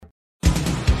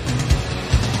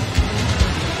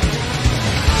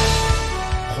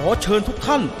เชิญทุก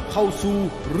ท่านเข้าสู่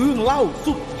เรื่องเล่า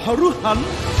สุดหฤหัน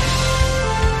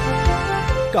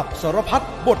กับสารพัด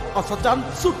บทอัศจรรย์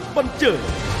สุดบันเจิด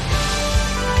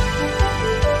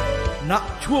ณ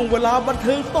ช่วงเวลาบันเ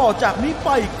ทิงต่อจากนี้ไป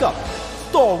กับ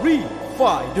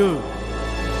StoryFinder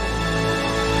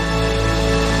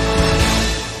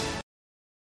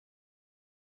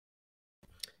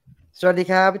สวัสดี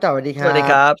ครับพี่ต่อสวัสดีครับสวัสดี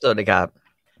ครับสวัสดีครับ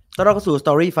ต้อนรับเข้าสู่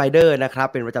StoryFinder นะครับ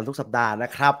เป็นประจำทุกสัปดาห์นะ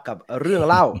ครับกับเรื่อง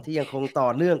เล่า ที่ยังคงต่อ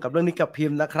เนื่องกับเรื่องนิกกับพิ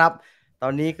มพ์นะครับตอ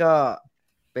นนี้ก็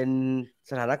เป็น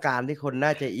สถานการณ์ที่คนน่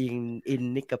าจะอิน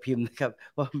นิกกับพิมพ์นะครับ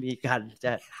ว่ามีการจ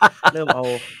ะเริ่มเอา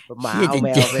หมาเอาแม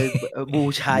วไปบู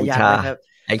ชายันนะครับ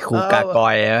ไอ้ครูกากอ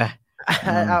ยใช่ไหม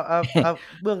เอา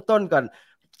เบื้องต้นก่อน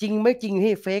จริงไม่จริง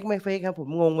ที่เฟกไม่เฟกครับผม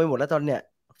งงไปหมดแล้วตอนเนี้ย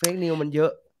เฟกนิวมันเยอ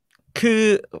ะคือ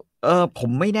ผ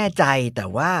มไม่แน่ใจแต่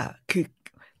ว่า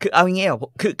คือเอาอย่างเงี้ย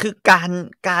คือ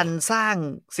การสร้าง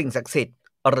สิ่งศักดิ์สิทธิ์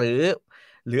หรื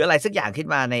ออะไรสักอย่างขึ้น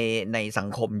มาในสัง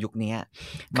คมยุคนี้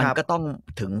มันก็ต้อง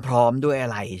ถึงพร้อมด้วยอะ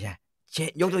ไรใช่เช่น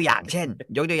ยกตัวอย่างเช่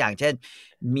น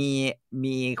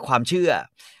มีความเชื่อ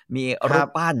มีรูป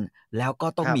ปั้นแล้วก็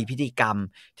ต้องมีพิธีกรรม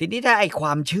ทีนี้ถ้าไอ้คว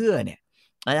ามเชื่อเนี่ย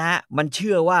นะฮะมันเ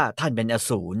ชื่อว่าท่านเป็นอ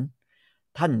สูร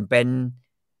ท่านเ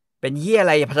ป็นเหี้ยอะ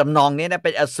ไรทำนองนี้นะเ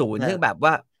ป็นอสูรซึ่งแบบ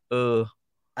ว่า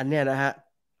อันเนี้ยนะฮะ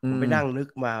ผมไปนั่งนึก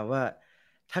มาว่า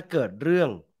ถ้าเกิดเรื่อง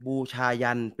บูชา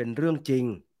ยันเป็นเรื่องจริง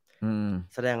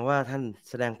แสดงว่าท่าน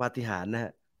แสดงปาฏิหาริย์นะฮ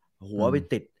ะหัวไป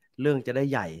ติดเรื่องจะได้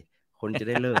ใหญ่คนจะไ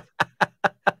ด้เลิก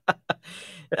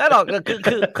แล้วหรอก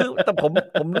คือแต่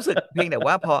ผมรู้สึกเพียงแต่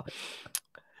ว่าพอ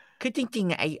คือจริง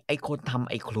ๆไอ้คนทำ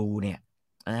ไอ้ครูเนี่ย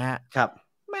นะฮะครับ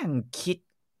แม่ง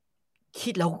คิ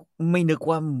ดแล้วไม่นึก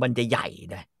ว่ามันจะใหญ่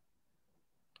นะ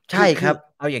ใช่ครับ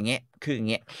เอาอย่างเงี้ยคืออย่า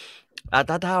งเงี้ย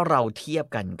ถ้าเราเทียบ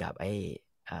กันกับไอ้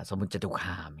สมุนจตุค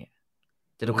ามเนี่ย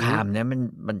จตุคามเนี่ย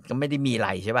มันก็ไม่ได้มีอะไร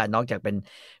ใช่ป่ะนอกจากเ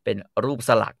ป็นรูปส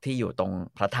ลักที่อยู่ตรง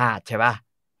พระธาตุใช่ป่ะ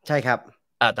ใช่ครับ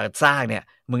แต่สร้างเนี่ย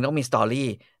มึงต้องมีสตอรี่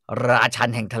ราชัน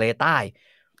แห่งทะเลใต้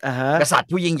กษัตริย์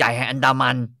ผู้ยิ่งใหญ่แห่งอันดามั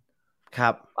นครั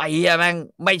บไอ้เหี้ยแม่ง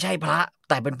ไม่ใช่พระ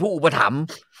แต่เป็นผู้อุปถัมภ์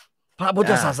พระพุท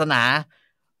ธศาสนา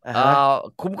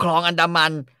คุ้มครองอันดามั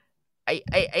น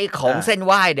ไอ้ของเส้นไห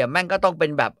ว้เดี๋ยวแม่งก็ต้องเป็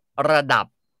นแบบระดั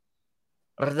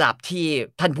บที่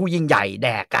ท่านผู้ยิ่งใหญ่แด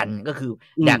กกันก็คือ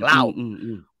แดกเหล้า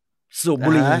สูบบุ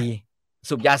หรี่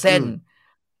สูบยาเส้น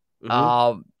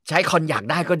ใช้คอนยัก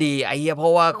ได้ก็ดีไอ้เหี้ยเพรา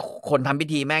ะว่าคนทำพิ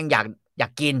ธีแม่งอยา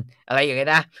กกินอะไรอย่างเงี้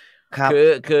ยนะ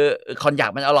คือคอนยั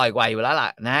กมันอร่อยกว่าอยู่แล้วล่ะ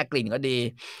นะกลิ่นก็ดี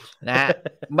นะ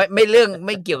ไม่เรื่องไ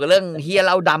ม่เกี่ยวกับเรื่องเฮียเห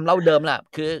ล้าดำเหล้าเดิมล่ะ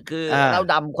คือเหล้า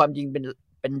ดำความจริงเ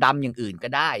ป็นดำอย่างอื่นก็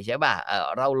ได้ใช่ป่ะ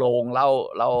เหล้าโลงเห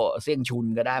ล้าเสี่ยงชุน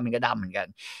ก็ได้มันก็ดำเหมือนกัน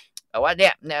แต่ว่าเนี่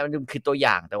ยมันคือตัวอ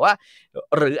ย่างแต่ว่า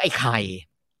หรือไอ้ไข่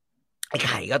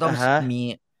ก็ต้อง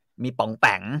มีป๋องแ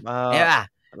ป๋งใช่ป่ะ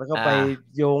แล้วก็ไป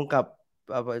โยงกับ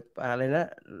อะไรนะ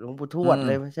หลวงปู่ทวดเ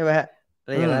ลยใช่ไหมฮะอะ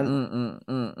ไรอย่างนั้น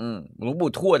หลวง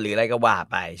ปู่ทวดหรืออะไรก็ว่า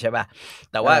ไปใช่ป่ะ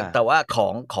แต่ว่า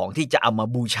ของที่จะเอามา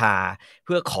บูชาเ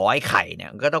พื่อขอไอ้ไข่เนี่ย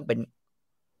ก็ต้องเป็น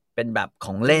แบบข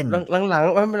องเล่นห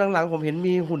ลังผมเห็น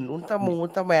มีหุ่นอุลตร้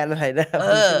าแมนอะไรนะ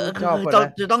คือ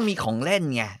จะต้องมีของเล่น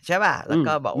ไงใช่ป่ะแล้ว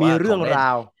ก็บอกว่ามีเรื่องรา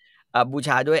วบูช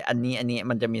าด้วยอันนี้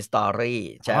มันจะมีสตอรี่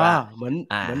ใช่ป่ะเหมือน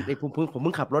ไอ้ผมเ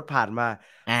พิ่งขับรถผ่านมา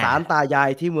ศาลตายาย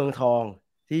ที่เมืองทอง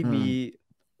ที่มี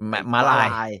ม้าลา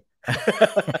ย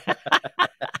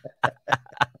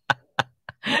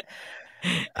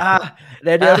เ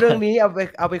ดี๋ยวเรื่องนี้เ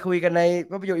อาไปคุยกันใน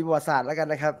ภาพยนตร์ประวัติศาสตร์แล้วกัน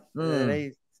นะครับ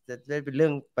จะได้เป็นเรื่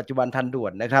องปัจจุบันทันด่ว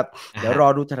นนะครับเดี๋ยวรอ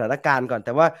ดูสถานการณ์ก่อนแ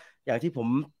ต่ว่าอย่างที่ผ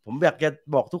มอยากจะ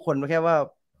บอกทุกคนแค่ว่า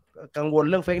กังวล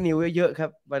เรื่องเฟกนิวเยอะๆครับ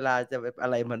เวลาจะอะ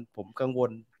ไรผมกังวล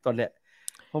ตอนเนี้ย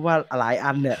เพราะว่าหลาย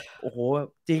อันเนี่ยโอ้โห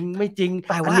จริงไม่จริง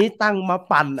อันนี้ตั้งมา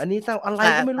ปั่นอันนี้ตั้งอะไร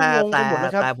ก็ไม่รู้งงไปหมดน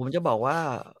ะครับแต่ผมจะบอกว่า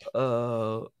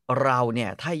เราเนี่ย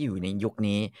ถ้าอยู่ในยุค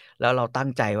นี้แล้วเราตั้ง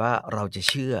ใจว่าเราจะ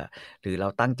เชื่อหรือเรา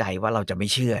ตั้งใจว่าเราจะไม่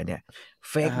เชื่อเนี่ย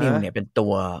เฟกนิวเนี่ยเป็น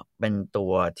ตั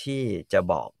วที่จะ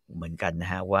บอกเหมือนกันน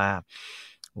ะฮะ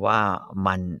ว่า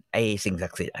มันไอสิ่งศั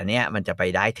กดิ์สิทธิ์อันเนี้ยมันจะไป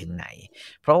ได้ถึงไหน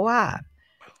เพราะว่า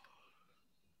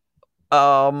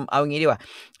เอางี้ดีกว่า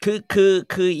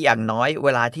คืออย่างน้อยเว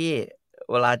ลา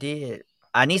ที่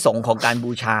อานิสงส์ของการ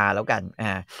บูชาแล้วกัน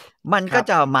มันก็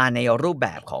จะมาในรูปแบ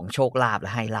บของโชคลาภแล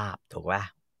ะให้ลาภถูกป่ะ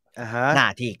หน้า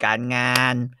ที่การงา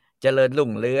นเจริญรุ่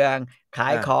งเรืองขา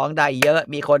ยของได้เยอะ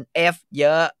มีคน F เย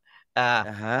อะ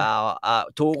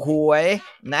ถูกหวย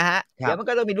นะฮะเดี๋ยวมัน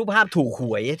ก็ต้องมีรูปภาพถูกห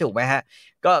วยถูกไหมฮะ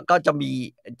ก็จะ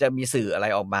มีสื่ออะไร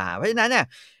ออกมาเพราะฉะนั้นเนี่ย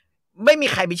ไม่มี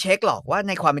ใครไปเช็คหรอกว่าใ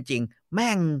นความเป็นจริงแ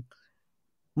ม่ง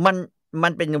มั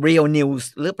นเป็น real news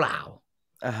หรือเปล่า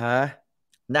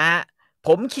นะผ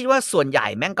มคิดว่าส่วนใหญ่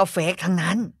แม่งก็เฟกทั้ง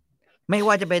นั้น ไม่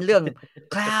ว่าจะเป็นเรื่อง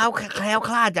แคล้วค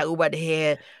ลาดจากอุบัติเห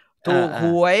ตุถูกห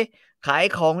วยขาย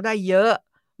ของได้เยอะ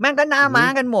แม่งก็หน้าม้า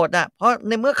กันหมดอ่ะเพราะใ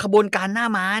นเมื่อขบวนการหน้า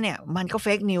ม้าเนี่ยมันก็เฟ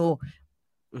กนิว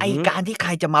ไอการที่ใค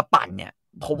รจะมาปั่นเนี่ย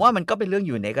ผมว่ามันก็เป็นเรื่องอ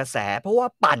ยู่ในกระแสเพราะว่า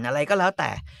ปั่นอะไรก็แล้วแต่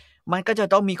มันก็จะ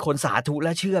ต้องมีคนสาธุแล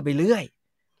ะเชื่อไปเรื่อย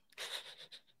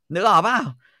นึกออกป่ะ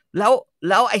แ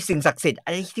ล้วไอ้สิ่งศักดิ์สิทธิ์ไ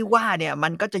อ้ที่ว่าเนี่ยมั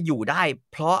นก็จะอยู่ได้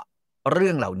เพราะเรื่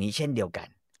องเหล่านี้เช่นเดียวกัน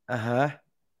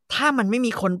ถ้ามันไม่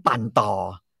มีคนปั่นต่อ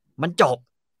มันจบ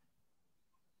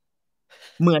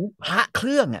เหมือนพระเค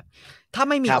รื่องอ่ะถ้า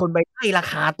ไม่มีคนไปให้รา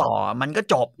คาต่อมันก็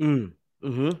จบ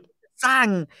สร้าง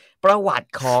ประวัติ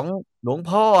ของหลวง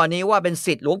พ่อนี้ว่าเป็น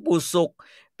ศิษย์หลวงปู่ศุกร์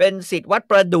เป็นศิษย์วัด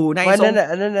ประดู่ในทรง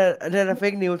อันนั้นเฟ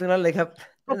กนิวทั้งนั้นเลยครับ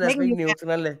เฟกนิวทั้ง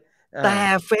นั้นเลยแต่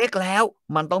เฟกแล้ว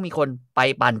มันต้องมีคนไป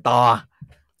ปั่นต่อ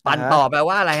แปล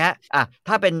ว่าอะไรฮะ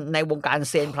ถ้าเป็นในวงการ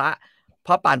เซนพระเพ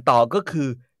ราะปั่นต่อก็คือ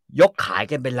ยกขาย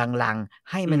กันเป็นลัง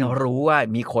ๆให้มันรู้ว่า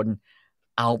มีคน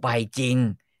เอาไปจริง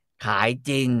ขาย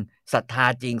จริงศรัทธา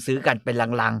จริงซื้อกันเป็น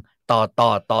ลังๆ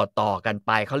ต่อกันไ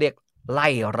ปเขาเรียกไล่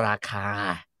ราคา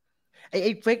ไ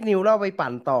อ้เฟกนิวแล้วไป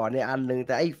ปั่นต่อเนี่ยอันนึงแ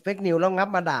ต่ไอ้เฟกนิวแล้วงับ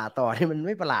มาด่าต่อนี่มันไ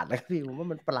ม่ประหลาดนะพี่ผมว่า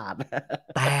มันประหลาดนะ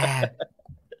แต่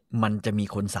มันจะมี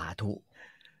คนสาธุ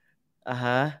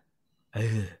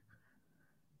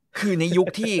คือในยุค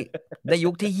ที่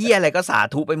เหี้ยอะไรก็สา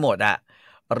ธุไปหมดอะ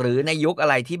หรือในยุคอะ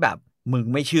ไรที่แบบมึง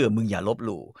ไม่เชื่อมึงอย่าลบห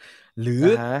ลู่หรือ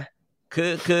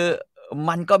คือ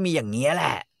มันก็มีอย่างเงี้ยแหล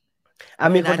ะ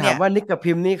มีคนถามว่านิกกับ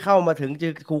พิมพ์นี่เข้ามาถึงจื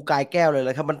อครูกายแก้วเลย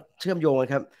ครับมันเชื่อมโยงกัน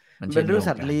ครับมันเป็นเรื่อง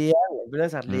สัตว์เลี้ยง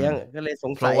ก็เลยส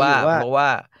งสัยอยู่ว่าเพราะว่า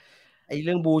ไอ้เ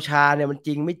รื่องบูชาเนี่ยมันจ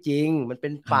ริงไม่จริงมันเป็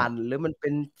นปั่นหรือมันเป็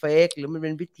นเฟกหรือมันเป็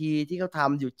นพิธีที่เขาท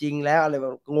ำอยู่จริงแล้วอะไรแบ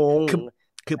บงง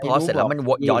คือพอเสร็จแล้วมัน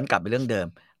ย้อนกลับไปเรื่องเดิม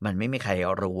มันไม่มีใคร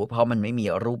รู้เพราะมันไม่มี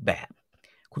รูปแบบ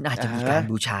คุณอาจจะมีการ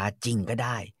บูชาจริงก็ไ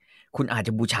ด้คุณอาจจ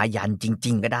ะบูชายันจ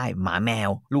ริงๆก็ได้หมาแมว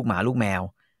ลูกหมาลูกแมว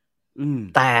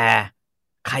แต่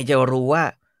ใครจะรู้ว่า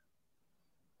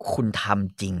คุณท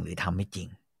ำจริงหรือทำไม่จริง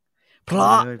เพ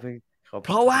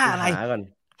ราะว่าอะไร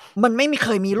มันไม่เค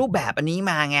ยมีรูปแบบอันนี้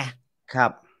มาไงครั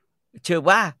บเชื่อ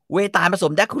ว่าเวตาลผส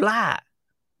มแดคูล่า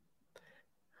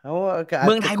เ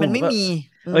มืองไทยมันไม่มี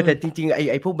แต่จริงๆ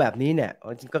ไอ้พวกแบบนี้เนี่ย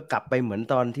จริงก็กลับไปเหมือน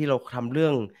ตอนที่เราทำเรื่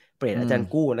องเปรตอาจารย์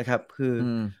กู้นะครับคือ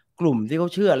กลุ่มที่เขา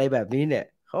เชื่ออะไรแบบนี้เนี่ย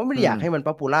เขาไม่ได้อยากให้มัน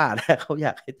ป๊อปปูล่านะเขาอย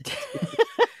ากให้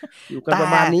อยู่กันปร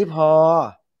ะมาณนี้พอ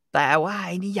แต่ว่าไ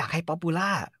อ้นี่อยากให้ป๊อปปูล่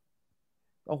า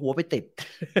เอาหัวไปติด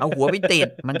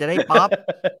มันจะได้ป๊อป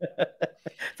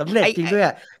สำเร็จจริงด้วย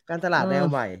การตลาดแนว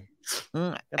ใหม่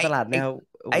การตลาดแนว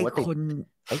หัวติด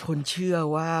ไอ้คนเชื่อ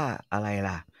ว่าอะไร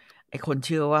ล่ะไอ้คนเ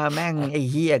ชื่อว่าแม่งไอ้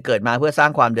เหี้ยเกิดมาเพื่อสร้า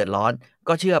งความเดือดร้อน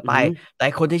ก็เชื่อไปแต่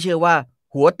คนที่เชื่อว่า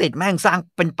หัวติดแม่งสร้าง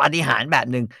เป็นปาฏิหาริย์แบบ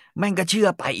นึงแม่งก็เชื่อ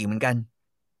ไปอีกเหมือนกัน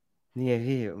นี่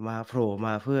พี่มาโผล่ม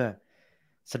าเพื่อ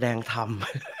แสดงธรรม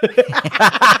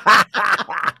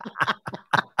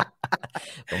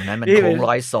ตรงนั้นมันโค้ง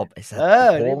ร้อยศพไอ้สัส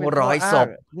โค้งร้อยศพ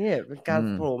นี่เป็นการ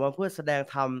โผล่มาเพื่อแสดง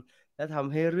ธรรมและท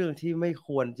ำให้เรื่องที่ไม่ค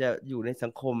วรจะอยู่ในสั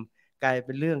งคมกลายเ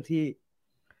ป็นเรื่องที่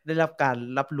ได้รับการ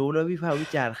รับรู้และวิพากษ์วิ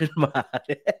จารณ์ขึ้นมา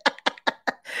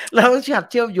เราเ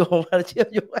ชื่อมโยง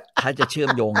ถ้าจะเชื่อม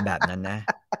โยงแบบนั้นนะ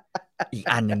อีก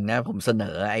อันหนึ่งนะผมเสน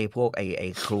อไอ้พวกไอ้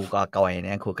ครูกอกอยเ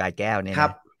นี่ยครูกายแก้วเนี่ยน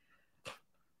ะ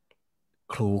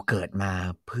ครูเกิดมา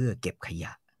เพื่อเก็บขย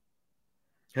ะ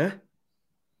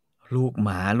ลูกหม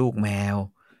าลูกแมว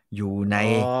อยู่ใน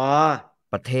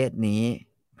ประเทศนี้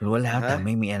ล้วนแล้วแต่ไ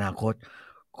ม่มีอนาคต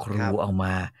ครูเอาม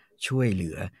าช่วยเห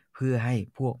ลือเพื่อให้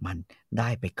พวกมันได้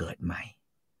ไปเกิดใหม่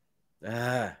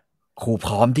ครูพ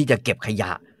ร้อมที่จะเก็บขย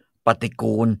ะปฏิ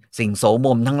กูลสิ่งโสม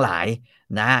มทั้งหลาย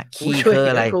นะขี้เคอ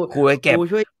อะไรครูเก็บ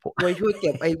ช่วยเ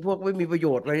ก็บไอ้พวกไม่มีประโย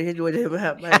ชน์อะไรให้ด้วยได้ไหมค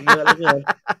รับไม่เยอะเลย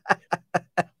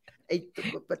ไอ้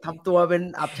ทำตัวเป็น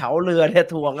อับเฉาเรือเนี่ย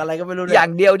ถ่วงอะไรก็ไม่รู้อย่า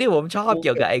งเดียวที่ผมชอบเ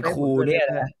กี่ยวกับไอ้ครูเนี่ย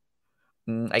นะ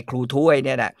ไอ้ครูถ้วยเ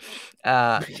นี่ยนะ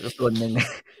ส่วนหนึ่ง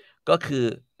ก็คือ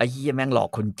ไอ้เหี้ยแม่งหลอก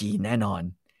คนจีนแน่นอน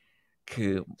คื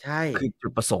อใช่คือจุ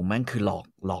ดประสงค์แม่งคือห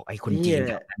ลอกไอ้คนจีน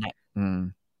แบบนั้นแหละ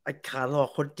ไอ้ขาหลอก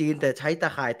คนจีนแต่ใช้ตา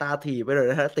ข่ายตาถี่ไปเลย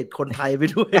นะฮะติดคนไทยไป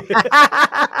ด้วย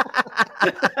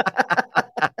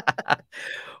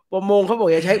ประมงเขาบอก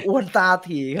อย่าใช้อวนตา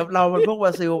ถี่ครับเรามันพวกปล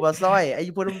าซิวปลาสร้อยไอ้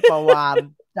พวกนั้นปลาวาฬ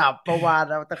จับปลาวาฬ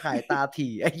เอาตาข่ายตา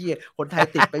ถี่ไอ้เหี้ยคนไทย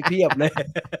ติดไปเพียบเลย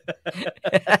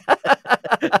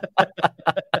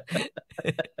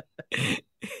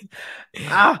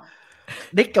อ้าว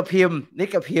นิกกับพิมพ์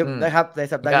นะครับใน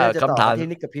สัปดาห์นี้จะต่อที่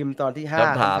นิกกับพิมพ์ตอนที่5ค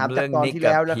ำถามจากตอนที่แ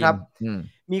ล้วนะครับ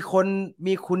มี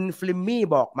คุณฟลิมมี่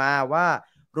บอกมาว่า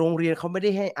โรงเรียนเขาไม่ได้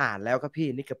ให้อ่านแล้วครับพี่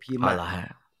นิกกับพิมพ์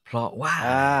เพราะว่า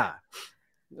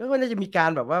ก็น่าจะมีการ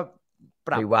แบบว่า ป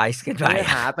รับ revise กันไป เนื้อ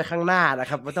หาไปข้างหน้านะ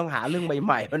ครับไม่ต้องหาเรื่องใ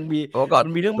หม่ๆมันมี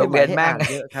เรื่องให โร ม่ งเรียน ๆให้ แม่ง อ่าน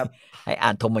เยอะครับ ให้อ่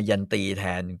านธมยันตีแท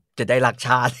นจะได้รักช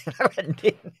าติแผ่น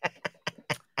ดิน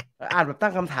อ่านแบบตั้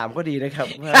งคำถามก็ดีนะครับ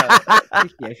ว่า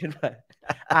ที่เขียนขึ้นมา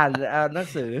อ่านหนัง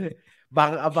สือบั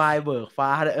งอบายเบิกฟ้า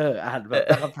อ่านแบบ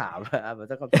ตั้งคำถามอ่านแบบ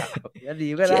ตั้งคำถามก็ดี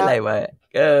ก็ ชื่อ นะ อะไรวะ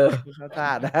เข้าท่า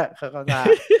นะเข้าท่า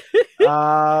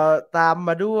ตามม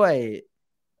าด้วย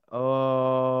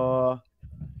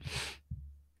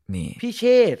นี่พี่เช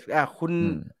ษฐ์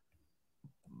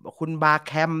คุณบาแ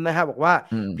คมนะครับบอกว่า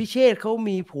พี่เชษฐ์เขา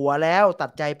มีผัวแล้วตั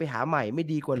ดใจไปหาใหม่ไม่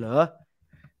ดีกว่าเหรอ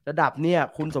ระดับเนี่ย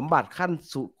คุณสมบัติขั้น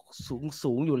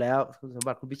สูงอยู่แล้วคุณสม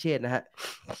บัติคุณพิเชษฐ์นะฮะ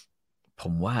ผ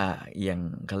มว่ายัง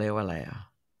เขาเรียกว่าอะไร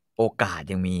โอกาส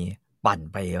ยังมีปั่น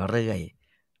ไปเรื่อย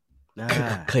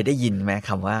เคยได้ยินไหม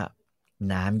คำว่า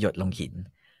น้ำหยดลงหิน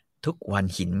ทุกวัน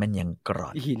หินมันยังกร่อ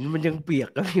นหินมันยังเปียก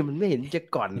ก็มันไม่เห็นจะ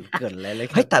ก่อนเกิดอะไรเลย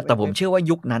เฮ้ยแต่ผมเชื่อว่า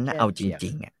ยุคนั้นเอาจริ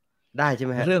งๆได้ใช่ไห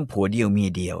มฮะเรื่องผัวเดียวเมี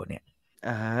ยเดียวเนี่ย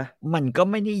มันก็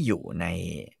ไม่ได้อยู่ใ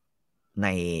น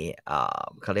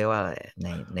เขาเรียกว่าอะไร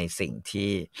ในสิ่ง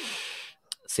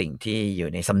ที่อยู่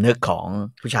ในสำนึกของ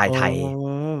ผู้ชายไทย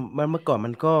มันเมื่อก่อน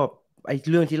มันก็ไอ้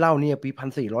เรื่องที่เล่าเนี่ยปี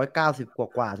1490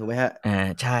กว่าถูกไหมฮะ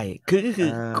ใช่คือ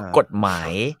กฎหมา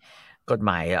ย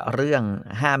เรื่อง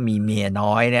ห้ามมีเมีย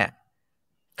น้อยเนี่ย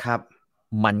ครับ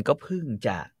มันก็เพิ่ง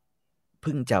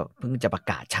จะประ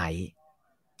กาศใช้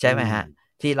ใช่ไหมฮะ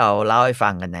ที่เราเล่าให้ฟั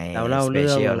งกันในสเป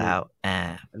เชียลแล้ว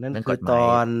นั่นคือตอ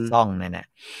นซ่องนั่นน่ะ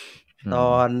ต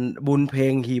อนบุญเพล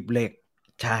งหีบเหล็ก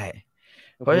ใช่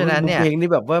เพราะฉะนั้นเนี่ยเพลงนี่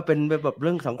แบบว่าเป็นแบบเ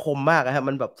รื่องสังคมมากฮะ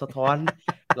มันแบบสะท้อน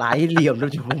หลายเหลี่ยมเลย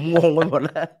ผมงงไปหมดแ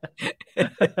ล้ว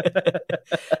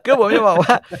คือผมจะบอก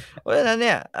ว่าเพราะฉะนั้นเ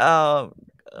นี่ย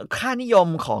ค่านิยม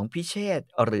ของพิเชษ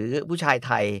หรือผู้ชายไ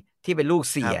ทยที่เป็นลูก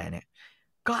เสียเนี่ย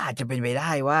ก็อาจจะเป็นไปไ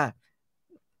ด้ว่า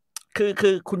คื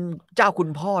อคุณเจ้าคุณ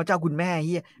พ่อเจ้าคุณแม่เ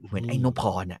ฮียเหมือนไอ้นพพ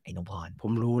รไอ้นพพรผ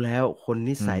มรู้แล้วคน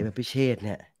นิสัยแบบพิเชษเ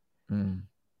นี่ย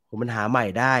ผมมันหาใหม่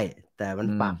ได้แต่มัน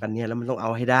ปากกันเนี่ยแล้วมันต้องเอ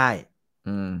าให้ได้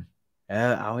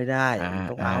เอาให้ได้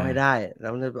ต้องเอาให้ได้แล้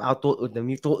วเอาตัวอื่นแต่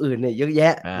มีตัวอื่นเนี่ยเยอะแย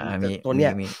ะตัวเนี้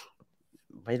ย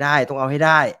ไม่ได้ต้องเอาให้ไ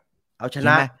ด้เอาชน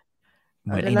ะเห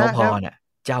มือนไอ้นพพร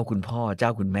เจ้าคุณพ่อเจ้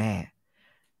าคุณแม่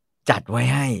จัดไว้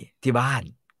ให้ที่บ้าน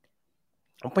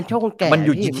มันชอบคนแก่มันอ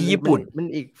ยู่ที่ญี่ปุ่นมัน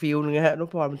อีกฟิลนึงฮะนพ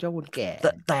พรมันชอบคนแก่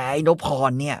แต่ไอ้นพพ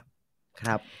รเนี่ยค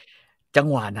รับจัง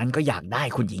หวะนั้นก็อยากได้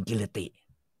คุณหญิงกิรติ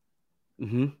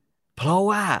เพราะ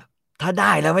ว่าถ้าไ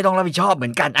ด้แล้วไม่ต้องรับผิดชอบเหมื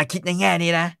อนกันคิดในแง่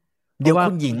นี้นะเดี๋ยว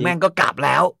คุณหญิงแม่งก็กลับแ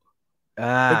ล้ว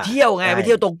ไปเที่ยวไงไปเ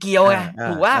ที่ยวโตเกียวไง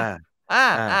ถูกว่า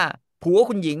ผัว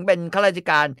คุณหญิงเป็นข้าราช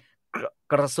การ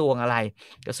กระทรวงอะไร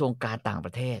กระทรวงการต่างป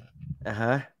ระเทศ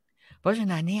เพราะฉะ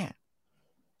นั้นเนี่ย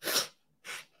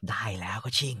ได้แล้วก็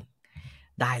ชิง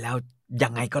ได้แล้วยั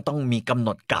งไงก็ต้องมีกำหน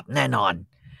ดกลับแน่นอน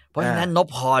เพราะฉะนั้นนพ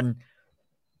พร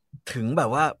ถึงแบบ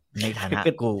ว่าในฐานะ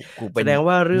กูเป็น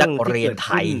นักเรียนไ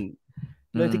ทย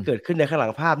เรื่องที่เกิดขึ้นในข้างหลั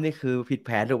งภาพนี่คือผิดแผ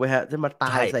นถูกไหมฮะจะมาต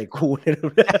ายใส่กูเนี่ย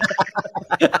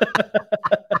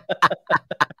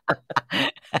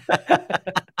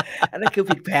อันนั้นคือ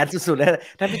ผิดแผนสุดๆแล้ว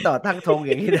ถ้าพี่ต่อตั้งธงอ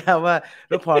ย่างนี้นะว่า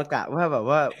นพพรกะว่าแบบ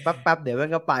ว่าแป๊บๆเดี๋ยวมั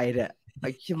นก็ไปเนี่ยไอ้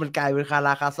ที่มันกลายเป็นคาร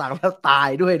าคาซังแล้วตาย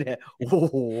ด้วยเนี่ยโอ้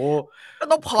โห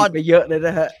นพพรไปเยอะเลยน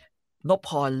ะฮะนพพ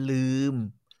รลืม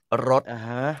รถ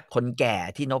คนแก่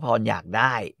ที่นพพรอยากไ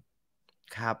ด้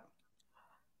ครับ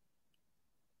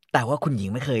แต่ว่าคุณหญิง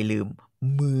ไม่เคยลืม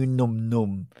มือหนุ่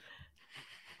ม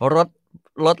ๆ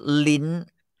รถลิ้น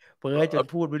เปิดจน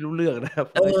พูดไม่รู้เรื่องนะครับ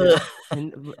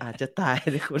อาจจะตาย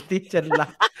ในคนที่จะรั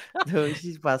กเธอ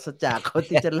ที่ปราศจากคน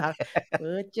ที่จะรัก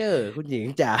เจอคุณหญิง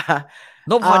จ๋า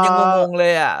นพพรยังงงๆเล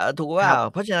ยถูกว่า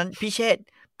เพราะฉะนั้นพิเชษ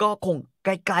ก็คงใ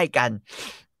กล้ๆกัน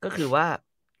ก็คือว่า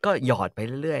ก็หยอดไป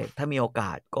เรื่อยๆถ้ามีโอก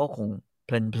าสก็คงเ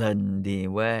พลินๆดี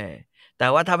เว้ยแต่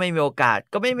ว่าถ้าไม่มีโอกาส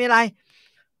ก็ไม่ไร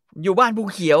อยู่บ้านภู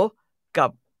เขียว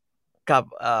กับ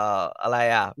อะไร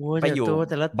ไปอยู่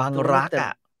บางรัก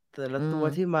แต่ละตัว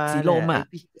ที่มาสีลม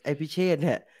ไอพิเชษเ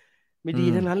นี่ยไม่ดี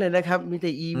ทั้งนั้นเลยนะครับมีแ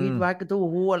ต่อีวิทวัดกระตู้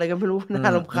หูอะไรกันไม่รู้น่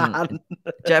ารำคาญ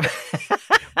ใช่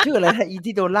ชื่ออะไรนะอี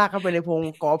ที่โดนลากเข้าไปในพง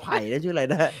กอไผ่นะชื่ออะไร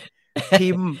นะพิ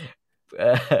ม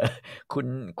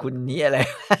คุณนี้อะไร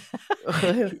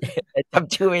จ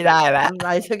ำชื่อไม่ได้แล้วอะไร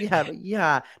สักอย่าง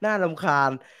น่ารำคาญ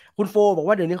คุณโฟบอก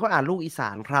ว่าเดี๋ยวนี้เขาอ่านลูกอีส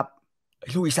านครับ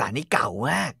ลูกอีสานนี่เก่า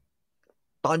มาก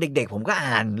ตอนเด็กๆผมก็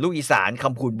อ่านลูกอีสานค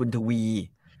ำพูนบุญทวี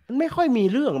มันไม่ค่อยมี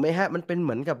เรื่องไหมฮะมันเป็นเห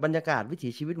มือนกับบรรยากาศวิถี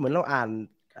ชีวิตเหมือนเราอ่าน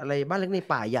อะไรบ้านเล็กใน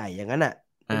ป่าใหญ่อย่างนั้น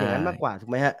เป็นอย่างนั้นมากกว่าถูก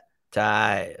ไหมฮะใช่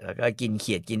แล้วก็กินเ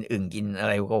ขียดกินอึ่งกินอะ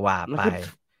ไรก็ว่าไป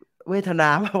เวทนา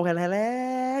มากอะไรแร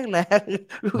ง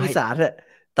ลูกอีสาน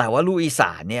แต่ว่าลูกอีส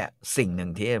านเนี่ยสิ่งหนึ่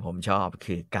งที่ผมชอบ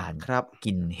คือการ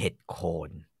กินเห็ดโคน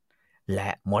และ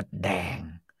มดแดง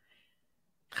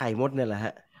ไข่มดเนี่ยแหละฮ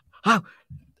ะ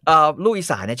ลูกอี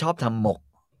สานเนี่ยชอบทำหมก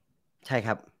ใช่ค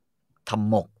รับทำ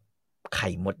หมกไข่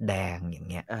มดแดงอย่าง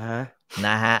เงี้ยน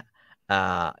ะฮะ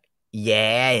แ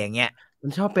ย่อย่างเงี้ยมั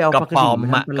นชอบไปเอาปลากระดี่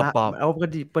มาทำปลาเอาปลากระ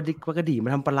ดี่มา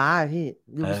ทำปลาพี่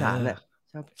ลูกอีสานเนี่ย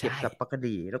ชอบเก็บกับปลากระ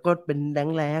ดี่แล้วก็เป็นแ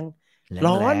รง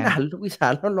ร้อนอ่านลูกอีสา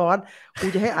นร้อนกู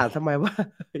จะให้อ่านทำไมว่า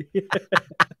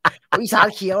อีสาน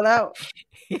เขียวแล้ว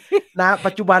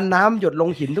ปัจจุบันน้ำหยดลง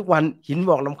หินทุกวันหิน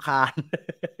บอกรำคาญ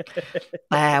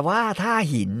แต่ว่าถ้า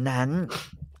หินนั้น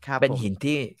เป็นหิน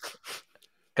ที่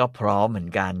ก็พร้อมเหมือ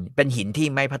นกันเป็นหินที่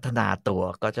ไม่พัฒนาตัว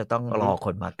ก็จะต้องรอค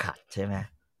นมาขัดใช่ไหม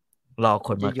รอค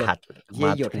นมาขัดมา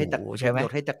หยดให้ตะใช่ไหมหย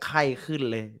ดให้ตะไคร่ขึ้น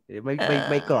เลย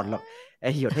ไม่กร่อนหรอกไ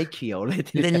อ้หยดให้เขียวเลย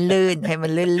ลื่นให้มั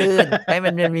นลื่นให้มั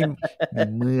นมี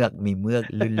เมือก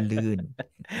ลื่น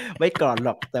ไม่กร่อนหร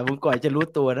อกแต่มึงก่อนจะรู้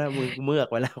ตัวนะมึงเมือก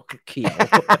ไว้แล้วเขียว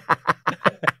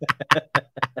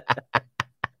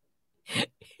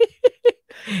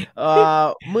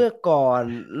เมื่อก่อน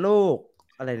ลูก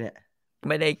อะไรเนี่ยไ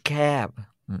ม่ได้แคบ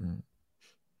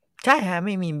ใช่ฮะไ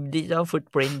ม่มีดิจิทัลฟุต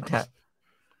ปรินท์ครับ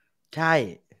ใช่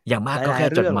อย่างมากก็แค่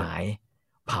จดหมาย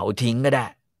เผาทิ้งก็ได้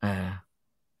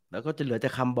แล้วก็จะเหลือแต่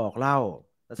คำบอกเล่า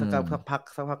แล้วสักพั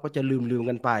กก็จะลืม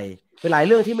กันไปเป็นหลายเ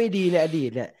รื่องที่ไม่ดีในอดีต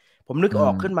เนี่ยผมนึกอ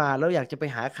อกขึ้นมาแล้วอยากจะไป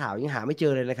หาข่าวยังหาไม่เจ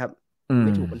อเลยนะครับไ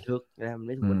ม่ถูกบันทึกนะไ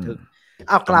ม่ถูกบันทึกเ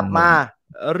อากลับมา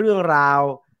เรื่องราว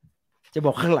จะบ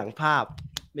อกข้างหลังภาพ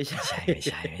ไม่ใ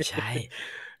ช่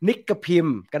นิกกับพิม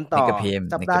พ์กันต่อ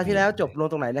สัปดาห์ที่แล้วจบลง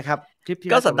ตรงไหนนะครับคลิป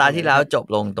ก็สัปดาห์ที่แล้วจบ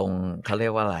ลงตรงเขาเรี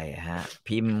ยกว่าอะไรฮะ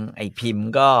พิมพ์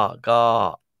ก็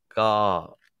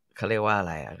เขาเรียกว่าอะ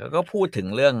ไรก็พูดถึง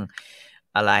เรื่อง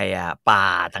อะไรป่า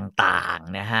ต่าง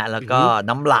ๆนะฮะแล้วก็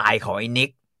น้ำลายของไอ้นิก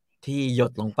ที่หย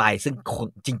ดลงไปซึ่ง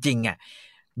จริง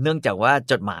ๆเนื่องจากว่า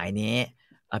จดหมายนี้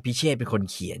พิเชษเป็นคน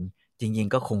เขียนจริง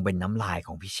ๆก็คงเป็นน้ำลายข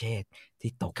องพิเชษ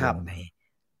ที่ตกลง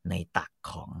ในตัก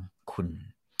ของคุณ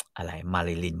อะไรมา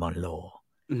ริลินมอนโร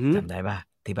จำได้ป่ะ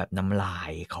ที่แบบน้ำลา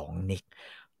ยของนิก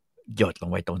หยดลง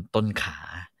ไปตรงต้นขา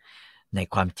ใน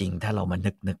ความจริงถ้าเรามา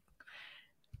นึก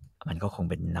มันก็คง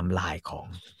เป็นน้ำลายของ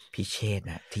พิเชษ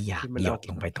นะที่อยากหยด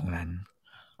ลงไปตรงนั้น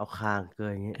เอาคางเก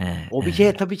ยอย่างนี้โอ้พิเช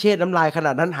ษถ้าพิเชษน้ำลายขน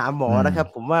าดนั้นหาหมอนะครับ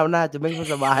ผมว่าน่าจะไม่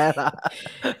สบายละ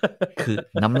คือ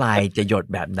น้ำลายจะหยด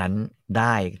แบบนั้นไ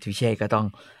ด้พิเชษก็ต้อง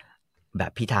แบ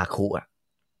บพิธาคุ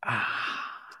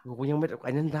กูยังไม่ไ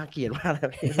อ้นั่นน่าเกลียดมากเลย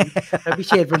แล้วพิเ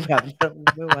ชษเป็นแบบ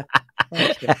ไม่ไหว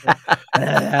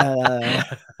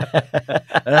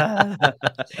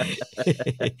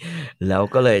แล้ว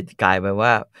ก็เลยกลายไปว่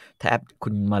าแทบคุ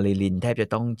ณมาริลินแทบจะ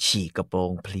ต้องฉีกกระโปร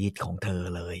งพลีทของเธอ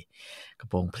เลยกระ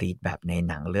โปรงพลีทแบบใน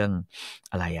หนังเรื่อง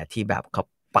อะไรที่แบบเขา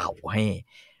เป่า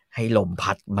ให้ลม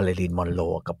พัดมาริลินมอนโร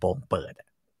กระโปรงเปิด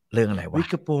เรื่องอะไรวะ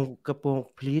กระโปรง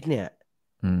พลีทเนี่ย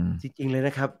จริงๆเลยน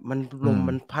ะครับมันลม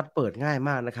มันพัดเปิดง่ายม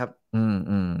ากนะครับ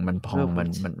มันพอง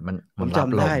มันผมจ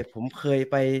ำได้ผมเคย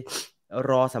ไป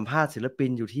รอสัมภาษณ์ศิลปิน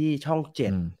อยู่ที่ช่อง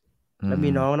7แล้วมี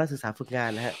น้องนักศึกษาฝึกงาน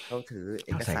นะฮะเขาถือเอ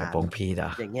กสารใส่กระโปรงพีท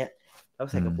อย่างเงี้ยแล้ว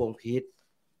ใส่กระโปรงพีท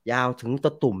ยาวถึงต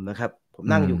ะตุ่มนะครับผม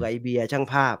นั่งอยู่กับไอเบียช่าง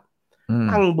ภาพ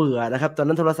นั่งเบื่อนะครับตอน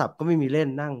นั้นโทรศัพท์ก็ไม่มีเล่น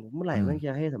นั่งเมื่อไหร่มัน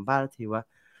จะให้สัมภาษณ์ทีวะ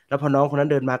แล้วพอน้องคนนั้น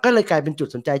เดินมาก็เลยกลายเป็นจุด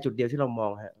สนใจจุดเดียวที่เรามอ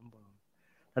งฮะ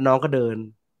แล้วน้องก็เดิน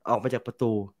ออกมาจากประ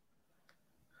ตู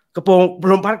กระโปรง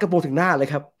ลมพัดกระโปรงถึงหน้าเลย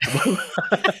ครับ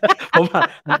ผม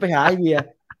ไปหาไอเบีย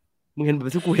มึงเห็นแบบ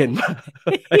ที่กูเห็นป่ะ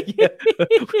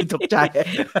ตกใจ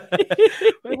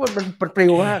มันปลิ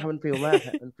วมากมันปลิวมาก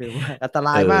อันตร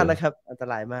ายมากนะครับอันต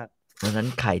รายมากเพราะฉะนั้น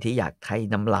ใครที่อยากให้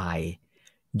น้ำลาย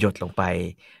หยดลงไป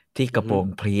ที่กระโปรง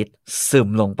พลีทซึม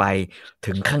ลงไป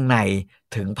ถึงข้างใน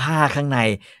ถึงผ้าข้างใน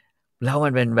แล้วมั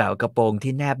นเป็นแบบกระโปรง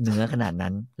ที่แนบเนื้อขนาด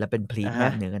นั้นแล้วเป็นพลีทแน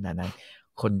บเนื้อขนาดนั้น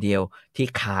คนเดียวที่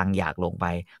คางอยากลงไป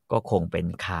ก็คงเป็น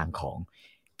คางของ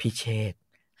พิเชษ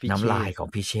น้ำลายของ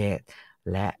พิเชษ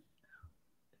และ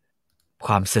ค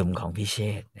วามซึมของพิเช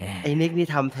ษไอ้นิกนี่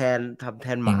ทำแทน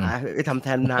หมาทำแท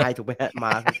นนายถูกไหมฮะหม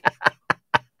า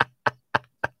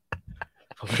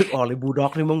ผมนึกออกเลยบูลด็อ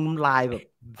กนี่มึงน้ำลายแบบ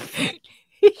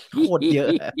โคตรเยอะ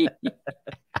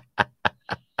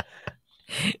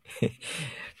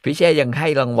พิเชษยังให้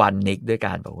รางวัลนิกด้วยก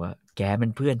ารบอกว่าแกเป็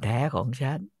นเพื่อนแท้ของ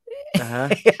ฉัน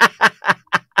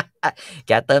แ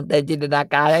กเติมเต็มจินตนา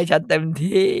การให้ฉันเต็ม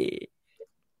ที่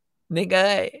นิกเ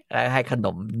อ้ยให้ขน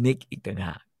มนิกอีกต่างห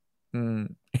าก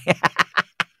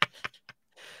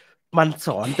มันส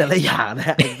อนแต่ละอย่างน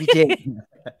ะพี่เจ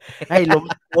ให้ล้ม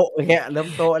โต๊ะเงี้ยล้ม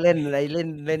โต๊ะเล่นอะไรเ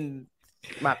ล่น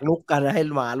หมากรุกกันให้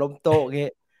หมาล้มโต๊ะเงี้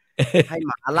ยให้ห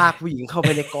มาลากผู้หญิงเข้าไป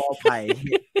ในกอไผ่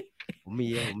ผม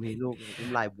มีลูกน้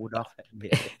ำลายบูลด็อกใ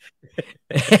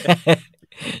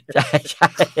ช่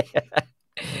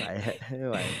ไม่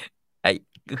ไหว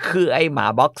คือไอ้หมา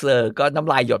บ็อกเซอร์ก็น้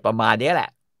ำลายหยดประมาณนี้แหละ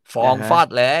ฟองฟอด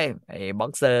เลยไอ้บ็อ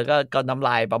กเซอร์ก็น้ำล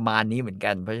ายประมาณนี้เหมือน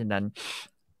กันเพราะฉะนั้น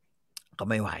ก็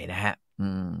ไม่ไหวนะฮะ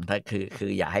ถ้าคื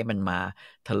ออย่าให้มันมา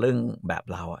ทะลึ่งแบบ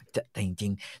เราอ่ะแต่จริ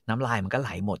งๆน้ำลายมันก็ไหล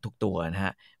หมดทุกตัวนะฮ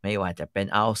ะไม่ว่าจะเป็น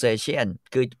อัลเซเชียน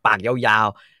คือปากยาว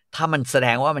ๆถ้ามันแสด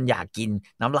งว่ามันอยากกิน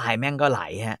น้ำลายแม่งก็ไหล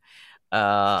ฮะ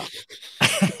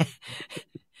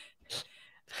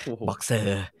บ็อกเซอ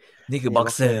ร์นี่คือบ็อก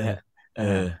เซอร์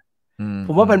ผ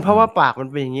มว่าเป็นเพราะว่าปากมัน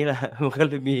เป็นอย่างนี้แหละมันก็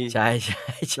เลยมีใช่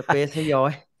สเปซให้ย้อ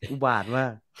ยอุบาทมา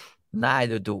กน่า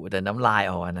ดุแต่น้ำลาย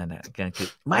ออกนั่นน่ะคือ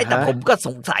ไม่แต่ผมก็ส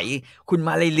งสัยคุณม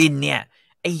าเลลินเนี่ย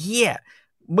ไอ้เหี้ย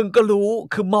มึงก็รู้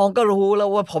คือมองก็รู้แล้ว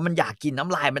ว่าพอมันอยากกินน้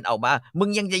ำลายมันออกมามึง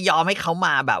ยังจะยอมให้เขาม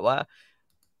าแบบว่า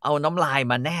เอาน้ำลาย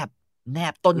มาแน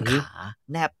บต้นขา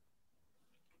แนบ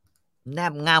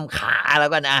ง่ามขาแล้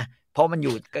วกันนะเพราะมันอ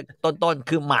ยู่ต้น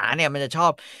คือหมาเนี่ยมันจะชอ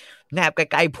บแนบใก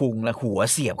ล้ๆพุงแล้วหัว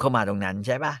เสียบเข้ามาตรงนั้นใ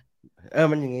ช่ป่ะ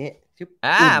มันอย่างงี้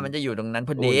มันจะอยู่ตรงนั้น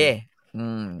พอดี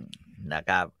นะ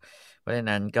ครับเพราะฉะ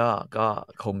นั้นก็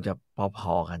คงจะพ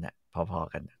อๆกันนะพอ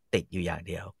ๆกันติดอยู่อย่าง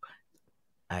เดียว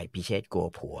ไอ้พิเชษกลัว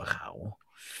ผัวเขา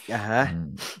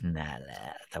นั่นแหละ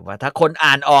แต่ว่าถ้าคน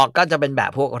อ่านออกก็จะเป็นแบ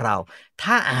บพวกเรา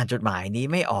ถ้าอ่านจดหมายนี้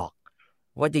ไม่ออก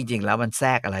ว่าจริงๆแล้วมันแทร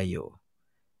กอะไรอยู่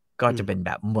ก็จะเป็นแ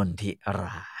บบมนทิร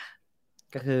า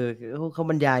ก็คือเขา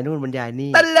บรรยายนู่นบรรยาย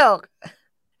นี่ตลก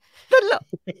ตล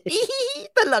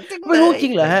กจังเลยไม่รู้จริ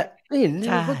งเหรอฮะไม่เห็น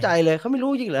เข้าใจเลยเขาไม่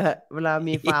รู้จริงเหรอฮะเวลา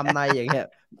มีฟาร์มในอย่างเงี้ย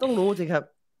ต้องรู้สิครับ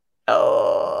โอ้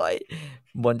ย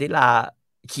มนทิรา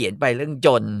เขียนไปเรื่องจ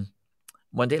น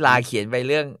มนทิราเขียนไป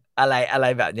เรื่องอะไร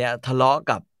แบบเนี้ยทะเลาะ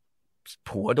กับ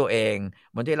ผัวตัวเอง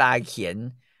มนทิราเขียน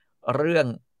เรื่อง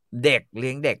เด็กเลี้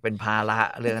ยงเด็กเป็นภาระ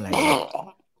เรื่องอะไร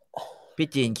พี่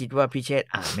จีนคิดว่าพี่เชษ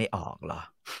อ่านไม่ออกเหรอ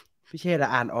พี่เชษ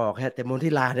อ่านออกฮะแต่มนทิ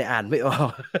ราเนี่ยอ่านไม่ออ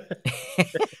ก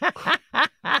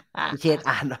พี่เชษ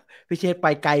อ่านพี่เชษไป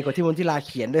ไกลกว่าที่มนทิราเ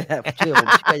ขียนด้วยผมเชื่อ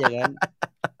อย่างนั้น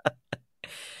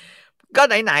ก็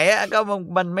ไหนๆก็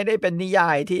มันไม่ได้เป็นนิยา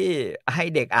ยที่ให้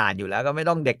เด็กอ่านอยู่แล้วก็ไม่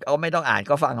ต้องเด็กไม่ต้องอ่าน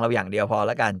ก็ฟังเราอย่างเดียวพอแ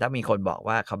ล้วกันถ้ามีคนบอก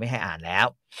ว่าเขาไม่ให้อ่านแล้ว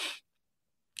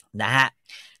นะฮะ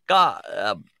ก็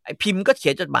ไอพิมพ์ก็เขี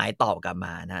ยนจดหมายตอบกลับม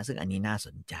านะซึ่งอันนี้น่าส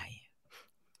นใจ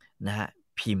นะฮะ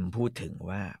พิมพ์พูดถึง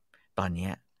ว่าตอนนี้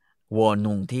วอ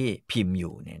นุงที่พิมพ์อ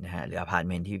ยู่เนี่ยนะฮะหรืออพาร์ต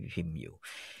เมนต์ที่พิมพ์อยู่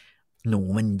หนู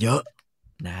มันเยอะ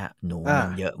นะฮะหนูมั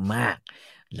นเยอะมาก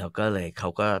แล้วก็เลยเขา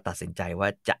ก็ตัดสินใจว่า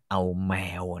จะเอาแม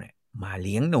วเนี่ยมาเ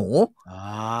ลี้ยงหนู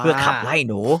เพื่อขับไล่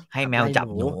หนูให้แมวจับ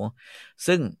หนู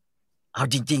ซึ่งเอา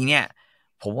จริงๆเนี่ย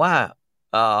ผมว่า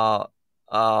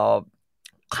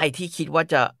ใครที่คิดว่า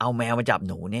จะเอาแมวมาจับ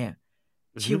หนูเนี่ย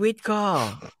ชีวิต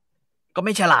ก็ไ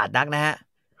ม่ฉลาดนักนะฮะ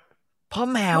เพราะ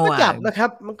แมวมันก็จับนะครับ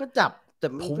มันก็จับแต่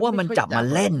ผมว่ามันจับมา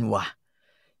เล่นว่ะ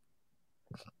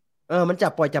มันจั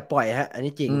บปล่อยฮะอัน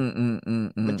นี้จริง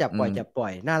มันจับปล่อ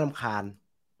ยน่ารำคาญ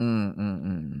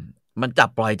มันจับ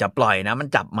ปล่อยนะมัน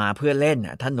จับมาเพื่อเล่น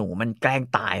อ่ะถ้าหนูมันแกล้ง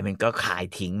ตายมันก็ขาย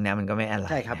ทิ้งนะมันก็ไม่อะไร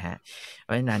นะฮะเพ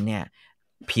ราะฉะนั้นเนี่ย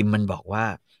พิมพ์มันบอกว่า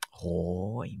โห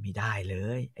ยไม่ได้เล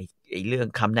ยไอ้เรื่อง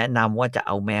คำแนะนำว่าจะเ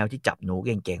อาแมวที่จับหนูเ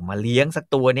ก่งๆมาเลี้ยงสัก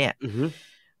ตัวเนี่ย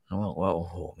เขาบอกว่าโอ้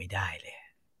โหไม่ได้เลย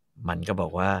มันก็บอ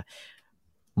กว่า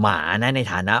หมานะใน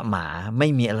ฐานะหมาไม่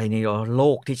มีอะไรในโล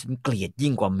กที่ฉันเกลียด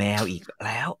ยิ่งกว่าแมวอีกแ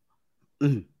ล้ว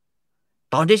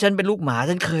ตอนที่ฉันเป็นลูกหมา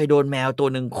ฉันเคยโดนแมวตัว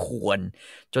หนึ่งข่วน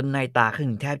จนในตาข้า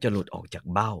งแทบจะหลุดออกจาก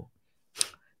เบ้า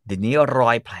เดี๋ยวนี้ร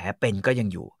อยแผลเป็นก็ยัง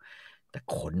อยู่แต่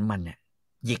ขนมันเนี่ย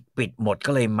หยิกปิดหมด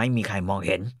ก็เลยไม่มีใครมองเ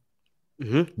ห็น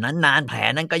นานๆแผล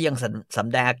นั้นก็ยังส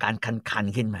ำแดงอาการคัน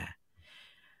ๆขึ้นมา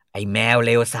ไอ้แมวเ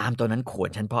ลวทรามตัวนั้นข่วน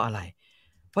ฉันเพราะอะไร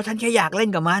เพราะฉันแค่อยากเล่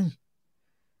นกับมัน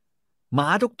หมา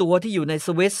ทุกตัวที่อยู่ในส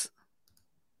วิส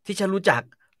ที่ฉันรู้จัก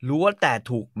ล้วนแต่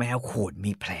ถูกแมวข่วน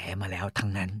มีแผลมาแล้วทั้ง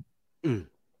นั้น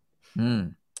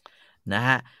นะฮ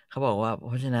ะเขาบอกว่าเ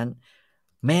พราะฉะนั้น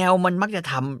แมวมันมักจะ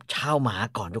ทำชาวหมา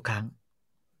ก่อนทุกครั้ง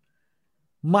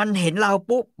มันเห็นเรา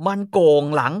ปุ๊บมันโก่ง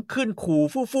หลังขึ้นขู่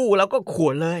ฟู่ๆแล้วก็ข่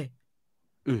วนเลย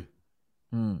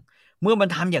เมื่อมัน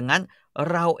ทำอย่างนั้น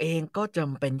เราเองก็จ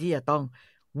ำเป็นที่จะต้อง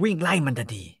วิ่งไล่มันทัน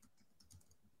ที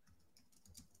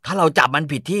ถ้าเราจับมัน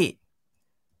ผิดที่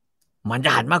มันจะ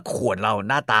หันมาข่วนเรา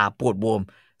หน้าตาปวดบวม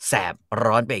แสบ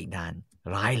ร้อนไปอีกนาน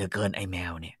ร้ายเหลือเกินไอ้แม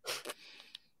วเนี่ย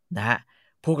นะฮะ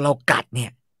พวกเรากัดเนี่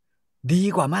ยดี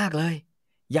กว่ามากเลย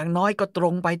อย่างน้อยก็ตร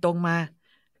งไปตรงมา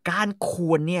การข่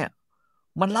วนเนี่ย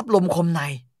มันรับลมคมใน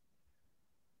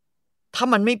ถ้า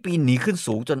มันไม่ปีนหนีขึ้น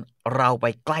สูงจนเราไป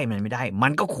ใกล้มันไม่ได้มั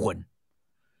นก็ข่วน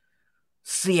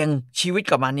เสี่ยงชีวิต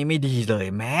กับมันนี่ไม่ดีเลย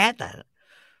แม้แ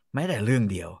ต่เรื่อง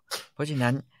เดียวเพราะฉะ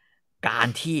นั้นการ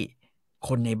ที่ค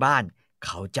นในบ้านเ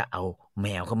ขาจะเอาแม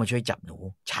วเข้ามาช่วยจับหนู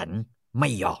ฉันไม่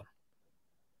ยอม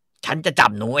ฉันจะจั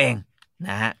บหนูเอง น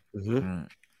ะฮะ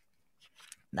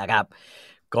นะครับ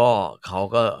ก็เขา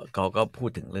ก็พูด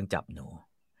ถึงเรื่องจับหนู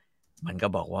มันก็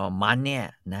บอกว่ามันเนี่ย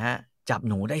นะฮะจับ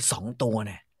หนูได้2 ตัวเ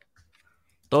นี่ย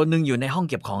ตัวหนึ่งอยู่ในห้อง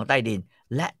เก็บของใต้ดิน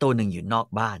และตัวหนึ่งอยู่นอก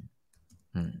บ้าน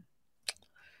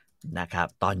นะครับ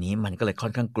ตอนนี้มันก็เลยค่อ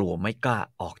นข้างกลัวไม่กล้า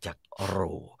ออกจาก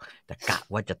รูแต่กะ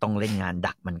ว่าจะต้องเล่นงาน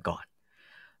ดักมันก่อน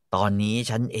ตอนนี้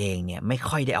ฉันเองเนี่ยไม่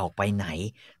ค่อยได้ออกไปไหน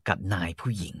กับนาย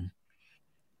ผู้หญิง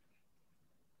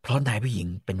เพราะนายผู้หญิง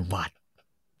เป็นหวัด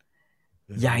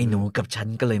ยายหนูกับฉัน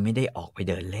ก็เลยไม่ได้ออกไป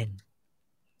เดินเล่น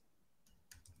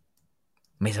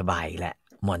ไม่สบายแหละ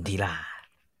มอนทิลา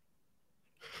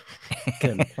เ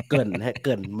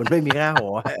กินมันไม่มีค่าหั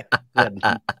วเกิน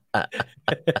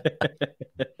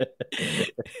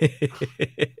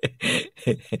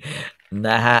น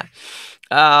ะฮะ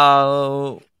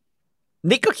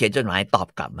นิกก็เขียนจดหมายตอบ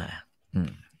กลับมา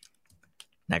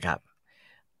นะครับ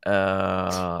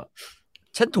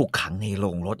ฉันถูกขังในโร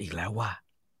งรถอีกแล้วว่า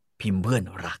พิมพ์เพื่อน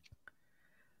รัก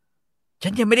ฉั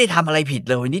นยังไม่ได้ทำอะไรผิด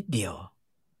เลยนิดเดียว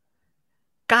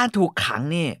การถูกขัง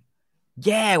นี่แ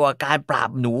ย่กว่าการปราบ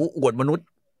หนูอวดมนุษย์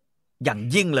อย่าง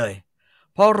ยิ่งเลย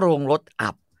เพราะโรงรถอั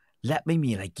บและไม่มี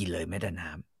อะไรกินเลยแม้แต่น้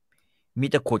ำมี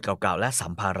แต่ขวดเก่าๆและสั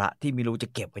มภาระที่ไม่รู้จะ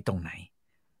เก็บไว้ตรงไหน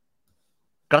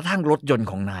กระทั่งรถยนต์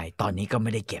ของนายตอนนี้ก็ไ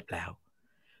ม่ได้เก็บแล้ว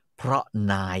เพราะ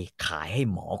นายขายให้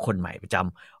หมอคนใหม่ประจ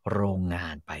ำโรงงา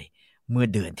นไปเมื่อ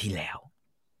เดือนที่แล้ว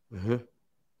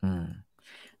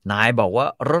นายบอกว่า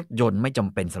รถยนต์ไม่จ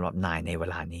ำเป็นสำหรับนายในเว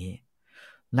ลานี้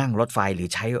นั่งรถไฟหรือ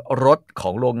ใช้รถขอ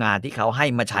งโรงงานที่เขาให้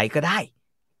มาใช้ก็ได้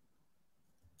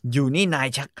อยู่นี่นาย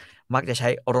มักจะใช้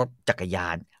รถจักรยา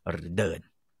นหรือเดิน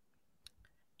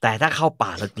แต่ถ้าเข้าป่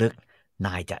าลึกๆน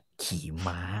ายจะขี่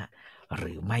ม้าห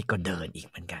รือไม่ก็เดินอีก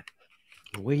เหมือนกัน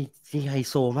โอ้ยนี่ไฮ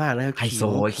โซมากนะไฮโซ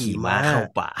ขี่ม้าเข้า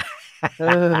ป่า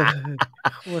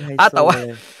โคตรไฮโซแ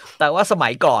ต่ว่าสมั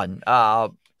ยก่อน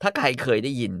ถ้าใครเคยไ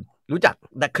ด้ยินรู้จัก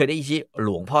เคยได้ยินหล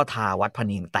วงพ่อทาวัดพะเ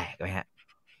นียงแตกไหมฮะ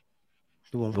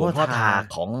หลวงพ่อทา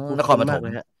ของนครปฐม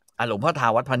หลวงพ่อทา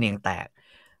วัดพะเนียงแตก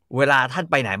เวลาท่าน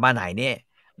ไปไหนมาไหนเนี่ย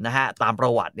นะฮะตามปร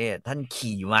ะวัติเนี่ยท่าน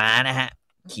ขี่ม้านะฮะ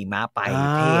ขี่ม้าไป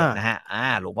เทศนะฮะ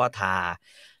หลวงพ่อทา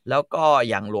แล้วก็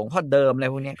อย่างหลวงพ่อเดิมอะไร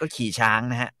พวกนี้ก็ขี่ช้าง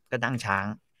นะฮะก็นั่งช้าง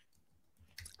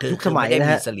ยุคสมัยนะ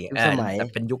ฮะแต่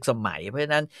เป็นยุคสมัยเพราะฉ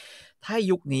ะนั้นถ้า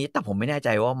ยุคนี้แต่ผมไม่แน่ใจ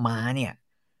ว่าม้าเนี่ย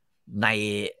ใน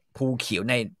ภูเขียว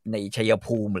ในชัย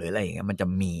ภูมิหรืออะไรอย่างเงี้ยมันจะ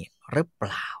มีหรือเป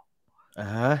ล่า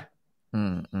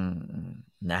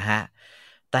นะฮะ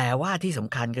แต่ว่าที่ส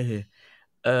ำคัญก็คือ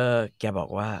แกบอก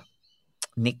ว่า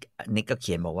นิกก็เ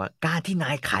ขียนบอกว่าการที่น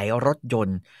ายขายรถยน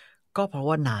ต์ก็เพราะ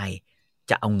ว่านาย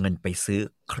จะเอาเงินไปซื้อ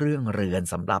เครื่องเรือน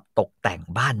สำหรับตกแต่ง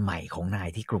บ้านใหม่ของนาย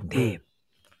ที่กรุงเทพ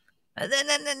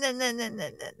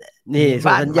นี่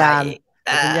สัญญ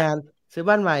าณซื้อ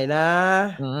บ้านใหม่นะ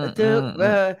ซื้อ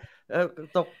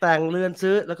ตกแต่งเรือน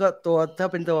ซื้อแล้วก็ตัวถ้า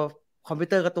เป็นตัวคอมพิว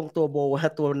เตอร์ก็ตรงตัวโบ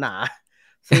ตัวหนา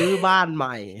ซื้อบ้านให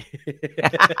ม่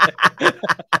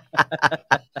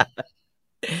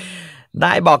น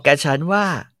ายบอกแกฉันว่า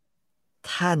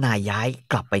ถ้านายย้าย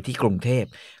กลับไปที่กรุงเทพ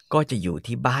ก็จะอยู่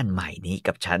ที่บ้านใหม่นี้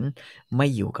กับฉันไม่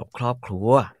อยู่กับครอบครัว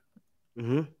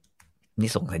นี่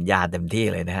ส่งสัญญาณเต็มที่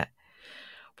เลยนะฮะ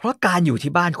เพราะการอยู่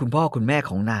ที่บ้านคุณพ่อคุณแม่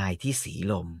ของนายที่ศรี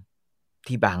ลม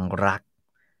ที่บางรัก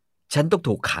ฉันต้อง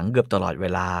ถูกขังเกือบตลอดเว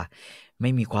ลาไม่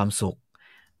มีความสุข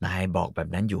นายบอกแบบ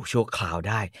นั้นอยู่ชั่วคราว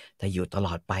ได้แต่อยู่ตล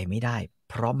อดไปไม่ได้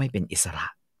เพราะไม่เป็นอิสระ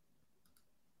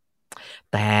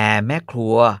แต่แม่ครั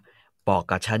วบอก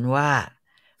กับฉันว่า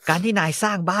การที่นายสร้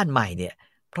างบ้านใหม่เนี่ย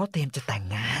เพราะเตรียมจะแต่ง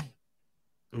งาน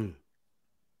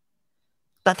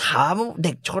แต่ถามเ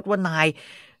ด็กชดว่านาย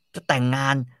จะแต่งงา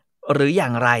นหรืออย่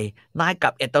างไรนายกั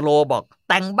บเอตโลบอก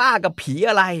แต่งบ้ากับผี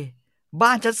อะไรบ้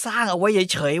านฉันสร้างเอาไว้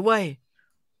เฉยๆเว้ย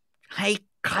ให้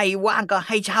ใครว่างก็ใ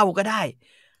ห้เช่าก็ได้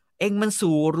เองมัน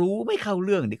สู่รู้ไม่เข้าเ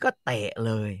รื่องดิก็เตะเ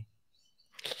ลย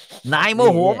นายโม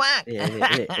โหมาก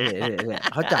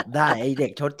เขาจับได้ไอเด็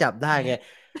กชดจับได้ไง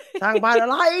สร้างบ้านอะ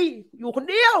ไรอยู่คน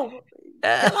เดียว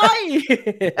อะไร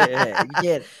พี่เช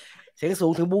ษเสียงสู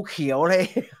งถึงภูเขียวเลย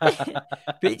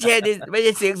พี่เชษนี่ไม่ใ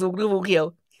ช่เสียงสูงถึงภูเขียว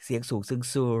เสียงสูงถึง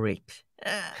ซูริก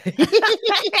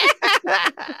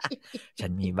ฉั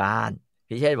นมีบ้าน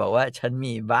พี่เชษบอกว่าฉัน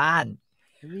มีบ้าน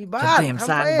ฉันเตรียม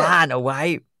สร้างบ้านเอาไว้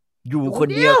อยู่คน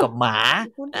เดียวกับหมา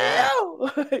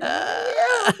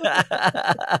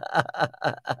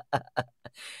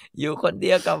อยู่คนเ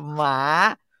ดียวกับหมา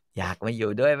อยากมาอ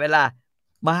ยู่ด้วยไหมล่ะ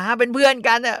หมาเป็นเพื่อน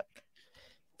กันอ่ะ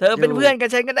เธอเป็นเพื่อนกับ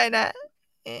ฉันก็ได้นะ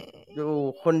อยู่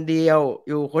คนเดียว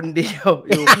อยู่คนเดียว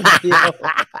อยู่คนเดียว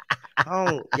ห้อง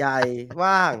ใหญ่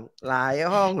ว่างหลาย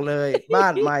ห้องเลยบ้า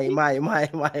นใหม่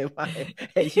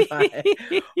ไอ้ชิบหาย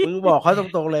มึงบอกเขาต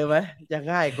รงๆเลยไหมจะ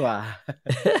ง่ายกว่า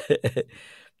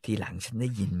ทีหลังฉันได้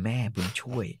ยินแม่บุญ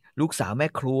ช่วย ลูกสาวแม่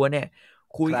ครัวเนี่ย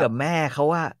คุยกับแม่เขา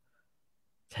ว่า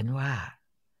ฉันว่า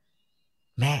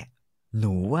แม่ห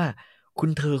นูว่า คุณ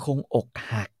เธอคงอก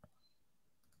หัก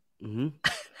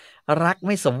รักไ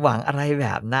ม่สมหวังอะไรแบ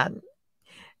บนั้น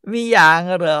มีอย่าง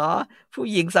เหรอ ผู้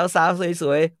หญิงสาวๆส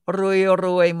วยๆร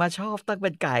วยๆมาชอบตั้งเป็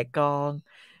นก่ายกอง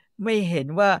ไม่เห็น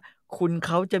ว่าคุณเ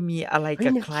ขาจะมีอะไร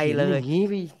กับใครเลยอย่างนี้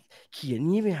ไปเขียน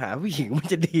นี้ไปหาผู้หญิงมัน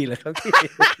จะดีเหรอครับพี่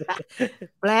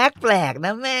แปลกน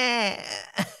ะแม่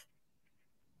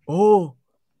โอ้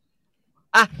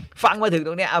อะฟังมาถึงต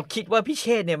รงเนี้ยเอาคิดว่าพี่เช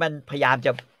ษเนี่ยมันพยายาม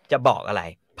จะบอกอะไร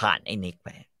ผ่านไอ้นิกไป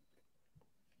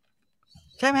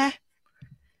ใช่ไหม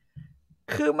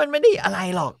คือมันไม่ได้อะไร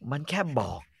หรอกมันแค่บ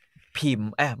อกพิมพ์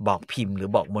บอกพิมพ์หรือ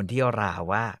บอกมนที่รา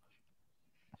ว่า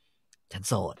ฉัน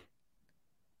โสด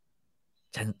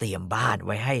ฉันเตรียมบ้านไ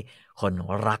ว้ให้คน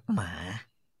รักหมา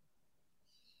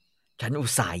ฉันอุ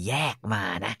ตส่าห์แยกมา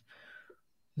นะ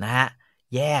ฮะ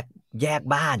แยก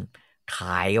บ้านข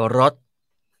ายรถ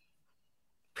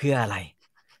เพื่ออะไร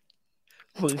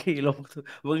มึง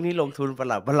นี่ลงทุนประ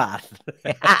หลาด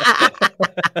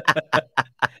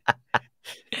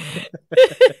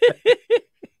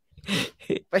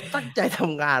ไปตั้งใจท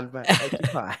ำงานไปไอ้ที่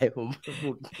ฝ่ายผมพู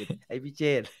ดไอ้พี่เจ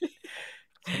ษ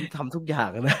ฉันทำทุกอย่าง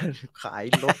นะขาย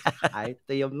รถขายเ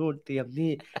ตรียมนู่นเตรียม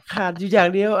นี่ขาดอยู่อย่าง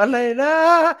เดียวอะไรนะ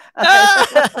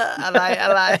อะไร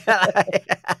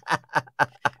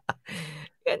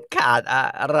เงินขาด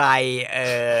อะไร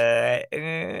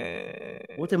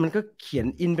โอ้แต่มันก็เขียน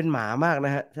อินเป็นหมามากน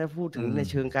ะฮะถ้าพูดถึงใน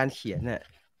เชิงการเขียนเนี่ย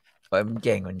มันเ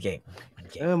ก่งเ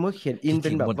มื่อเขียนอินเป็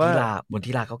นแบบว่าบน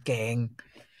ทีลาเขาเก่ง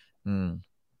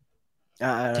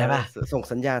ใช่ป่ะส่ง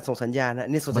สัญญาณนะ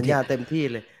นี่ส่งสัญญาณเต็มที่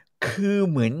เลยคือ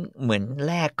เหมือน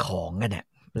แลกของกันเนี่ย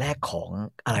แลกของ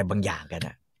อะไรบางอย่างกัน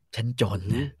อ่ะฉันจน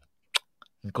นะ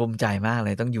กลุ้มใจมากเล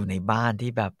ยต้องอยู่ในบ้าน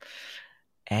ที่แบบ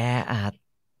แออัด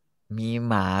มี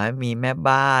หมามีแม่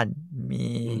บ้าน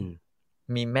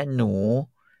มีแม่หนู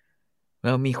แล้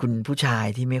วมีคุณผู้ชาย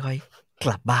ที่ไม่ค่อยก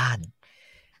ลับบ้าน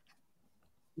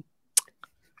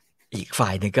อีกฝ่า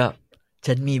ยหนึ่งก็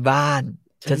ฉันมีบ้าน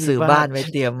ฉันซื้อบ้านไว้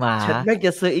เตรียมหมาฉันแม่งจ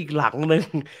ะซื้ออีกหลังหนึ่ง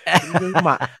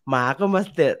หมาก็มา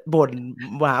บ่น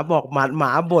หมาบอกหม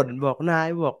าบ่นบอกนาย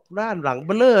บอกด้านหลังเ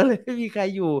บ้อเร่อเลยไม่มีใคร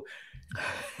อยู่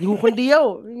คนเดียว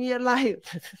ไม่มีอะไร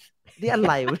นี่อะ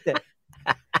ไรวะเนี่ย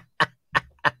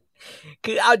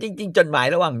คือเอาจริงๆจดหมาย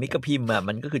ระหว่างนิกกับพิมพ์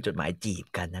มันก็คือจดหมายจีบ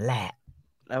กันนั่นแหละ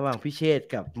ระหว่างพิเชษ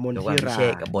กับมน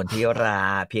ทิรา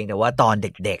เพียงแต่ว่าตอน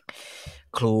เด็ก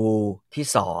ๆครูที่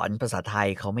สอนภาษาไทย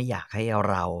เขาไม่อยากให้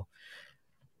เรา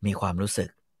มีความรู้สึก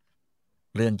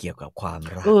เรื่องเกี่ยวกับความ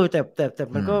รักแต่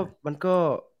มัน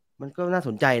ก็น่าส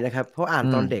นใจนะครับเพราะอ่าน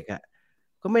ตอนเด็กอ่ะ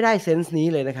ก็ไม่ได้เซนส์นี้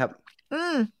เลยนะครับ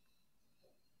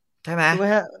ใช่ไหมถูกไหม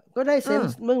ฮะก็ได้เซน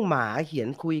ส์เมื่อหมาเขียน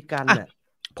คุยกันน่ะ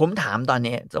ผมถามตอน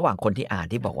นี้ระหว่างคนที่อ่าน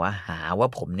ที่บอกว่าหาว่า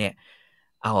ผมเนี่ย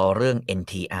เอาเรื่อง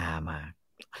NTR มา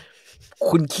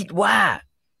คุณคิดว่า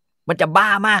มันจะบ้า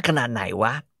มากขนาดไหนว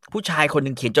ะผู้ชายคนห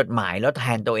นึ่งเขียนจดหมายแล้วแท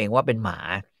นตัวเองว่าเป็นหมา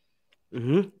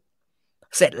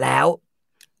เสร็จแล้ว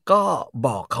ก็บ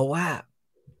อกเขาว่า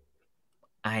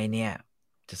ไอเนี่ย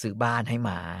จะซื้อบ้านให้ห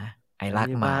มาไอรัก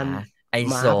หมาไอ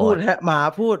โสดหมา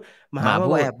พูด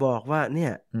แอบบอกว่าเนี่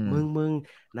ยมึง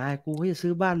นายกูจะซื้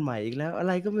อบ้านใหม่อีกแล้วอะไ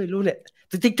รก็ไม่รู้เนี่ย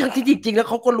จริงแล้ว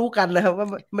เขาก็รู้กันนะครับว่า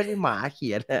ไม่ได้หมาเขี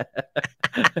ยน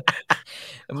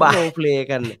เขาโรลเพลย์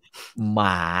กันหม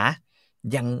า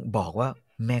ยังบอกว่า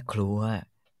แม่ครัว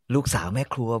ลูกสาวแม่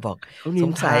ครัวบอกส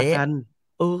งสัยกัน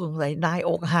สงสัยนาย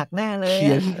อกหักแน่เลยเ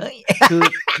ขียนคือ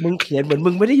มึงเขียนเหมือนมึ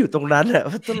งไม่ได้อยู่ตรงนั้นอ่ะ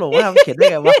ตลกว่าเขียนได้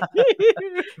ไงวะ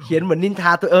เขียนเหมือนนินท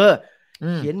าตัว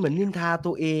เขียนเหมือนนินทา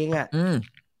ตัวเองอ่ะ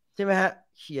ใช่ไหมฮะ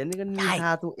เขียนนี่ก็นินทา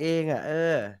ตัวเองอ่ะ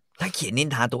ถ้าเขียนนิน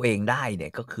ทาตัวเองได้เนี่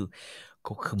ยก็คือ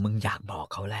มึงอยากบอก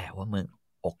เขาแหละว่ามึง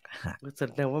อกหักแส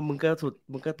ดงว่ามึง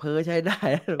ก็เพ้อใช้ได้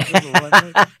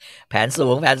แผนสู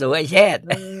งไอ้เชษ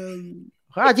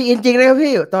เขาอาจจะจริงๆนะครับ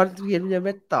พี่ตอนเขียนมันยังไ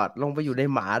ม่ตอดลงไปอยู่ใน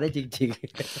หมาได้จริง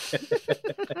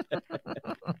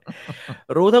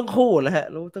ๆรู้ทั้งคู่แหละฮะ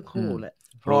รู้ทั้งคู่แหละ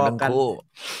รู้ทั้งคู่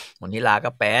มณิลา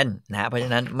ก็เป็นนะเพราะฉะ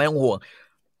นั้นไม่ต้องห่วง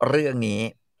เรื่องนี้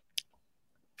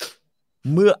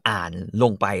เมื่ออ่านล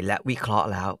งไปและวิเคราะห์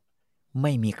แล้วไ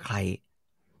ม่มีใคร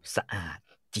สะอาด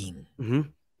จริง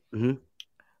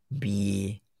มี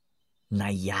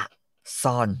นัยยะ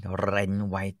ซ่อนเร้น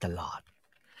ไว้ตลอด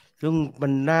ซึ่งมั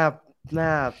นน่า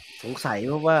สงสัย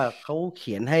เพราะว่าเขาเ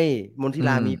ขียนให้มนทิร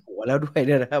ามีผัวแล้วด้วยเ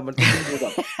นี่ยนะครับมันดูแบ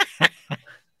บ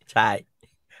ใช่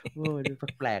โอ้ย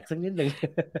แปลกสักนิดหนึ่ง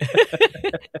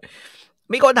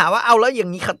มีคนถามว่าเอาแล้วอย่า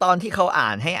งนี้ตอนที่เขาอ่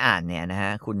านให้อ่านเนี่ยนะฮ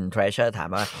ะคุณ Treasure ถาม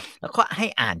ว่าแล้วก็ให้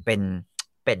อ่านเป็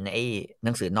นไอ้ห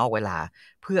นังสือนอกเวลา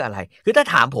เพื่ออะไรคือถ้า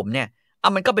ถามผมเนี่ย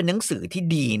มันก็เป็นหนังสือที่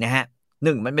ดีนะฮะ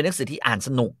มันเป็นหนังสือที่อ่านส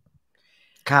นุก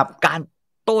ครับการ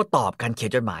โต้ตอบการเขีย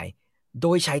นจดหมายโด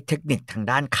ยใช้เทคนิคทาง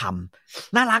ด้านค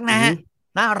ำน่ารักนะฮะ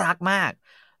น่ารักมาก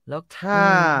แล้ว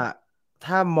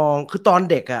ถ้ามองคือตอน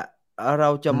เด็กอ่ะเรา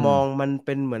จะมองมันเ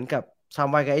ป็นเหมือนกับซาม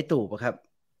ไวกับไอ้ตู่อะครับ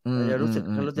เราจะรู้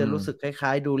สึกคล้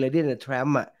ายๆดู Lady and the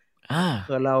Tramp อ่ะ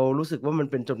คือเรารู้สึกว่ามัน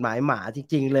เป็นจดหมายหมาจ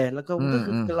ริงๆเลยแล้วก็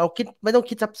คือเราคิดไม่ต้อง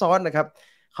คิดซับซ้อนนะครับ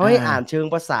เขาให้อ่านเชิง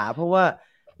ภาษาเพราะว่า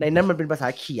ในนั้นมันเป็นภาษา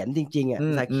เขียนจริงๆอ่ะภ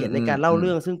าษาเขียนในการเล่าเ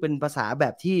รื่องซึ่งเป็นภาษาแบ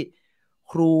บที่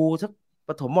ครูสักป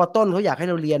ระถมม.ต้นเขาอยากให้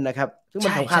เราเรียนนะครับซึ่งมั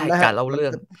นสำคัญนะการเล่าเรื่อ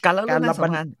งก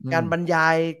ารบรรยา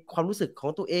ยความรู้สึกขอ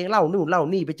งตัวเองเล่านู่นเล่า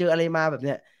นี่ไปเจออะไรมาแบบเ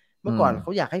นี้ยเมื่อก่อนเข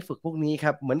าอยากให้ฝึกพวกนี้ค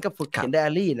รับเหมือนกับฝึกเขียนไดอา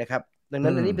รี่นะครับดัง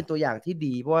นั้นอันนี้เป็นตัวอย่างที่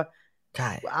ดีเพราะว่า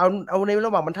เอาในร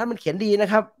ะหว่างบรรทัดมันเขียนดีนะ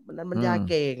ครับมันบรรยาย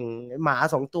เก่งหมา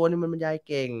2 ตัวนี่มันบรรยาย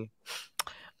เก่ง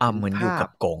เหมือนอยู่กับ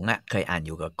กงอ่ะเคยอ่านอ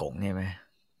ยู่กับกงใช่ไหม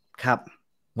ครับ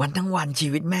วันทั้งวันชี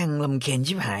วิตแม่งลำเค็ญ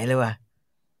ชิบหายเลยว่ะ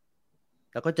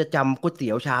แล้วก็จะจำก๋วยเ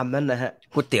ตี๋ยวชามนั้นนะฮะ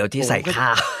ก๋วยเตี๋ยวที่ใส่ข้า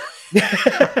ว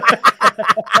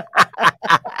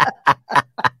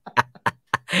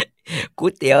ก๋ว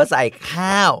ยเตี๋ยวใส่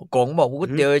ข้าวกงบอกก๋ว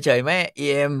ยเตี๋ยวเฉยๆแม่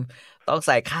ต้องใ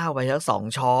ส่ข้าวไปสัก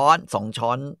2 ช้อ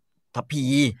นทัพพี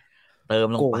เติม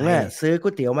ลงไปกงซื้อก๋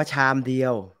วยเตี๋ยวมาชามเดีย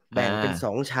วแบ่งเป็น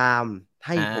2 ชามใ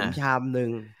ห้ผมชามนึง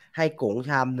ให้กง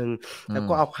ชามนึงแล้ว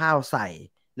ก็เอาข้าวใส่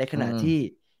ในขณะที่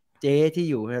เจ๊ที่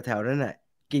อยู่แถวๆนั้นน่ะ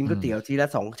กินก๋วยเตี๋ยวทีละ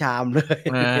2 ชามเลย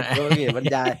ก็เห็นบรร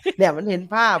ยายเนี่ยมันเห็น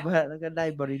ภาพแล้วก็ได้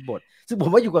บริบทซึ่งผม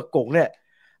ว่าอยู่กับกงเนี่ย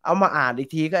เอามาอ่านอีก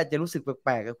ทีก็อาจจะรู้สึกแป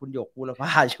ลกๆกับคุณหยกบูรพ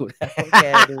าอยู่นะแก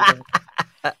ดู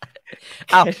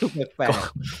ดูแปลก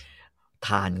ๆ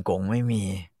ถ่านกงไม่มี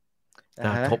แ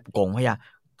ต่ทบกงพยา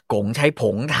กงใช้ผ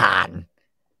งถ่าน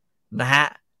นะฮะ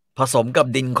ผสมกับ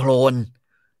ดินโคลน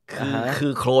คื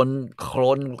อโคลน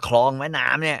คลองแม่น้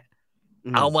ำเนี่ย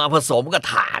เอามาผสมกับ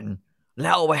ถ่านแล้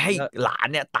วเอาไปให้หลาน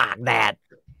เนี่ยตากแดด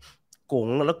ก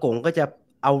งก็จะ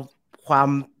เอาความ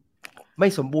ไม่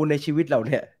สมบูรณ์ในชีวิตเราเ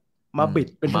นี่ยมาบิด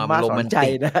เป็นธรรมะสอนใจ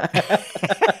นะ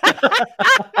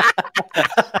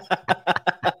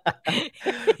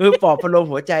คือปลอบประโลม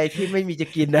หัวใจที่ไม่มีจะ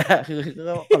กินนะคือ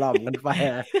ก็กล่อมกันไป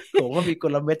กงก็มีก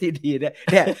ลเม็ดที่ดีเ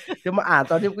นี่ยจะมาอ่าน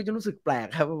ตอนนี้ก็จะรู้สึกแปลก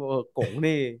ครับว่ากง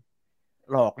นี่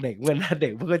หลอกเด็กเหมือนนะเด็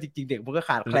กมันก็จริงๆเด็กมันก็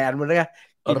ขาดแคลนมันนะ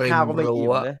กินข้าวก็ไม่อิ่ม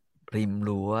นะริม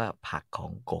รั้วผักขอ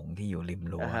งกงที่อยู่ริม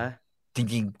รั้วจ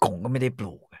ริงๆกงก็ไม่ได้ป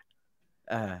ลูก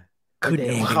ขึ้นเ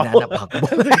องนะผัก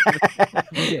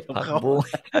บุ้ง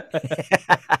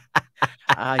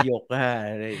หยก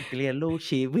เรียนรู้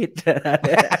ชีวิต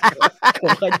ผ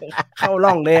มก็เข้า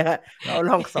ร่องเลยฮะเข้า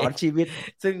ร่องสอนชีวิต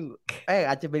ซึ่ง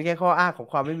อาจจะเป็นแค่ข้ออ้างของ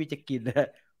ความไม่มีจะกินนะ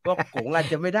ก็กงอาจ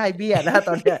จะไม่ได้เบี้ยนะต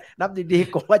อนนี้นับดี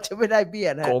ๆกงอาจจะไม่ได้เบี้ย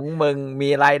นะกงมึงมี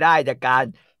รายได้จากการ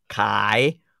ขาย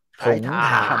ถ่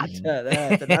าน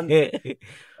ฉะนั้น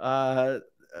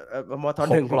มท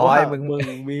.1มึง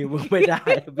ไม่ได้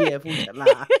เบี้ยผู้ชรา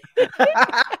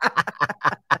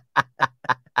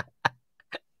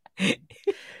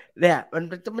เนี่ยมัน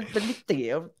เป็นมิติ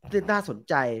ที่น่าสน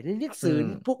ใจหนังสือ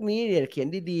พวกนี้เนี่ยเขียน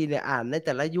ดีๆเนี่ยอ่านในแ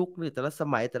ต่ละยุคหรือแต่ละส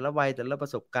มัยแต่ละวัยแต่ละปร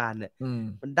ะสบการณ์เนี่ย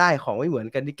มันได้ของไม่เหมือน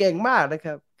กันนี่เก่งมากนะค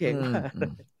รับเก่งมาก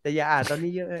แต่อย่าอ่านตอน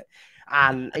นี้เยอะอ่า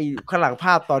นไอ้ข้างหลังภ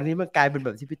าพตอนนี้มันกลายเป็นแบ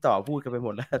บที่พี่ต่อพูดกันไปหม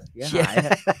ดแล้วเสีย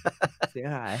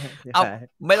หาย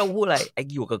ไม่ต้องพูดอะไรไอ้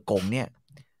อยู่กับกงเนี่ย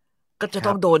ก็จะ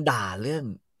ต้องโดนด่าเรื่อง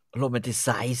โรแมนติไซ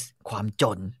ส์ความจ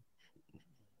น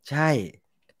ใช่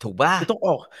ถูกป่ะต้องอ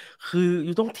อกคืออ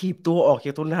ยู่ต้องถีบตัวออกจ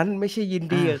ากตรงนั้นไม่ใช่ยิน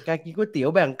ดีกับการกินก๋วยเตี๋ยว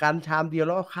แบ่งกันชามเดียวแ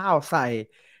ล้วก็ข้าวใส่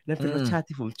นั่นเป็นรสชาติ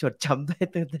ที่ผมจดจำได้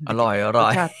ตั้งแต่อร่อยรส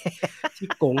ชาติที่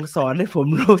กงสอนให้ผม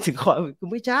รู้ถึงความคือ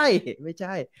ไม่ใช่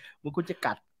มันคุณจะ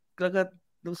กัดแล้วก็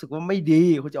รู้สึกว่าไม่ดี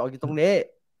คุณจะออกจากตรงนี้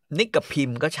นิกกับพิม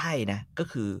พ์ก็ใช่นะก็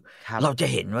คือเราจะ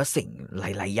เห็นว่าสิ่งห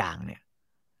ลายๆอย่างเนี่ย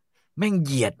แม่งเห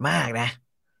ยียดมากนะ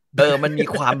มันมี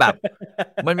ความแบบ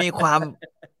มันมีความ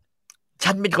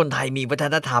ฉันเป็นคนไทยมีวัฒ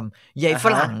นธรรมยายฝ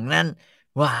รั่งนั่น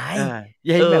หวาย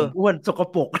ยายแบบอ้วนสก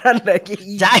ปรกนั่นเลย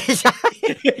ใช่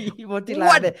โมติลา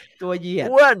เนี่ยตัวเหยียด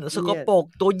อ้วนสกปรก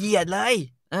ตัวเหยียดเลย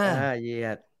เหยีย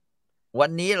ดวัน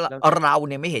นี้เรา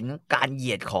เนี่ยไม่เห็นการเห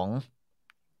ยียดของ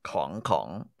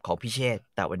พี่เชษ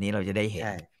แต่วันนี้เราจะได้เห็น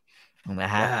น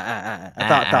ะฮะ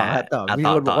ต่อมี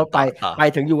คนบอกว่าไป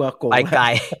ถึงอยู่กับกงไปไกล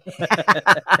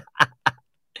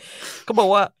ก็บอก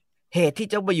ว่าเหตุที่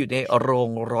เจ้าไปอยู่ในโร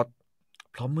งรถ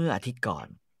เพราะเมื่ออาทิตย์ก่อน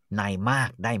นายมาก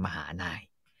ได้มาหาน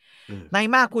าย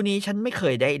มากคนนี้ฉันไม่เค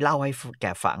ยได้เล่าให้แก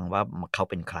ฟังว่าเขา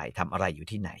เป็นใครทำอะไรอยู่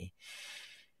ที่ไหน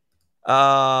เอ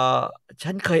อ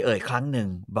ฉันเคยเอ่ยครั้งหนึ่ง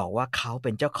บอกว่าเขาเ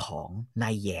ป็นเจ้าของน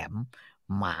ายแหยม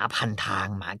หมาพันทาง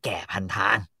หมาแก่พันท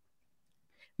าง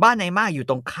บ้านนายมากอยู่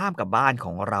ตรงข้ามกับบ้านข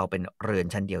องเราเป็นเรือน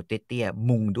ชั้นเดียวเตี้ยๆ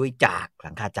มุงด้วยจากห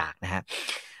ลังคาจากนะฮะ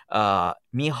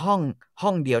มีห้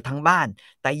องเดียวทั้งบ้าน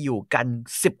แต่อยู่กัน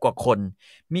10 กว่าคน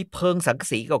มีเพิงสังกะ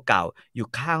สีเก่าๆอยู่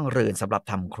ข้างเรือนสำหรับ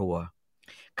ทำครัว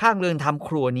ข้างเรือนทำค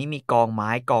รัวนี้มีกองไม้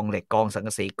กองเหล็กกองสังก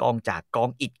ะสีกองจากกอง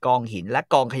อิฐกองหินและ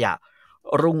กองขยะ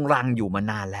รุงรังอยู่มา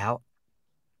นานแล้ว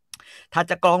ถ้า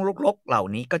จะกองรกๆเหล่า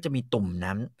นี้ก็จะมีตุ่ม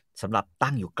น้ำสำหรับ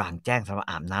ตั้งอยู่กลางแจ้งสำหรับ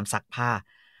อาบน้ำซักผ้า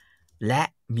และ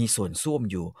มีสวนส้วม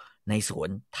อยู่ในสวน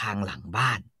ทางหลังบ้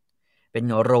านเป็น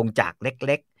โรงจักรเ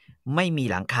ล็กๆไม่มี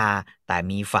หลังคาแต่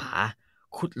มีฝา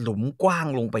ขุดหลุมกว้าง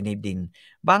ลงไปในดิน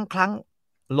บางครั้ง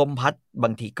ลมพัดบา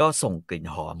งทีก็ส่งกลิ่น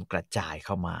หอมกระจายเ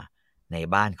ข้ามาใน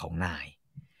บ้านของนาย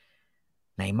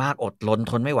มากอดรน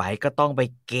ทนไม่ไหวก็ต้องไป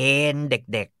เกณฑ์เ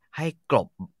ด็กๆให้กลบ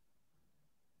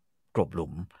หลุ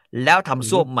มแล้วทำ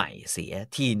ส้วมใหม่เสีย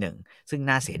ทีหนึ่งซึ่ง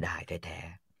น่าเสียดายแท้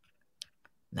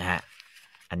ๆนะฮะ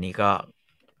อันนี้ก็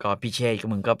พี่เชษก็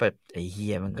มึงก็ไปไอ้เฮี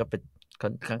ยมันก็ไป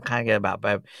ค่อนข้างจะแบบ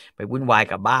ไปวุ่นวาย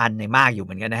กับบ้านในมากอยู่เห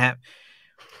มือนกันนะฮะ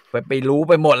ไปรู้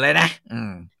ไปหมดเลยนะ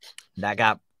นะค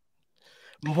รับ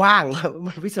ว่าง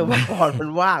มันวิศวกรมัน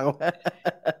ว่าง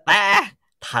แต่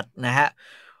ถัดนะฮะ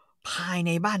ภายใ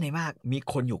นบ้านในมากมี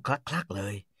คนอยู่คลักๆเล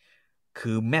ย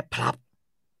คือแม่พลับ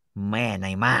แม่ใน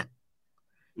มาก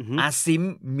อาซิม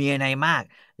เมียในมาก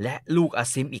และลูกอา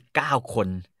ซิมอีก9 คน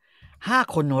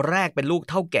5 คนแรกเป็นลูก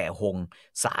เท่าแก่หง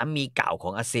สามีเก่าข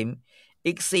องอาซิม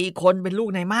อีก4 คนเป็นลูก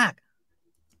ในมาก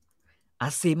อา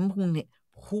ซิม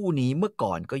ผู้นี้เมื่อ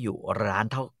ก่อนก็อยู่ร้าน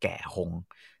เท่าแก่หง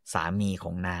สามีข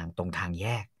องนางตรงทางแย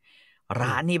ก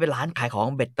ร้านนี้เป็นร้านขายของ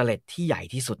เบ็ดเตล็ดที่ใหญ่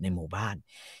ที่สุดในหมู่บ้าน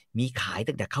มีขาย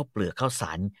ตั้งแต่ข้าวเปลือกข้าวส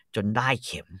ารจนได้เ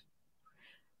ข็ม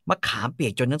มะขามเปีย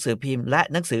กจนหนังสือพิมพ์และ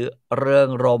หนังสือเริง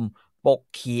รมปก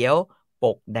เขียวป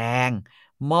กแดง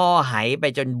หม้อไหไป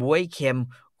จนบ๊วยเค็ม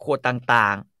ขวดต่า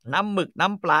งๆน้ำหมึกน้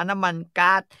ำปลาน้ำมัน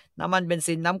ก๊าซน้ำมันเบน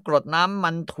ซินน้ำกรดน้ำมั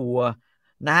นถั่ว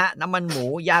นะฮะน้ำมันหมู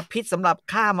ยาพิษสำหรับ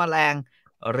ฆ่าแมลง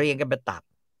เรียงกันเป็นตับ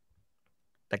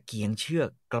ตะเกียงเชือก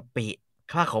กระปิ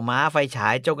ผ้าขาวม้าไฟฉา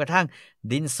ยจนกระทั่ง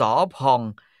ดินสอพอง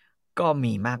ก็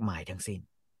มีมากมายทั้งสิ้น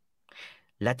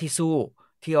และ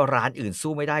ที่ร้านอื่น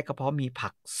สู้ไม่ได้ก็เพราะมีผั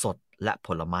กสดและผ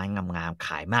ลไม้งามๆข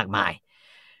ายมากมาย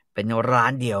เป็นร้า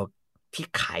นเดียวที่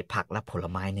ขายผักและผล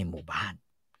ไม้ในหมู่บ้าน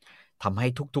ทำให้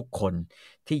ทุกๆคน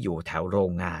ที่อยู่แถวโร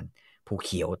งงานภูเ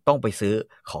ขียวต้องไปซื้อ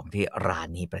ของที่ร้าน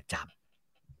นี้ประจ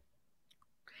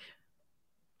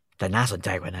ำแต่น่าสนใจ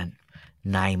กว่านั้น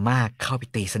นายมากเข้าไป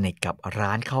ตีสนิทกับร้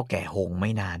านข้าวแก่หงไ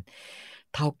ม่นาน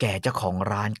เท่าแก่เจ้าของ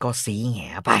ร้านก็สีแห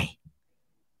งไป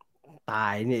ตา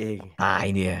ยนี่เองตาย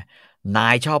เนี่ยนา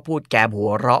ยชอบพูดแกมหั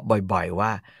วเราะบ่อยๆว่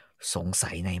าสง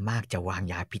สัยนายมากจะวาง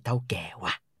ยาพิษเท่าแก่ว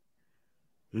ะ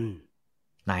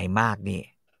นายมากนี่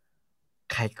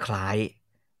คล้าย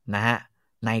ๆนะฮะ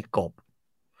นายกบ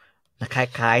ค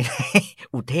ล้าย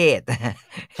ๆอุเทศ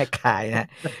คล้ายๆนะ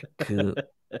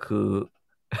คือ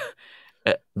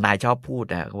นายชอบพูด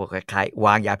นะเขาบอกคล้ายๆว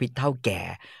างยาพิษเท่าแก่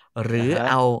หรือ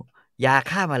เอายา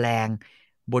ฆ่าแมลง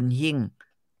บนหิ้ง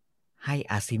ให้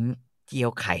อาซิมเจีย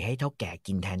วไข่ให้เท่าแก่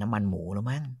กินแทนน้ำมันหมูแล้ว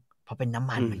มั้งเพราะเป็นน้ำ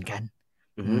มันเหมือนกัน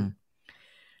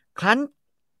ครั้น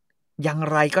อย่าง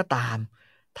ไรก็ตาม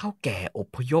เท่าแก่อ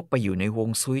พยพไปอยู่ในวง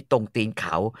ซุยตรงตีนเข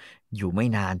าอยู่ไม่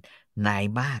นานนาย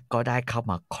มากก็ได้เข้า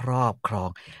มาครอบครอง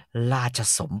ราช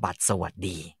สมบัติสวัส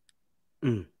ดี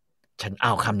ฉันเอ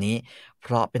าคำนี้เพ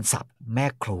ราะเป็นศัพท์แม่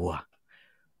ครัว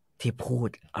ที่พูด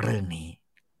เรื่องนี้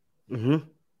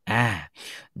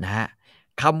นะฮะ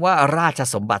คำว่าราช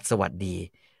สมบัติสวัสดี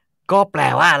ก็แปล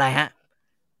ว่าอะไรฮะ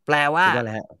แปลว่า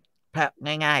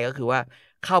ง่ายๆก็คือว่า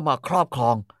เข้ามาครอบคร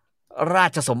องรา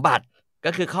ชสมบัติ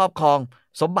ก็คือครอบครอง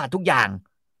สมบัติทุกอย่าง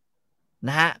น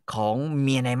ะฮะของเ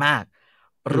มียนายมาก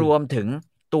รวมถึง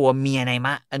ตัวเมียนายม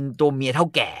ากตัวเมียเท่า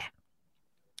แก่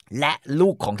และลู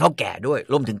กของเท่าแก่ด้วย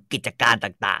รวมถึงกิจการ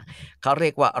ต่างๆเขาเรี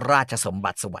ยกว่าราชสม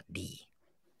บัติสวัสดี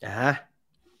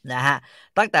นะฮะ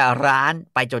ตั้งแต่ร้าน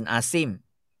ไปจนอาซิม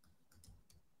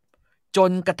จ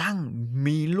นกระทั่ง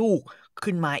มีลูก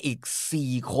ขึ้นมาอีก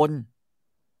4 คน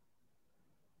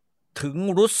ถึง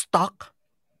รุสต็อ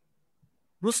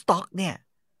กเนี่ย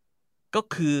ก็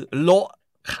คือโละ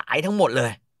ขายทั้งหมดเล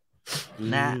ย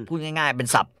นะพูดง่ายๆเป็น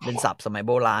ศัพท์สมัยโ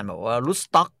บราณแบบว่ารุส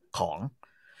ต็อกของ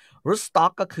รุสต็อ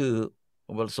กก็คือ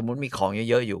สมมุติมีของ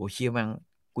เยอะๆอยู่เชื่อมั้ง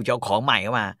กูจะเอาของใหม่เข้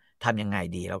ามาทำยังไง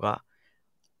ดีแล้วก็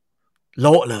โล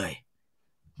ะเลย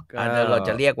เราจ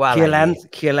ะเรียกว่า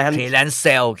clearance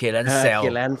sale clearance sale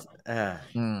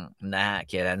นะ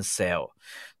clearance sale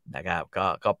นะครับ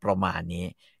ก็ประมาณนี้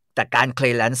แต่การ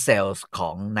clearance sales ขอ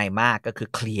งนายมากก็คือ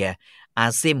เคลียร์อา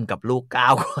ซิมกับลูก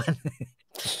9 คน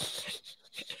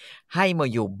ให้มา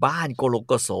อยู่บ้านโกโลโ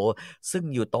กโสซึ่ง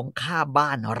อยู่ตรงข้ามบ้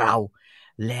านเรา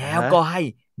แล้วก็ให้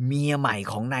เมียใหม่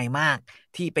ของนายมาก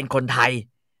ที่เป็นคนไทย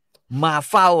มา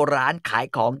เฝ้าร้านขาย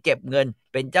ของเก็บเงิน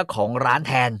เป็นเจ้าของร้าน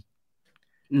แทน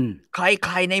ใค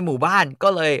รๆในหมู่บ้านก็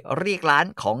เลยเรียกร้าน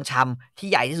ของชำที่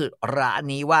ใหญ่ที่สุดร้าน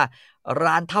นี้ว่า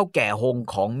ร้านเท่าแก่ฮง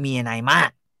ของเมียนายมาก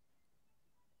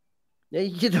นี่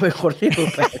คิดจะเป็นคนที่ดู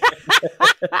แปลก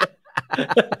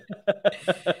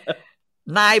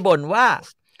นายบ่นว่า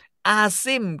อา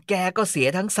ซิมแกก็เสีย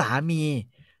ทั้งสามี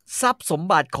ทรัพย์สม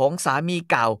บัติของสามี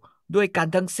เก่าด้วยกัน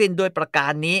ทั้งสิ้นด้วยประกา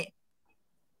รนี้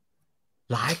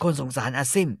หลายคนสงสารอา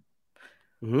ซิม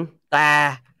แต่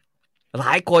หล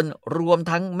ายคนรวม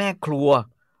ทั้งแม่ครัว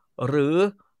หรือ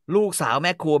ลูกสาวแ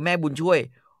ม่ครัวแม่บุญช่วย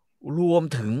รวม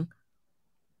ถึง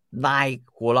นาย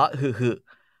หัวเราะหึ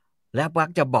ๆและมัก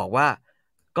จะบอกว่า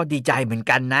ก็ดีใจเหมือน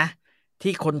กันนะ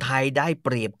ที่คนไทยได้เป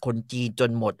รียบคนจีนจ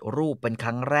นหมดรูปเป็นค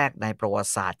รั้งแรกในประวั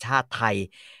ติศาสตร์ชาติไทย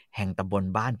แห่งตำบล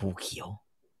บ้านภูเขียว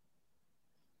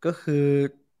ก็คือ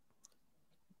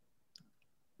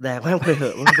แดกแม่งไปเถ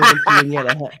อะมันเป็นคนจีนเนี่ยแห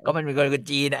ละก็มันเป็นคน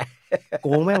จีนนะโก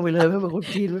งแม่งไปเลยไม่เป็นคน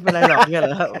จีนไม่เป็นไรหรอกเนี่ยแหล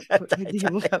ะดี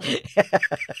มั้งครับ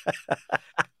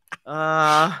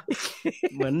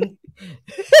เหมือน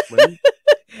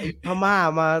พม่า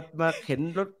มาเข็น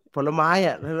รถผลไม้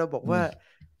อ่ะแล้วเราบอกว่า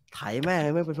ไถแม่ง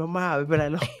ไม่เป็นพม่าไม่เป็นไร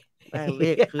หรอกแม่งเรี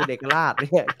ยกคือเด็กราษฎร์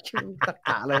เนี่ยชื่อตะก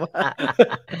ะเลยว่า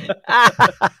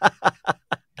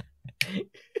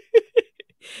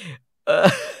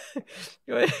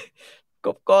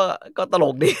ก็ตล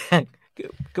กดี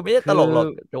คือไม่ใช่ตลกหรอก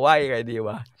จะว่ายังไงดี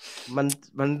วะ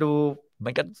มันดูมั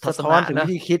นก็สะท้อนถึง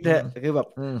วิธีคิดเนี่ยคือแบบ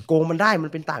โกงมันได้มั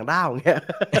นเป็นต่างด้าวอย่างเงี้ย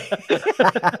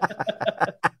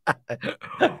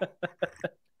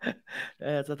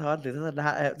สะท้อนถึงทัศนะ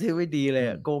ที่ไม่ดีเลย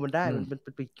โกงมันได้มัน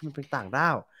เป็นต่างด้า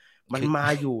วมันมา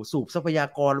อยู่สูบทรัพยา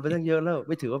กรไปตั้งเยอะแล้วไ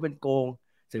ม่ถือว่าเป็นโกง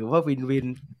ถือว่าวิน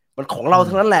มันของเรา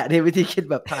ทั้งนั้นแหละในวิธีคิด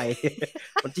แบบไทย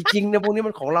มันจริงๆเนี่ยพวกนี้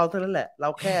มันของเราเท่านั้นแหละเรา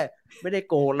แค่ไม่ได้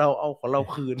โกงเราเอาของเรา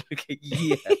คืนแค่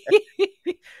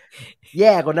แ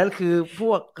ย่กว่านั้นคือพ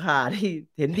วกขาที่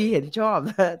เห็นดีเห็นชอบ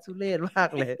นะทุเรศมาก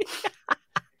เลย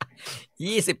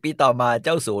20 ปีต่อมาเ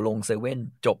จ้าสัวลงเซเว่น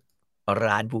จบ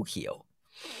ร้านภูเขียว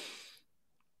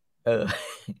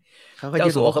เจ้า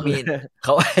สัวเขามี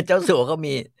เจ้าสัวเขา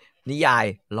มีนิยาย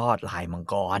ลอดลายมัง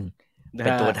กรเ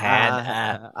ป็นตัวแทน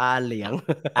เหลียง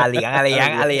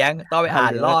ต้องไปอ่า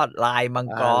นลอดลายมัง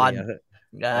กร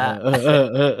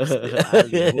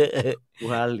กู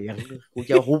เหลียงกู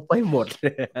จะฮุบไปหมด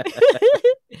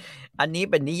อันนี้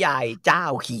เป็นนิยายเจ้า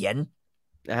เขียน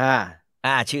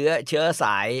เชื้อส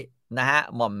ายนะฮะ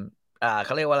หม่อมเข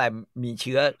าเรียกว่าอะไรมีเ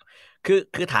ชื้อ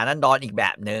คือฐานันดรอีกแบ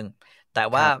บนึงแต่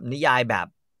ว่านิยายแบบ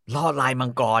ลอดลายมั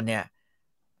งกรเนี่ย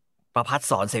ประภัส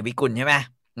สรเสวิกุลใช่ไหม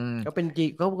ก็เป็นจี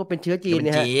ก็เป็นเชื้อจีนเ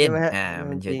นี่ยใช่ไหมฮะ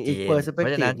เป็นเชื้อจีนเพรา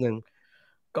ะฉะนั้น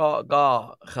ก็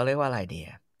เขาเรียกว่าอะไรดี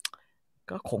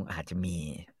ก็คงอาจจะมี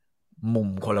มุม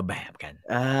คนละแบบกัน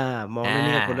มอง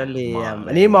นี่คนละเหลี่ยม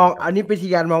อันนี้เป็นที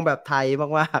การมองแบบไทยม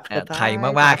ากๆไทยม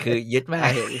ากๆคือยึดแม่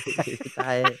ไท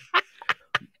ย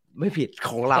ไม่ผิดข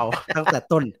องเราตั้งแต่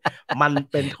ต้นมัน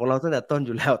เป็นของเราตั้งแต่ต้นอ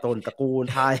ยู่แล้วต้นตระกูล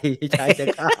ไทยใช้จะ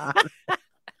ฆ่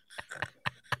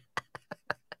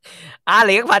าเ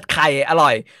ลี้ยงผัดไข่อร่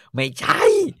อยไม่ใช่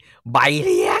ใบเ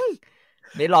ลี้ยง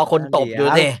นี่รอคนตบอยู่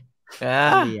สิ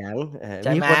เลี้ยง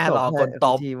มีคนรอคนต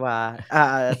บทีว่า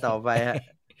ต่อไปฮะ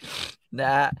น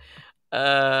ะ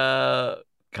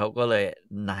เขาก็เลย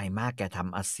นายมากแกท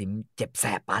ำอาซิมเจ็บแส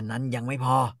บปานนั้นยังไม่พ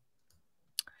อ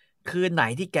คืนไหน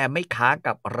ที่แกไม่ค้า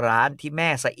กับร้านที่แม่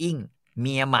สะอิ่งเ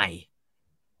มียใหม่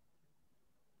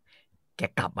แก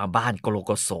กลับมาบ้านโกโลโ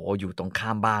กโสอยู่ตรงข้า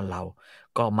มบ้านเรา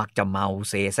ก็มักจะเมา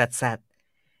เซแซด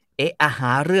อาห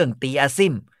าเรื่องตีอาซิ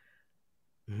ม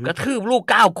กระทืบลูก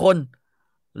9 คน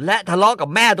และทะเลาะกับ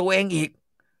แม่ตัวเองอีก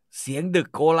เสียงดึก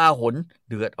โกลาหล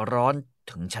เดือดร้อน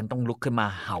ถึงฉันต้องลุกขึ้นมา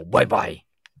เห่าบ่อย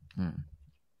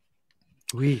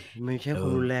ๆไม่ใช่ควา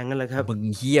มรุนแรงนั่นแหละครับมึง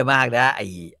เหี้ยมากนะไ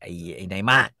อ้นาย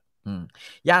มาก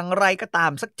อย่างไรก็ตา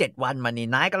มสัก7 วันมานี่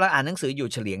นายกำลังอ่านหนังสืออยู่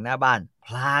เฉลียงหน้าบ้านพ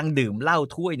ลางดื่มเหล้า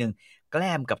ถ้วยนึงแก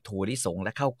ล้มกับถั่วลิสงแล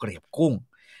ะข้าวเกรียบกุ้ง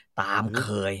ตามเค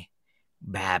ย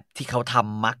แบบที่เขาท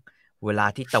ำมักเวลา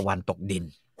ที่ตะวันตกดิน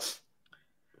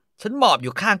ฉันหมอบอ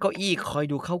ยู่ข้างเก้าอี้คอย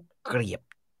ดูข้าวเกรียบ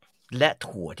และ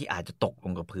ถั่วที่อาจจะตกล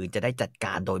งกับพื้นจะได้จัดก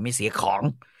ารโดยไม่เสียของ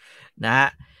นะฮะ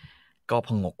ก็พ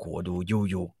งกหัวดู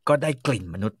อยู่ๆก็ได้กลิ่น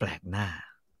มนุษย์แปลกหน้า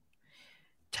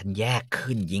ฉันแยก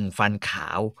ขึ้นยิงฟันขา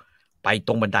วไปต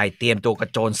รงบันไดเตรียมตัวกระ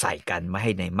โจนใส่กันไม่ใ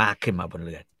ห้นายมากขึ้นมาบนเ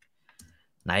รือน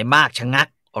นายมากชะงัก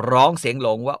ร้องเสียงหล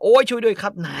งว่าโอ้ยช่วยด้วยครั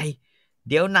บนาย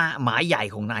เดี๋ยวนาหมาใหญ่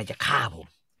ของนายจะฆ่าผม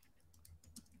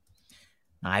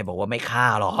นายบอกว่าไม่ฆ่า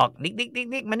หรอก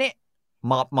นิกมานี่ห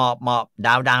มอบด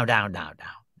าว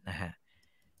นะฮะ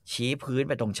ชี้พื้น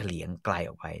ไปตรงเฉลียงไกล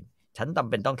ออกไปฉันจำ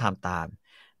เป็นต้องทำตาม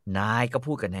นายก็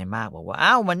พูดกับนายมากบอกว่าอ้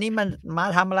าววันนี้มันมา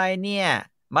ทำอะไรเนี่ย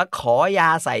มาขอยา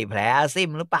ใส่แผลอาซิ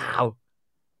มหรือเปล่า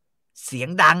เสียง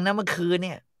ดังนะเมื่อคืนเ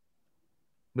นี่ย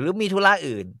หรือมีธุระ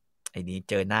อื่นไอ้นี้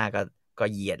เจอหน้าก็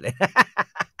เหยียดเลย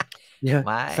เดี๋ยว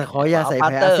ขอยาใส่แ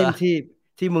ผลอาซิม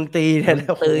ที่มึงตีเนี่ยนะ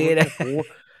โอ้โห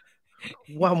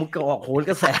ว่ามึงก็ออกโหน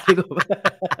กระแสดีกว่า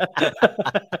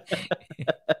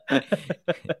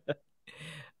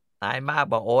นายมาก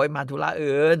บอกโอ๊ยมาธุระ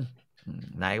อื่น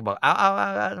นายก็บอกเอา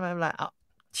ไม่เป็นไรเอา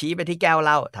ชี้ไปที่แก้วเ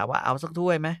ราถามว่าเอาสักถ้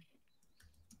วยไหม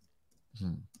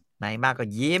นายมากก็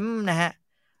ยิ้มนะฮะ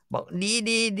บอก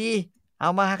ดีเอา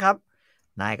มาครับ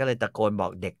นายก็เลยตะโกนบอ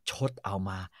กเด็กชดเอา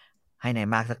มาให้นาย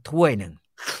มากสักถ้วยหนึ่ง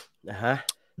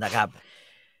นะครับ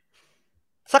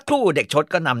สักครู่เด็กชด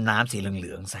ก็นำน้ำสีเห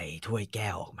ลืองๆใส่ถ้วยแก้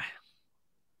วออกมา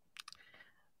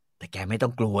แต่แกไม่ต้อ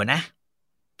งกลัวนะ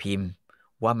พิมพ์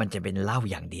ว่ามันจะเป็นเหล้า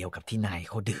อย่างเดียวกับที่นาย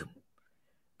เขาดื่ม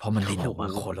เพราะมันรินออกมา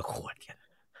คนละขวดกัน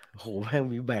โหแม่ง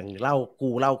มีแบ่งเหล้ากู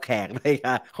เหล้าแขกด้วย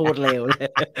ค่ะโคตรเร็วเลย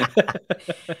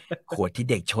ขวดที่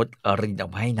เด็กชดรินออ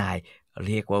กมาให้นายเ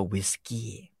รียกว่าวิสกี้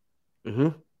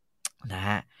นะฮ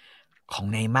ะของ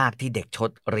นายมากที่เด็กชด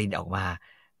รินออกมา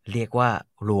เรียกว่า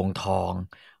รวงทอง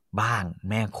บ้าง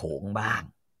แม่โขงบ้าง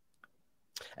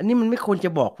อันนี้มันไม่ควรจะ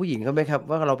บอกผู้หญิงเขาไหมครับ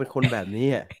ว่าเราเป็นคนแบบนี้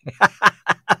อ่ะ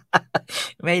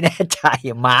ไม่แน่ใจ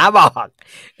หมาบอก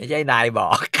ไม่ใช่นายบ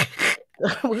อก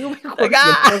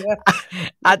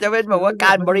อาจจะเป็นบอกว่าก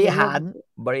ารบริหาร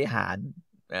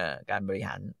การบริห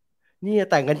ารนี่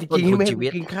แต่งกันจริงๆไม่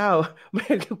กินข้าวไม่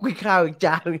กินข้าวอีกจ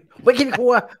านไม่กินครั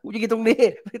วกูจะกินตรงนี้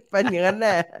เป็นอย่างนั้นแ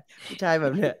น่ผู้ชายแบ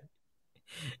บเนี้ย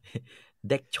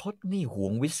เด็กชดนี่หว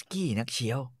งวิสกี้นักเชี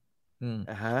ยว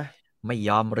ไม่ย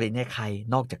อมรินให้ใคร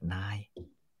นอกจากนาย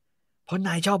เพราะน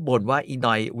ายชอบบ่นว่าอีห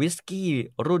น่อยวิสกี้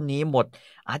รุ่นนี้หมด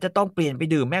อาจจะต้องเปลี่ยนไป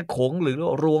ดื่มแม่โขงหรือ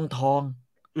รวงทอง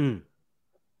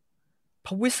เพ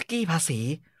ราะวิสกี้ภาษี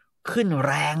ขึ้น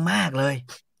แรงมากเลย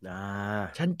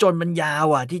ฉันจนมันยาว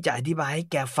ที่จะอธิบายให้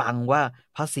แกฟังว่า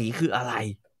ภาษีคืออะไร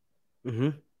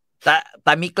แ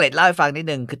ต่มีเกร็ดเล่าให้ฟังนิด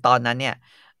นึงคือตอนนั้นเนี่ย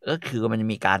ก็คือมัน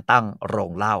มีการตั้งโร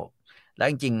งเหล้าแล้ว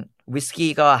จริงๆวิส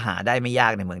กี้ก็หาได้ไม่ยา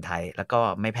กในเมืองไทยแล้วก็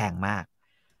ไม่แพงมาก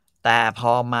แต่พ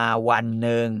อมาวันห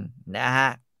นึ่งนะฮ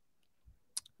ะ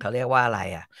เขาเรียกว่าอะไร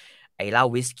ไอ้เหล้า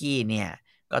วิสกี้เนี่ย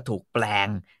ก็ถูกแปลง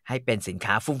ให้เป็นสิน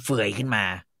ค้าฟุ่มเฟือยขึ้นมา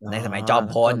ในสมัยจอม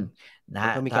พลนะฮ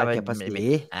ะมีการเก็บภาษี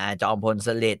จอมพลส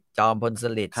ฤษ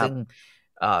ดิ์ซึ่ง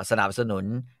สนับสนุน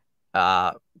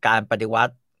การปฏิวั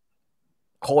ติ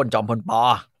โค่นจอมพลป.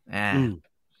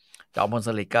จอมพลส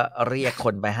ฤษดิ์ก็เรียกค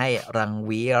นไปให้ร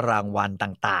างวัล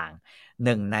ต่างๆห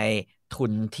นึ่งในทุ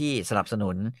นที่สนับสนุ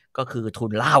นก็คือทุ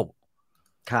นเหล้า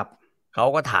ครับเขา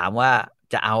ก็ถามว่า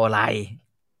จะเอาอะไร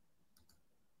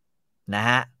นะ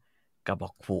ฮะก็บอ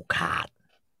กผูกขาด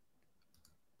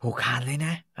เลยน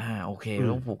ะโอเค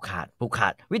ต้องผูกขา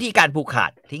ดวิธีการผูกขา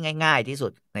ดที่ง่ายๆที่สุ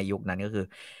ดในยุคนั้นก็คือ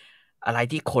อะไร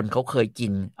ที่คนเขาเคยกิ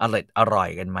นอร่อย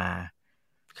กันมา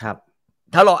ครับ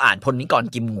ถ้าเราอ่านพลนิกร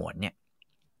กิมหงวนเนี่ย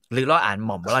หรือเราอ่านห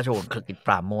ม่อมราชวงศ์คฤห์ป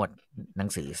ราโมทย์หนัง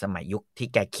สือสมัยยุคที่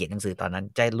แกเขียนหนังสือตอนนั้น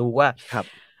จะรู้ว่า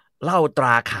เหล้าตร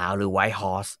าขาวหรือ White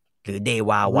Horse หรือ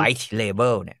Dewa White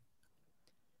Label เนี่ย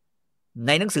ใ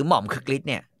นหนังสือหม่อมคึกฤทธิ์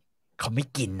เนี่ยเขาไม่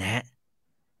กินนะ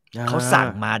เขาสั่ง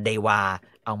มาเดวา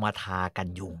เอามาทากัน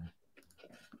ยุง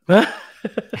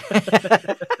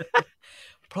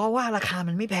เพราะว่าราคา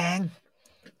มันไม่แพง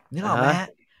นึกออกไหมฮะ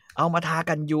เอามาทา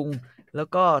กันยุงแล้ว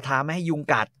ก็ทาไม่ให้ยุง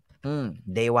กัด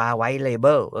เดวาไวท์เลเบ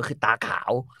ลก็คือตาขา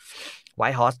วไว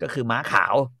ท์ฮอสก็คือม้าขา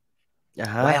ว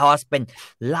ไวท์ฮอสเป็น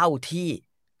เหล้าที่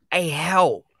ไอ้แฮว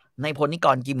ในพลนิก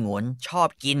รกิมหงวนชอบ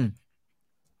กิน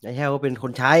ไอ้แฮวก็เป็นค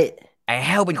นใช้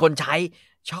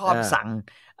ชอบสั่ง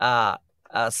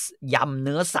ยำเ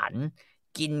นื้อสัน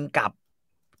กินกับ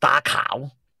ตาขาว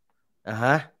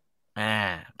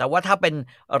แต่ว่าถ้าเป็น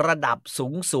ระดับ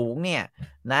สูงเนี่ย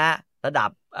นะระดับ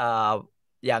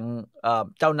อย่าง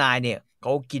เจ้านายเนี่ยเข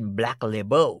ากิน Black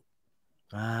Label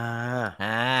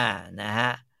นะฮ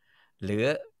ะห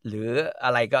รืออ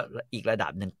ะไรก็อีกระดั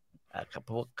บหนึ่ง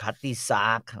พวกคัตตี้ซา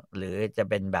ร์กหรือจะ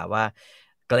เป็นแบบว่า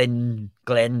เกล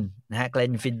นนะฮะเกล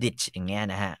นฟินดิชอย่างเงี้ย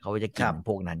นะฮะเขาจะกินพ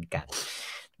วกนั้นกัน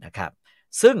นะครับ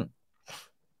ซึ่ง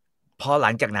พอหลั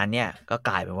งจากนั้นเนี่ยก็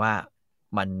กลายเป็นว่า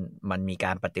มันมีก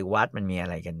ารปฏิวัติมันมีอะ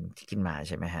ไรกันขึ้นมาใ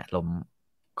ช่ไหมฮะลม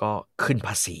ก็ขึ้นภ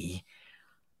าษี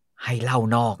ให้เหล้า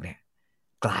นอกเนี่ย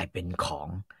กลายเป็นของ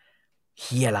เ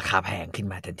ฮียราคาแพงขึ้น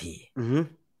มาทันที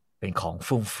เป็นของ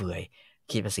ฟุ่มเฟือย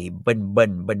คิดภาษีเ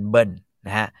บิ้ลน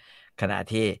ะฮะ ขณะ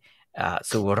ที่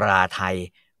สุราไทย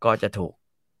ก็จะถูก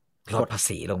ลดภา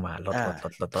ษีลงมาล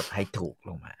ดให้ถูกล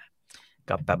งมา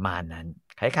ก็ประมาณนั้น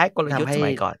คล้ายๆกลยุทธ์ส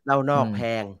มัยก่อนเหล้านอกแพ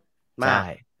งมาก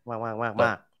ม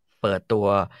ากเปิดตัว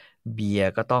เบีย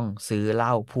ร์ก็ต้องซื้อเหล้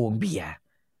าพ่วงเบียร์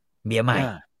ใหม่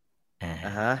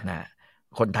นะ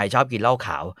คนไทยชอบกินเหล้าข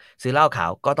าวซื้อเหล้าขา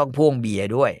วก็ต้องพ่วงเบียร์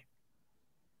ด้วย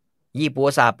ยี่ปัว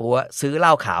ซาปัวซื้อเหล้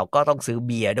าขาวก็ต้องซื้อเ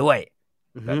บียร์ด้วย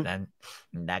แบบนั้น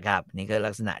นะครับนี่ก็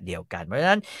ลักษณะเดียวกันเพราะฉะ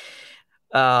นั้น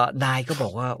นายก็บอ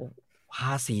กว่าภ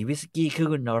าษีวิสกี้ขึ้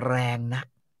นแรงนัก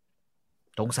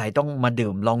สงสัยต้องมา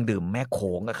ลองดื่มแม่โข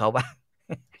งกับเขาบ้าง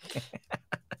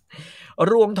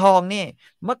รวงทองนี่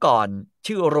เมื่อก่อน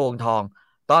ชื่อรวงทอง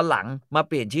ตอนหลังมาเ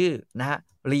ปลี่ยนชื่อนะฮะ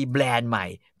รีแบรนด์ใหม่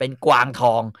เป็นกวางท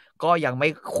องก็ยังไม่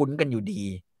คุ้นกันอยู่ดี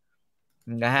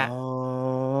นะฮะ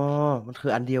มันคื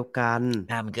ออันเดียวกัน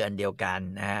มันคืออันเดียวกัน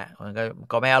นะฮะมัน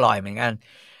ก็ไม่อร่อยเหมือนกัน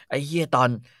ไอ้เหี้ยต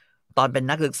อนเป็น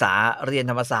นักศึกษาเรียน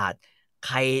ธรรมศาสตร์ใ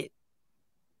ค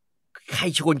ร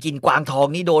ชวนกินกวางทอง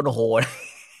นี่โดนโหด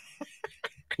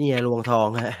นี่รวงทอง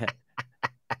ฮะ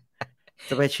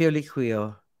สเปเชียลลิควิด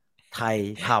ไทย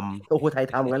ทำโอ้โหไทย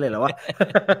ทำกันเลยเหรอวะ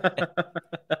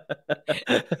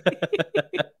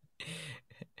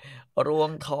รว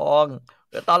งทอง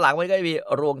ตอนหลังมันก็มี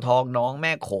รวงทองน้องแ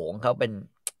ม่โขงเขาเป็น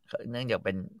เนื่องจาก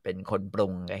เป็นคนปรุ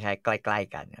งคล้ายๆใกล้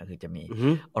ๆกันก็คือจะมี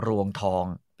รวงทอง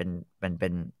เป็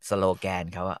นสโลแกน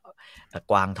เขาว่า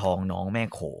กวางทองน้องแม่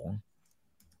โขง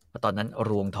เพราะตอนนั้น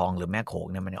รวงทองหรือแม่โขง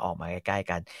เนี่ยมันออกมาใกล้ๆ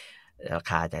กันรา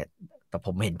คาแต่ผ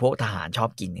มเห็นพวกทหารชอบ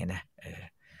กินกันนะ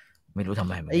ไม่รู้ทำ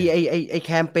ไมไอแค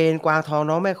มเปญกวางทอง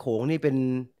น้องแม่โขงนี่เ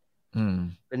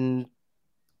ป็น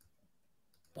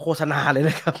โฆษณาเลย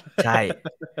นะครับใช่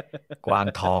กวาง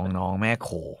ทองน้องแม่โ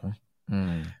ขง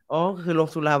อ๋อคือลง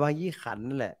สุราบางยี่ขัน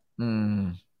นั่นแหละ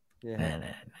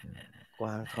กว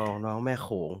างทองน้องแม่โข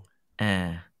ง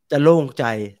จะโล่งใจ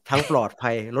ทั้งปลอดภั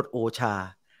ยลดโอชา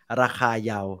ราคาเ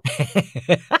ยาว์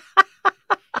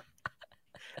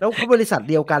แล้วเขาบริษัท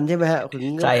เดียวกันใช่ไหมฮะถึง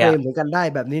เคลมเหมือนกันได้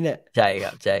แบบนี้เนี่ยใช่ค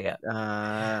รับ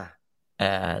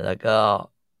แล้ว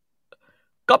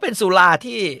ก็เป็นสุรา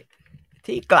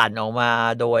ที่กลั่นออกมา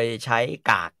โดยใช้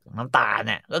กากน้ำตาลเ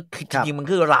นี่ยก็คือจริงๆมัน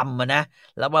คือรำนะ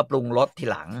แล้วมาปรุงรสที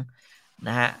หลังน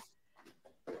ะฮะ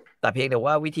แต่เพียงแต่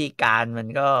ว่าวิธีการมัน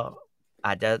ก็อ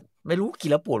าจจะไม่รู้กิน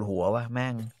แล้วปวดหัวว่ะแม่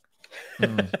ง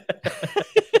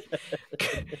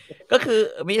ก็คือ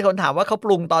มีคนถามว่าเขาป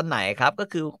รุงตอนไหนครับก็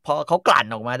คือพอเขากลั่น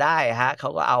ออกมาได้ฮะเขา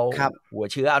ก็เอาหัว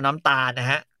เชื้อเอาน้ำตาลนะ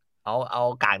ฮะเอา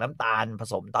กากน้ำตาลผ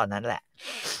สมตอนนั้นแหละ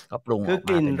เขาปรุงออกมาคือ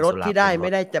กลิ่นรสที่ได้ไม่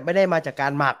ได้มาจากกา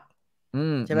รหมัก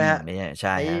ใช่ไหมฮะไม่ใ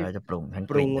ช่เราจะปรุงทั้ง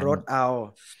ปรุงรสเอา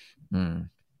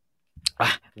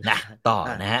นะต่อ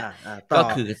นะฮะก็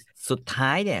คือสุดท้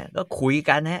ายเนี่ยก็คุย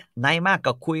กันฮะนายมาก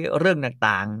ก็คุยเรื่อง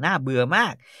ต่างๆน่าเบื่อมา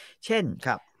กเช่น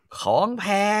ของแพ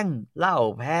งเหล้า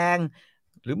แพง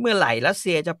หรือเมื่อไหร่รัสเ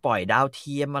ซียจะปล่อยดาวเ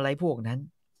ทียมอะไรพวกนั้น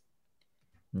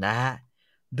นะฮะ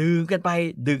ดื่มกันไป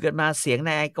ดื่มกันมาเสียง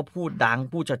นายก็พูดดัง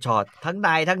พูดชอดๆทั้งน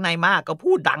ายมากก็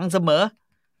พูดดังเสมอ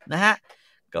นะฮะ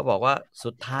ก็บอกว่า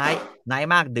สุดท้ายนาย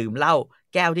มากดื่มเหล้า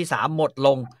แก้วที่3หมดล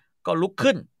งก็ลุก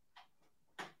ขึ้น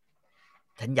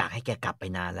ฉันอยากให้แกกลับไป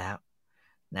นานแล้ว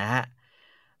นะฮะ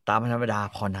ตามธรรมดา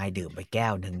พอนายดื่มไปแก้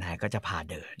วหนึ่งนายก็จะพา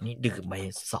เดินนี่ดื่มไป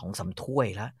2-3 ถ้วย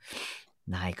แล้ว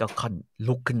นายก็ค่อน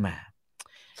ลุกขึ้นมา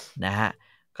นะฮะ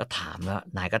ก็ถามแล้ว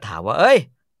นายก็ถามว่าเอ้ย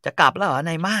จะกลับแล้วเหรอ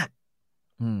นายมาก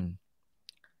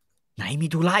ไหนมี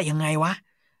ธุระยังไงวะ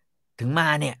ถึงมา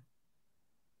เนี่ย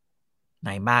น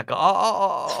ายมากก็อ๋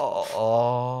อ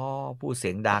พูดเสี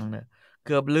ยงดังเนี่ยเ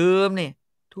กือบลืมนี่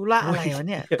ธุระอะไรวะ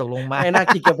เนี่ยตกลงมาไม่น่า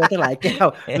กินกันไปตั้งหลายแก้ว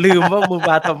ลืมว่ามึง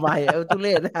มาทำไมทุเร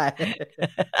ศได้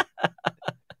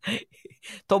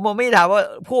โทโมมิถามว่า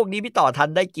พวกนี้พี่ต่อทัน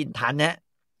ได้กินทันนะ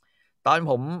ตอน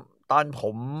ผม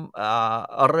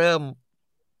เริ่ม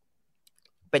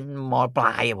เป็นม.ปล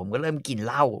ายผมก็เริ่มกินเ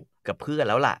หล้ากับเพื่อน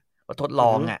แล้วล่ะก็ทดล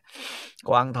อง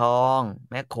กวางทอง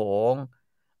แม่โขง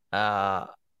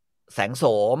แสงโส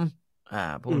ม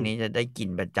พวกนี้จะได้กิน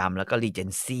ประจำแล้วก็รีเจน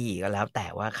ซี่ก็แล้วแต่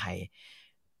ว่าใคร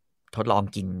ทดลอง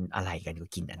กินอะไรกันก็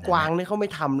กินอันนั้นกวางนี่เขาไม่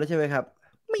ทำแล้วใช่ไหมครับ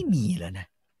ไม่มีแล้วนะ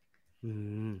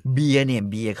เบียร์เนี่ย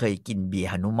เบียร์เคยกินเบียร์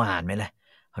หนุมานไหมล่ะ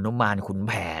หนุมานขุน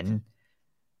แผน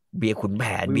เบียร์ขุนแผ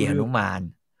นเบียร์หนุมาน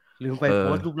ลืมไปโพ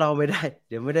สต์รูปเราไม่ได้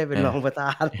เดี๋ยวไม่ได้เป็นรองประธ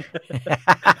าน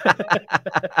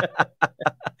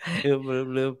ลืม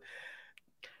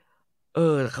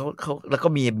เขาแล้วก็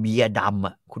มีเบียร์ดำ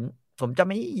อ่ะคุณผมจะ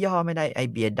ไม่ย่อไม่ได้ไอ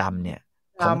เบียร์ดำเนี่ย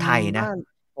ของไทยนะ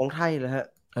ของไทยเหรอฮะ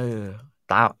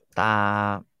ตา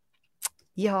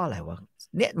ยี่ห้ออะไรวะ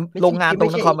เนี่ยโรงงานตร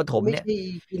งนครปฐมเนี่ยไม่ใช่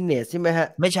กินเนสใช่ไหมฮะ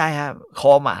ไม่ใช่ฮะค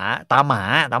อหมาตาหม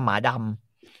าดำ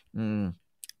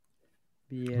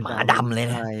หมาดำเลย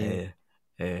นะ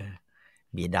เออ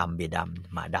เบียร์ด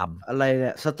ำหมาดำอะไรเ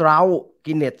นี่ยสตราว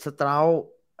กินเน็ตสตราว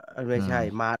ไม่ใช่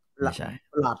มาไม่ใช่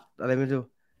หลัดอะไรไม่รู้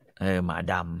หมา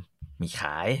ดำมีข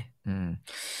าย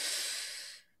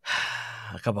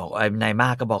ก็บอกไอ้นายมา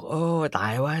กก็บอกโอ้ตา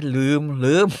ยว่าลืม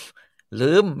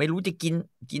ไม่รู้จะ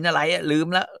กินอะไรอะลืม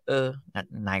แล้ว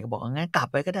นายก็บอกงั้นกลับ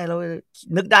ไปก็ได้เรา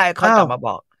นึกได้ค่อยกลับมาบ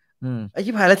อกไอ้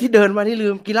ชิบหายแล้วที่เดินมาที่ลื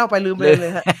มกินเหล้าไปลืมไปเล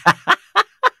ยฮะ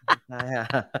ใช่ฮะ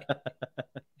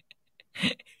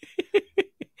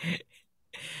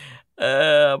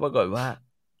ปรากฏว่า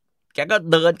แกก็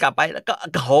เดินกลับไปแล้วก็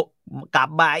กลับ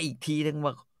มาอีกทีนึง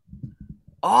ว่า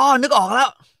อ๋อนึกออกแล้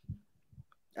ว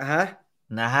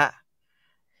นะฮะ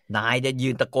นายจะยื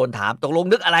นตะโกนถามตกลง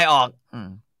นึกอะไรออก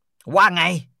ว่าไง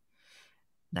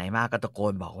นายมากก็ตะโก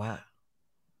นบอกว่า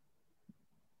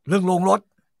เรื่องโรงรถ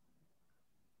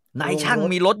นายช่าง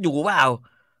มีรถอยู่เปล่า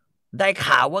ได้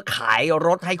ข่าวว่าขายร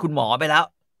ถให้คุณหมอไปแล้ว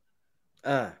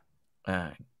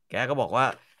แกก็บอกว่า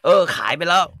ขายไป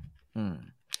แล้ว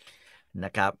น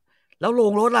ะครับแล้วโร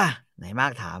งรถล่ะนายมา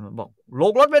กถามบอกโร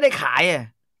งรถไม่ได้ขาย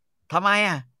ทำไม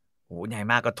โอ้นาย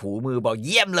มากก็ถูมือบอกเ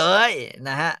ยี่ยมเลยน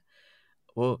ะฮะ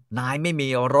นายไม่มี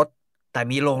รถแต่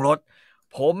มีโรงรถ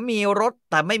ผมมีรถ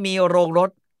แต่ไม่มีโรงรถ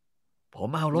ผม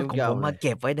เอารถของผมมาเ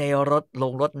ก็บไว้ในโร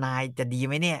งรถนายจะดีไ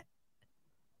หมเนี่ย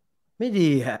ไม่ดี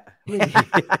ฮะไม่ดี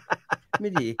ไม่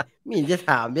ดีไม่เห็นจะ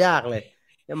ถามยากเลย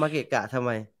จะมาเกะกะทำไม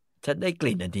ฉันได้ก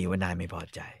ลิ่นทันทีว่านายไม่พอ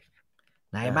ใจ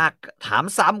นายมากถาม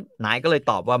ซ้ำนายก็เลย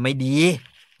ตอบว่าไม่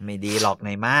ดีหรอกน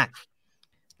ายมาก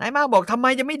บอกทำไม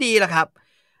จะไม่ดีล่ะครับ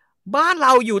บ้านเร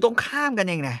าอยู่ตรงข้ามกัน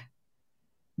เองนะ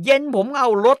เย็นผมเอา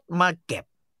รถมาเก็บ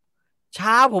เ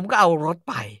ช้าผมก็เอารถ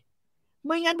ไปไ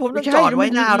ม่งั้นผมต้องจอดไว้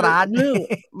หน้าร้าน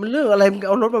มันเรื่องอะไรมึงเ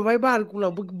อารถมาไว้บ้านกูเหร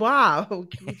อมึงบ้า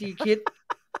วิธีคิด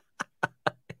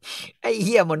ไอ้เ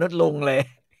หี้ยมนุษย์ลุงเลย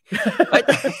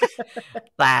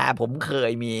แต่ผมเค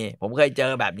ยเจ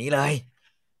อแบบนี้เลย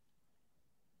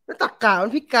แล้วตรรกะมั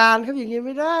นพิการครับอย่างงี้ไ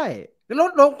ม่ได้ร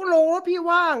ถลงก็ลงว่าพี่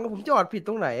ว่างผมจอดผิดต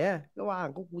รงไหนก็ว่าง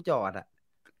ก็กูจอด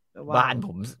บ้านผ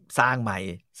มสร้างใหม่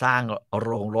สร้างโร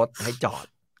งรถให้จอด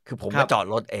คือผมมาจอด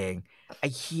รถเองไอ้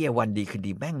เหี้ยวันดีคืน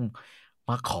ดีแม่ง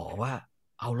มาขอว่า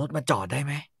เอารถมาจอดได้ไ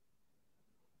หม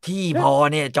ที่พอ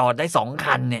เนี่ยจอดได้2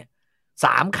 คันเนี่ย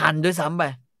3 คันด้วยซ้ำไป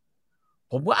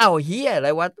ผมก็เอาเหี้ยอะไร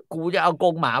วะกูจะเอากร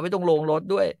งหมาไว้ตรงโรงรถ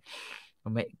ด้วย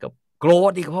ไม่ก็โกร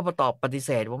ธดิเขาพอตอบปฏิเส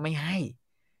ธว่าไม่ให้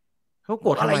เขาโกร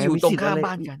ธอะไรอยู่ตรงข้าม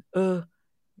บ้านกัน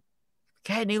แ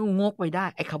ค่นี้ก็งกไปได้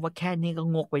ไอ้คำว่าแค่นี้ก็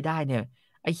งกไปได้เนี่ย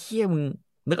ไอ้เหี้ยมึง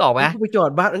นึกออกไหมกูไปจอ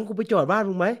ดบ้านกูไปจอดบ้าน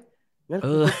มึงไหมงั้น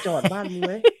กูไปจอดบ้านมึงไ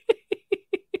หม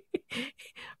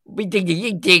จ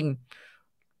ริง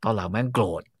ตอนหลังแม่งโกร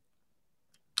ธ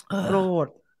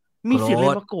มีสิทธิ์เลย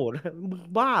มาโกรธมึง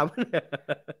บ้าปะเนี่ย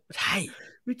ใช่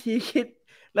วิธีคิด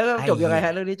แล้วก็จบยังไงฮ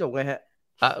ะเรื่องนี้จบไงฮะ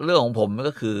เรื่องของผม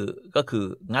ก็คือ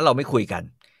งั้นเราไม่คุยกัน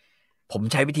ผม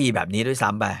ใช้วิธีแบบนี้ด้วยซ้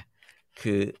ำไป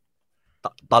คือ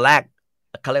ตอนแรก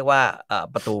เขาเรียกว่า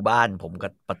ประตูบ้านผมกั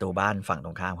บประตูบ้านฝั่งต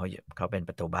รงข้ามเขาเป็น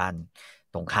ประตูบ้าน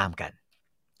ตรงข้ามกัน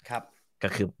ครับก็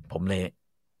คือผมเลย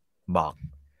บอก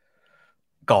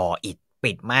ก่ออิฐ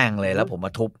ปิดม่างเลยแล้วผมม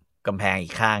าทุบกำแพงอี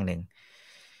กข้างหนึ่ง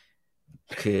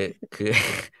คือ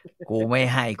กูไม่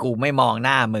ให้กูไม่มองห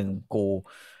น้ามึงกู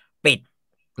ปิด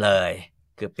เลย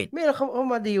คือปิดไม่แล้วเขา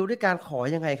มาดีลด้วยการขอ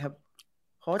ยังไงครับ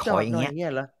ขอจอดหน่อยอย่างเงี้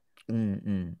ยเหรอ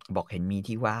บอกเห็นมี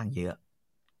ที่ว่างเยอะ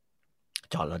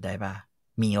จอดรถได้ป่ะ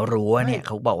มีรั้วเนี่ยเ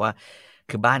ขาบอกว่า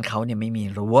คือบ้านเขาเนี่ยไม่มี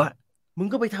รั้วมึง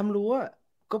ก็ไปทำ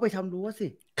รั้วสิ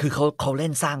คือเขาเล่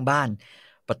นสร้างบ้าน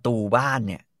ประตูบ้าน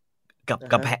เนี่ยกับ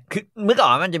กำแพงคือเมื่อก่อ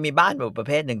นมันจะมีบ้านแบบประเ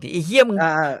ภทหนึ่งที่ไอ้เหี้ย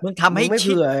มึงทำให้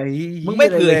ชิดมึงไม่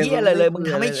เผื่อเหี้ยอะไรเลยมึง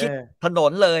ทำให้ชิดถน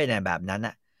นเลยเนี่ยแบบนั้น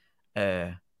อ่ะ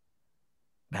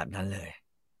แบบนั้นเลย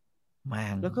แม่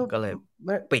งก็เลย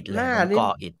ปิดเลยก่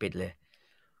ออิฐปิดเลย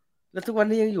แล้วทุกวัน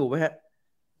นี้ยังอยู่ไหมฮะ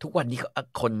ทุกวันนี้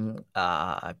คน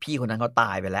พี่คนนั้นเขาต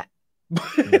ายไปแล้ว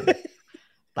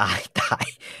ต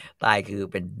ายคือ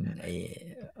เป็น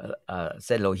เ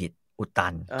ส้นโลหิตอุดตั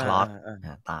นคลอต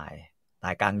ตา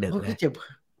ยกลางดึกเลยเข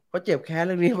าเจ็บแค้นเ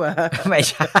รื่องนี้มา ไม่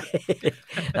ใช่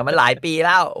แต่มันหลายปีแ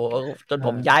ล้วโอ้จนผ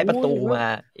มย้ายประตูมา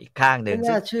อีกข้างหนึ่งไม่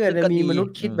น่าเชื่อเลยมีมนุษ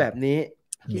ย์คิดแบบนี้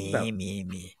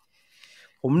มี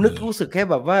ผมรู้สึกแค่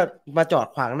แบบว่ามาจอด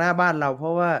ขวางหน้าบ้านเราเพรา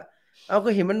ะว่าเอาก็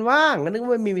เห็นมันว่างก็นึก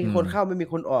ว่ามีคนเข้าไม่มี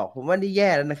คนออกผมว่านี่แย่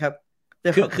แล้วนะครับ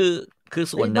คือ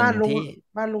ส่วนหนึ่ง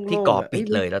ที่ก่อปิด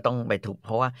เลยแล้วต้องไปทุบเพ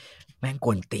ราะว่าแม่งก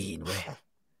วนตีนเว้ย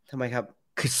ทำไมครับ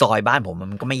คือซอยบ้านผม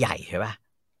มันก็ไม่ใหญ่ใช่ป่ะ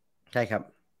ใช่ครับ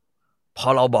พอ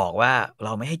เราบอกว่าเร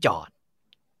าไม่ให้จอด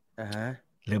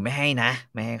หรือไม่ให้นะ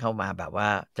ไม่ให้เข้ามาแบบว่า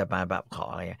จะมาแบบขอ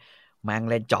อะไรแม่ง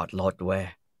เล่นจอดรถเว้ย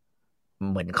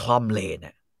เหมือนคล่อมเลน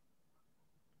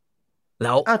แ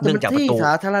ล้วเนื่องจากประตูส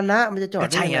าธารณะมันจะจอด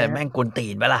ได้ไงแม่งกวนตี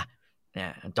นไปล่ะเนี่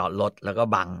ยจอดรถแล้วก็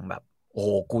บังแบบโอ้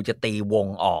กูจะตีวง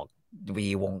ออกวี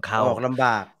วงเข้าออกลำบ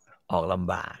าก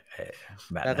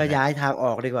แบบแล้วก็ย้ายทางอ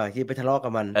อกดีกว่าที่ไปทะเลาะกั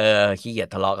บมันขี้เกียจ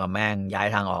ทะเลาะกับแม่งย้าย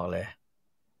ทางออกเลย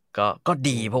ก็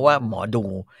ดีเพราะว่าหมอดู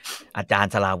อาจาร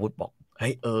ย์สราวุธบอกเฮ้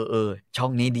ยช่อ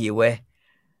งนี้ดีเว้ย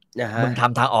มึงท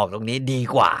ำทางออกตรงนี้ดี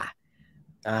กว่า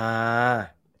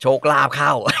โชคลาภเข้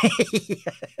า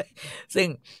ซึ่ง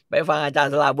ไปฟังอาจาร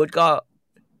ย์สราวุธก็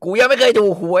กูยังไม่เคยถู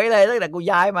กหวยเลยตั้งแต่กู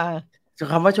ย้ายมา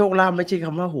คำว่าโชคลาภไม่ใช่ค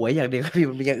ำว่าหวยอย่างเดียวพี่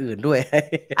มันมีอย่างอื่นด้วย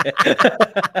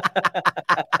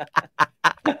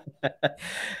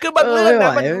คือบางเรื่องน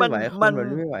ะ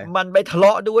มันไปทะเล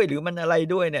าะด้วยหรือมันอะไร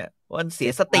ด้วยเนี่ยมันเสี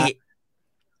ยสติ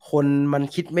คนมัน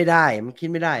คิดไม่ได้ไ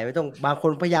ม่ต้องบางค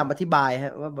นพยายามอธิบายฮ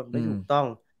ะว่าแบบไม่ถูกต้อง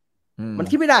มัน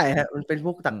คิดไม่ได้ฮะมันเป็นพ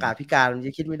วกตรรกะพิการมันจ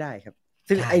ะคิดไม่ได้ครับ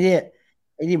ซึ่งไอ้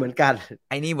นี่เหมือนกัน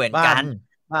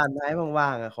บ้านไหนว่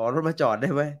างๆขอรถมาจอดได้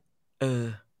ไหม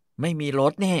ไม่มีร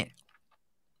ถเนี่ย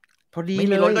พอดีไม่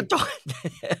มีรถก็จอด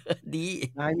ดี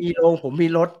นายมีโรงผมมี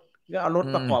รถก็เอารถ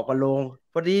ประกอบกับโรง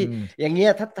พอดีอย่างเงี้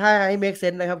ยถ้าให้เมคเซ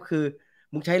นส์นะครับคือ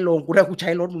มึงใช้โรงกูได้กูใ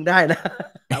ช้รถมึงได้นะ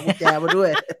เอากุญแจมาด้วย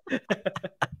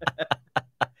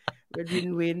เป็น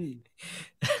วิน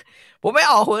ผมไม่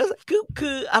ออกคื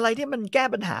ออะไรที่มันแก้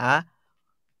ปัญหา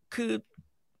คือ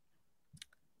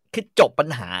จบปัญ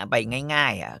หาไปง่า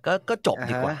ยๆก็จบ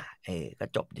ดีกว่าก็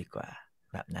จบดีกว่า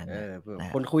แบบนั้น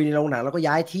คนคุยในโรงหนังแล้วก็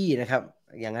ย้ายที่นะครับ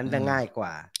อย่างนั้นจะง่ายกว่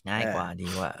าดี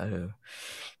กว่า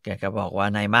แกก็บอกว่า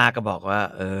นายมากก็บอกว่า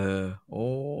โอ้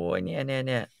ยเ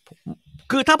นี่ย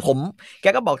คือถ้าผมแก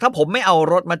ก็บอกถ้าผมไม่เอา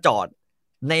รถมาจอด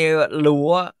ในรั้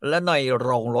วและในโร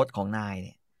งรถของนายเ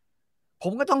นี่ยผ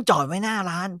มก็ต้องจอดไว้หน้า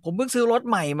ร้านผมเพิ่งซื้อรถ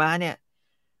ใหม่มาเนี่ย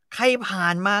ใครผ่า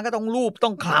นมาก็ต้องลูบต้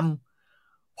องคล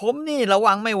ำผมนี่ระ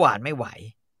วังไม่หวาดไม่ไหว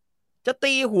จะ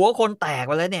ตีหัวคนแตกไ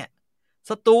ปแล้วเนี่ย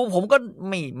ศัตรูผมก็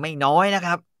ไม่น้อยนะค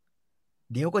รับ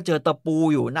เดี๋ยวก็เจอตะปู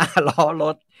อยู่หน้าล้อร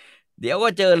ถเดี๋ยวก็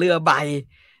เจอเรือใบ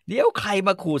เดี๋ยวใครม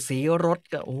าขูดสีรถ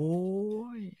ก็โอ้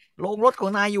ยโรงรถขอ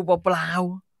งนายอยู่เปล่า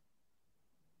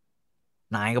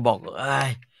ๆนายก็บอก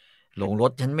โรงร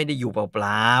ถฉันไม่ได้อยู่เป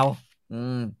ล่า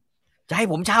ๆจะให้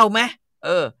ผมเช่าไหม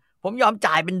ผมยอม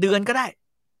จ่ายเป็นเดือนก็ได้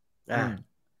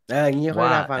อย่างนี้ค่อย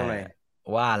น่าฟังหน่อย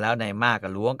ว่าแล้วนายมากก็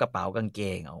ล้วงกระเป๋ากางเก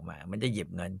งออกมามันจะหยิบ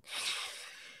เงิน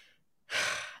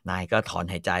นายก็ถอน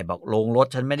หายใจบอกโรงรถ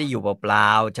ฉันไม่ได้อยู่เปล่า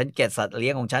ๆฉันเก็บสัตว์เลี้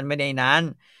ยงของฉันไม่ได้นั้น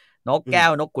นกแก้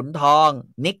วนกขุนทอง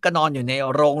นิกก็นอนอยู่ใน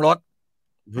โรงรถ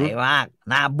ไหนมาก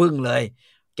หน้าบึ้งเลย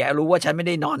แกรู้ว่าฉันไม่ไ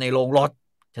ด้นอนในโรงรถ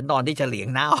ฉันนอนที่เฉลียง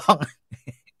หน้าห้อง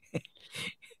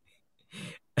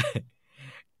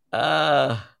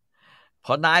พ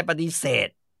อนายปฏิเสธ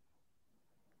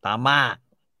ตามาก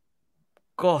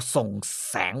ก็ส่ง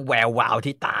แสงแวววาว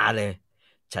ที่ตาเลย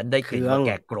ฉันได้กลิ่นว่าแ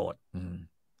กโกรธ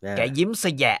แกยิ้มเส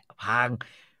ยะพาง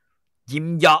ยิ้ม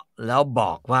เยาะแล้วบ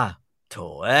อกว่าโถ่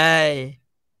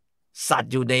สัต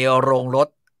ว์อยู่ในโรงรถ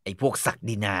ไอ้พวกศัก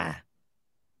ดินา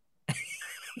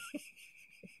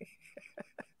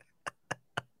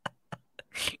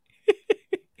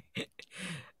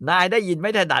นายได้ยินไ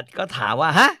ม่ถนัดก็ถามว่า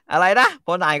ฮะอะไรนะเพร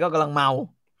าะนายก็กำลังเมา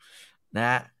น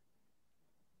ะ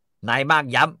นายมาก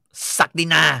ย้ำศักดิ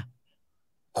นา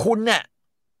คุณเนี่ย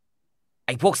ไ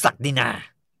อ้พวกศักดินา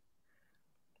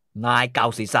นายเกา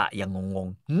ศีรษะอย่างงง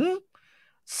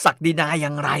ศักดินาอย่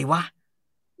างไรวะ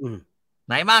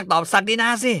นายมากตอบศักดินา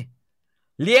สิ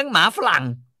เลี้ยงหมาฝรั่ง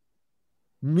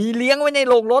มีเลี้ยงไว้ใน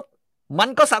โรงรถมัน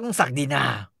ก็ศักดินา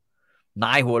น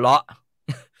ายหัวเราะ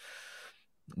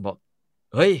บอก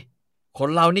เฮ้ยคน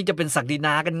เรานี่จะเป็นศักดิน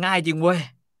ากันง่ายจริงเว้ย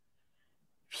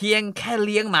เพียงแค่เ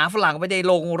ลี้ยงหมาฝรั่งไว้ในโ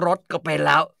รงรถก็เป็นแ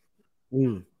ล้ว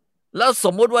แล้วส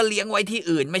มมุติว่าเลี้ยงไว้ที่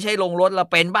อื่นไม่ใช่โรงรถเรา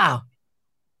เป็นเปล่า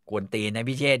กวนตีนนะ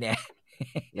พี่เชษเนี่ย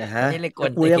นี่เลยกว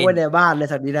นตีนเลี้ยงไว้ในบ้านใน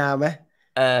ศักดินาไหม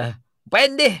เป็น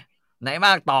ดิไหนม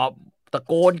ากตอบตะ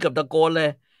โกนเกือบตะโกนเลย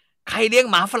ใครเลี้ยง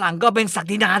หมาฝรั่งก็เป็นศัก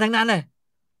ดินาทั้งนั้นเลย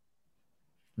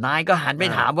นายก็หันไป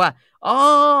ถามว่าอ๋อ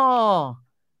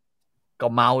ก็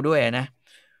เมาด้วยนะ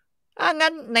งั้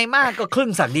นนายมากก็ครึ่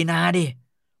งศักดินาดิ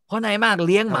เพราะนายมากเ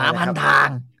ลี้ยงหมาพันทาง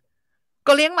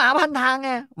ก็เลี้ยงหมาพันทางไง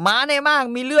หมาในมาก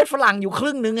มีเลือดฝรั่งอยู่ค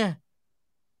รึ่งนึงไง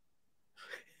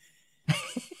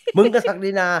มึงก็ศัก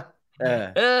ดินา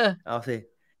เอาสิ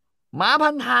หมาพั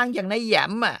นทางอย่างนายแหย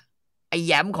มไอแห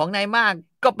ยมของนายมาก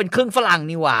ก็เป็นครึ่งฝรั่ง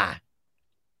นี่หว่า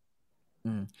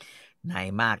นาย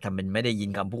มากทำเป็นไม่ได้ยิน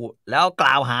คำพูดแล้วก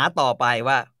ล่าวหาต่อไป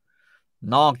ว่า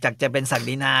นอกจากจะเป็นศัก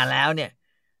ดินาแล้วเนี่ย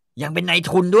ยังเป็นนาย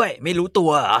ทุนด้วยไม่รู้ตั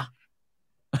วเหรอ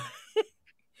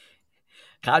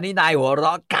คราวนี้นายหัวเร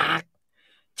าะกาก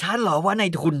ฉันเหรอว่านา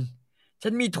ยทุนฉั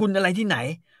นมีทุนอะไรที่ไหน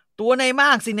ตัวนายม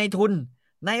ากสินายทุน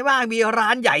นายมากมีร้า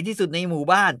นใหญ่ที่สุดในหมู่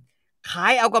บ้าน ขา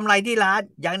ยเอากำไรที่ร้าน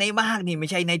อย่างในมากนี่ไม่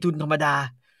ใช่นายทุนธรรมดา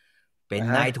เป็น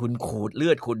นายทุนขูดเลื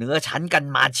อดขูดเนื้อชั้นกัน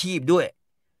มาชีพด้วย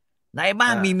นายมา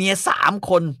กมีเมีย3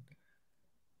 คน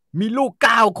มีลูก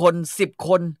9 คน10 ค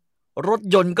นรถ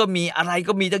ยนต์ก็มีอะไร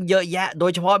ก็มีตั้งเยอะแยะโด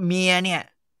ยเฉพาะเมียเนี่ย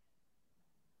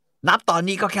นับตอน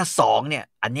นี้ก็แค่2เนี่ย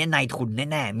อันนี้นายทุน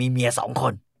แน่ๆมีเมีย2 ค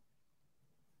น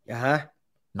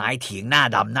นายเถียงหน้า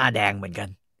ดำหน้าแดงเหมือนกัน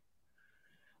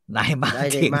นายมาก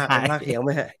เถียงเถียงไหม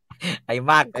ไอ้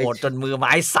มากโกรธจนมือไ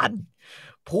ม้สั่น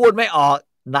พูดไม่ออก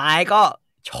นายก็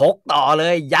ชกต่อเล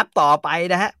ยยับต่อไป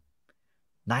นะฮะ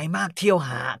นายมากเที่ยวห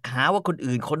าว่าคน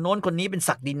อื่นคนโน้นคนนี้เป็น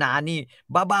ศักดินานี่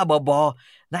บ้าๆบอ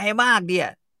ๆนายมากเนี่ย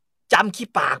จำขี้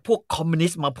ปากพวกคอมมิวนิ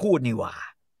สต์มาพูดนี่ว่า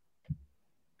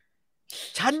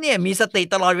ฉันเนี่ยมีสติ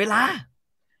ตลอดเวลา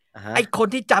ไอ้คน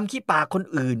ที่จำขี้ปากคน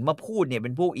อื่นมาพูดเนี่ยเป็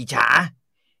นพวกอิจฉา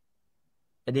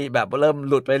อันนี้แบบเริ่ม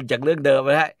หลุดไปจากเรื่องเดิม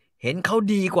แล้วเห็นเขา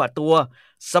ดีกว่าตัว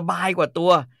สบายกว่าตั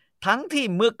วทั้งที่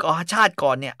เมื่อก่อนชาติก่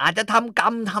อนเนี่ยอาจจะทำกรร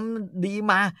มทำดี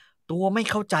มาตัวไม่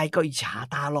เข้าใจก็อิจฉา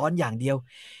ตาร้อนอย่างเดียว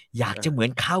อยากจะเหมือน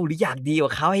เขาหรืออยากดีกว่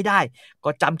าเขาให้ได้ก็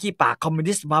จำขี้ปากคอมมิว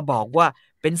นิสต์มาบอกว่า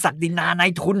เป็นศักดินานา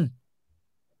ยทุน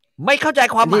ไม่เข้าใจ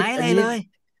ความหมายอะไรเลย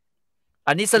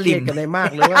อันนี้สลิมกันได้มาก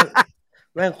เลยว่า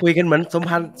แม่งคุยกันเหมือนสม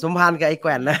พันธ์กับไอ้แก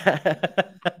ว่นนะ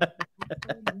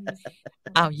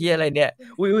อ้าวเฮียอะไรเนี่ย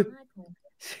อุ้ย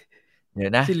เดี๋ย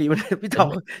วนะสิริมันพี่ต๋อง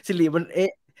สิริมัน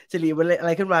สิริมันอะไ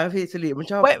รขึ้นมาครับพี่สิริมัน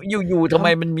ชอบอยู่ทำไม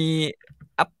มันมี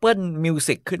Apple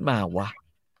Music ขึ้นมาวะ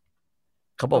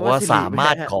เขาบอกว่าสามา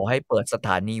รถขอให้เปิดสถ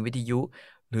านีวิทยุ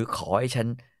หรือขอให้ฉัน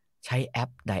ใช้แอป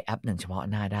ใดแอปหนึ่งเฉพาะ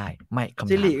หน้าได้ไม่คำถา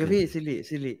มสิริครับพี่สิริ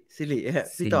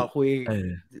พี่ต่อคุย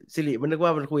สิริมันนึกว่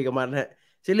ามันคุยกับมันฮะ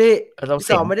สิริพี่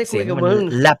ต่อไม่ได้คุยกับมึง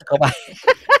แลบเข้าไป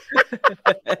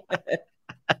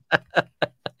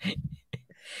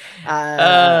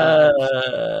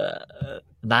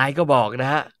นายก็บอกนะ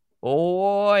ฮะโอ้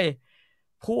ย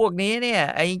พวกนี้เนี่ย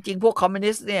ไอ้จริงๆพวกคอมมิว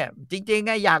นิสต์เนี่ยจริง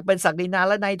ๆอยากเป็นศักดินา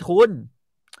และนายทุน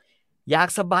อยาก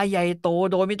สบายใหญ่โต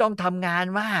โดยไม่ต้องทำงาน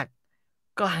มาก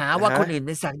ก็หาว่าคนอื่นเ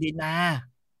ป็นศักดินา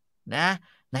นะ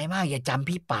นายมากอย่าจำ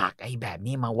พี่ปากไอ้แบบ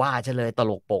นี้มาว่าฉันเลยต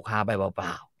ลกโปกฮาไปเป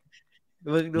ล่า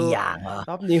มึงดูอย่างเหรอ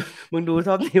ท็อปนิวมึงดู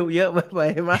ท็อปนิวเยอะไป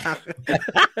มาก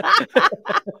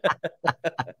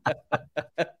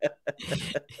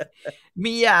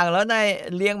มีอย่างแล้วนาย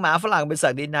เลี้ยงหมาฝรั่งเป็นศั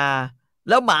กดินา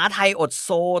แล้วหมาไทยอดโซ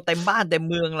เต็มบ้านเต็ม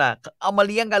เมืองล่ะเอามา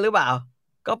เลี้ยงกันหรือเปล่า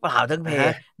ก็เปล่าทั้งเพ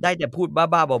ได้แต่พูด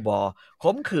บ้าๆบอๆข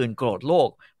มขื่นโกรธโลก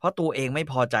เพราะตัวเองไม่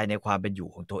พอใจในความเป็นอยู่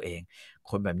ของตัวเอง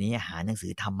คนแบบนี้หาหนังสื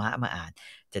อธรรมะมาอ่าน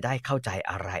จะได้เข้าใจ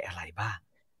อะไรบ้าง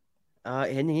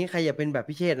เห็นอย่างนี้ใครอย่าเป็นแบบ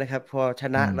พิเชษนะครับพอช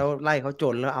นะแล้วไล่เขาจ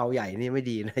นแล้วเอาใหญ่นี่ไม่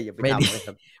ดีนะอย่าไปทำนะค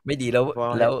รับไม่ดีแ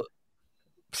ล้ว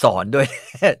สอนด้วย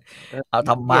เอา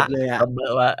ธรรมะเลย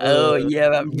ว่าเยี่ย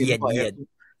แบบเหยียด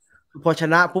พอช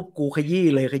นะปุ๊บกูขยี้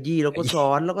แล้วก็สอ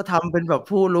นแล้วก็ทำเป็นแบบ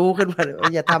ผู้รู้ขึ้นมา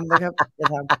อย่าทำนะครับอย่า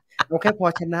ทำเราแค่พอ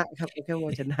ชนะครับแค่พอ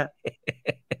ชนะ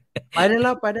ไปได้แ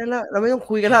ล้วเราไม่ต้อง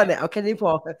คุยกันแล้วเนี่ยเอาแค่นี้พ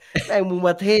อแม่งมึงม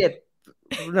าเทศ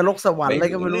นรกสวรรค์อะไร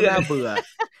ก็ไม่รู้น่าเบื่อ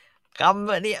ค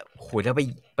ำเนี่ยโหถ้า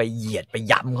ไปเหยียดไป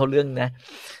ย้ำเขาเรื่องนะ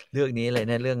เรื่องนี้เลย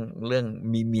นะเรื่อง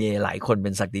มีเมียหลายคนเป็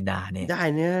นศักดินาเนี่ยได้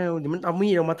เนี่ยเดี๋ยวมันเอามี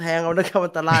ดออกมาแทงเอานะครับ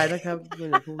อันตรายนะครับ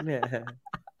พวกเนี่ย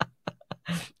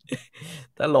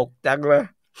ตลกจังเลย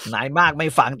นายมากไม่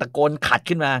ฟังตะโกนขัด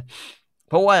ขึ้นมา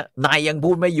เพราะว่านายยัง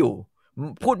พูดไม่ห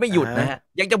ยุดนะฮะ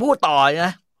ยังจะพูดต่อ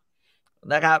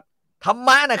นะครับธรรม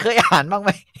ะน่ะเคยอ่านบ้างไหม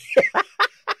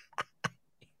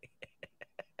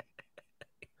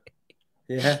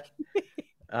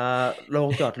โรง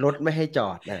จอดรถไม่ให้จอ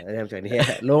ดนะเรื่องจากนี้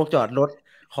โรงจอดรถ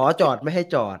ขอจอดไม่ให้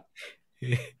จอด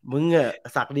มึงอะ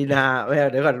ศักดินา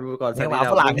เดี๋ยวก่อนศักดินา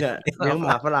ฝรั่งอะเลี้ยงหม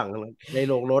าฝรั่งใน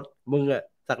โรงรถมึงอะ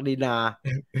ศักดินา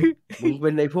มึงเป็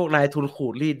นไอ้พวกนายทุนขู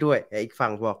ดรีดด้วยอีกฝั่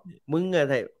งบอกมึงอะ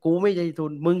ไงกูไม่ใช่ทุ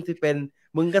นมึงที่เป็น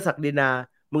มึงก็ศักดินา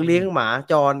มึงเลี้ยงหมา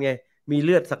จรไงมีเ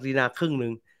ลือดศักดินาครึ่งนึ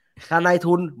งถ้านาย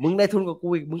ทุนมึงนายทุนกับกู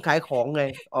อีกมึงขายของไง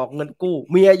ออกเงินกู้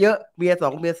เมียเยอะเมีย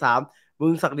2เมีย3มึ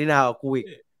งศักดินากับกูอีก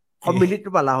คอมมิวนิสต์ห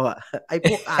รือเปล่าเราอ่ะไอ้พ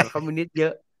วกอ่านคอมมิวนิสต์เยอ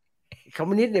ะคอม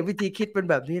มิวนิสต์เนี่ยวิธีคิดเป็น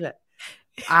แบบนี้แหละ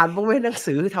อ่านพวกไม่หนัง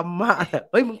สือธรรมะ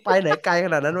เฮ้ยมึงไปไหนไกลข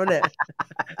นาดนั้นวะเนี่ย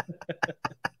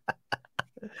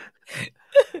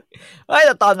เฮ้ยแ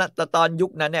ต่ตอนยุ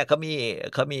คนั้นเนี่ยเขา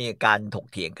มีการถก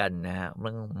เถียงกันนะฮะเ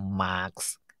รื่องมาร์ก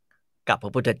ซ์กับพร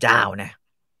ะพุทธเจ้านะ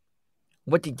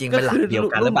ว่าจริงๆมันหลักเดียว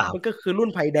กันหรือเปล่ามันก็คือรุ่น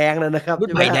ไผ่แดงนะครับรุ่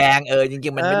นไผ่แดงจริ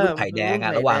งๆมันเป็นรุ่นไผ่แดงอ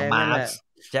ะระหว่างมาร์กซ์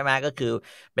ใช่ไหมก็คือ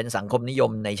เป็นสังคมนิย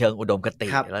มในเชิงอุดมคติ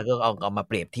แล้วก็เอามาเ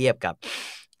ปรียบเทียบ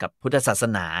กับพุทธศาส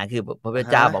นาคือพระพุทธ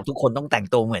เจ้าบอกทุกคนต้องแต่ง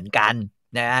ตัวเหมือนกัน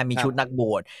นะมีชุดนักบ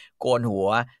วชโกนหัว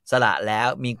สละแล้ว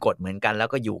มีกฎเหมือนกันแล้ว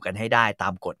ก็อยู่กันให้ได้ตา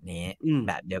มกฎนี้แ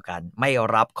บบเดียวกันไม่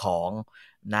รับของ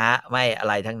นะไม่อะ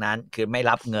ไรทั้งนั้นคือไม่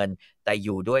รับเงินแต่อ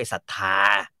ยู่ด้วยศรัทธา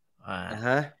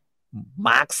ม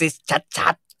าร์กซิสชั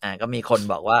ดๆก็มีคน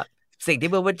บอกว่าสิ่งที่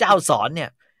พระพุทธเจ้าสอนเนี่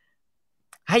ย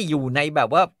ให้อยู่ในแบบ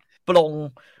ว่าปลง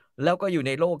แล้วก็อยู่ใ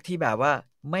นโลกที่แบบว่า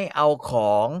ไม่เอาข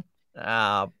อง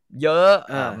เยอะ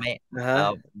ไม่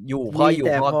อยู่พออยู่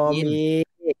พอกิน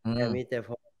มีแต่พ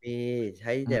อมีใ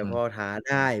ช้แต่พอหา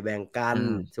ได้แบ่งกัน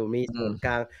ส่วนมีส่วนก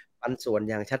ลางปันส่วน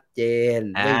อย่างชัดเจน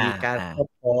ไม่มีการครอบ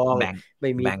ครองไ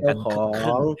ม่มีเจ้าขอ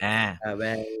งแ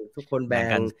บ่งทุกคนแบ่ง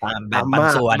ทำมา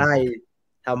กได้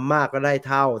ทำมากก็ได้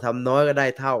เท่าทำน้อยก็ได้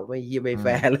เท่าไม่ยี่ไม่แฟ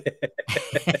ร์เลย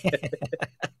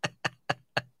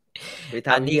ไปท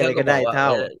ำนี่อะไรก็ได้เท่า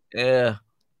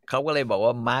เขาก็เลยบอกว่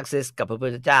ามาร์กซิสกับพระพุท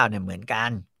ธเจ้าเนี่ยเหมือนกั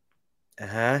น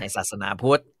ในศาสนา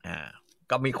พุทธ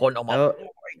ก็มีคนออกมา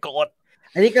โกรธ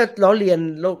อันนี้ก็ล้อเลียน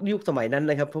โลกยุคสมัยนั้น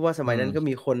นะครับเพราะว่าสมัยนั้นก็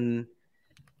มีคน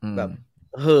แบบ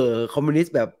คอมมิวนิส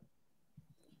ต์แบบ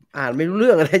อ่านไม่รู้เ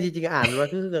รื่องอะไรจริงๆอ่านมา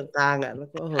คือกลางๆแล้ว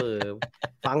ก็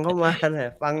ฟังเข้ามา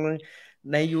ฟัง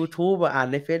ใน YouTube อ่าน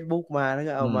ใน Facebook มาแล้ว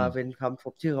ก็เอามาเป็นค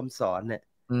ำชื่อคำสอนเนี่ย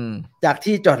จาก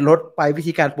ที่จอดรถไปวิ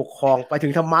ธีการปกครองไปถึ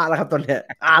งธรรมะแล้วครับตอนเนี้ย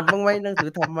อ่านบ้างไหมหนังสื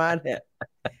อธรรมะเนี่ย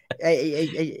ไ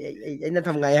อ้นั่น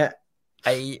ทำไงฮะไ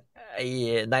อ้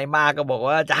นายมาก็บอก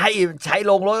ว่าจะให้ใช้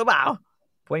ลงรถหรือเปล่า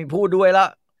ไม่พูดด้วยแล้ว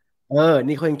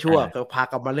นี่เขายังชั่วก็พา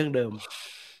กลับมาเรื่องเดิม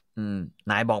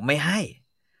นายบอกไม่ให้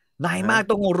นายมาก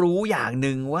ต้องรู้อย่างห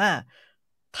นึ่งว่า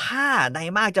ถ้านาย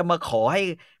มากจะมาขอให้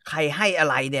ใครให้อะ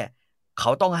ไรเนี่ยเขา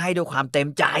ต้องให้ด้วยความเต็ม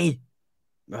ใจ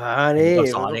นี่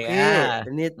สอนเลย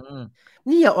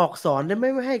นี่อย่าออกสอนได้ไ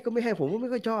ม่ให้ก็ไม่ให้ผมก็ไม่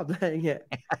ค่อยชอบอะไรอย่างเงี้ย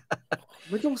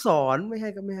ไม่ต้องสอนไม่ให้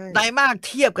ก็ไม่ให้นายมาก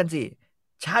เทียบกันสิ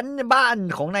ชั้นบ้าน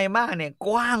ของนายมากเนี่ยก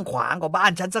ว้างขวางกว่าบ้า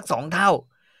นชั้นสัก2 เท่า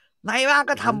นายมาก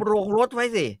ก็ทำโรงรถไว้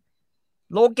สิ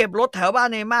โรงเก็บรถแถวบ้าน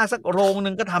นายมากสักโรงนึ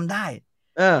งก็ทำได้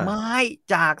ไม้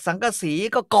จากสังกะสี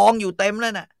ก็กองอยู่เต็มแล้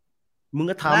วน่ะมึง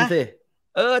ก็ทำสิ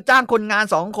จ้างคนงาน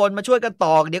2 คนมาช่วยกันต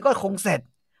อกเดี๋ยวก็คงเสร็จ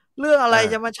เรื่องอะไร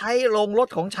จะมาใช้โรงรถ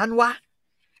ของฉันวะ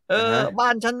บ้า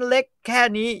นฉันเล็กแค่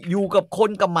นี้อยู่กับคน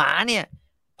กับหมาเนี่ย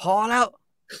พอแล้ว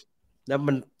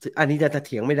มันอันนี้จะเ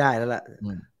ถียงไม่ได้แล้วล่ะ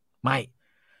ไม่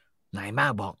นายมา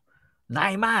กบอกนา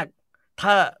ยมาก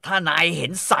ถ้านายเห็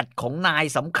นสัตว์ของนาย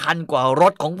สำคัญกว่าร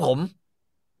ถของผม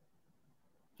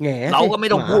เราก็ไม่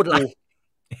ต้องพูดอะไร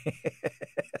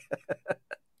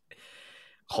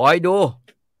คอยดู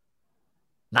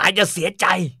นายจะเสียใ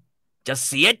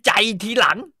จทีห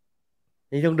ลัง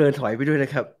นี่ต้องเดินถอยไปด้วยน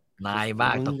ะครับนายม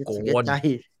ากตะโกน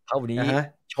เท่านี้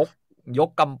ยก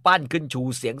กำปั้นขึ้นชู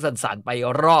เสียงสั่นๆไป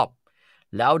รอบ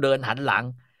แล้วเดินหันหลัง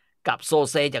กับโซ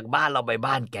เซจากบ้านเราไป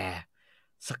บ้านแก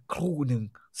สักครู่หนึ่ง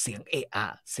เสียงเอะอะ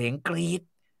เสียงกรีด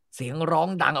เสียงร้อง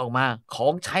ดังออกมาขอ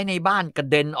งใช้ในบ้านกระ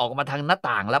เด็นออกมาทางหน้า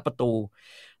ต่างและประตู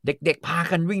เด็กๆพา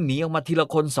กันวิ่งหนีออกมาทีละ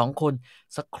คน2 คน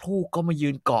สักครู่ก็มายื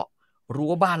นเกาะรั้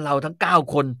วบ้านเราทั้ง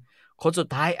9 คนคนสุด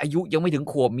ท้ายอายุยังไม่ถึง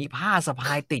ขวบมีผ้าสะพ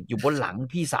ายติดอยู่บนหลัง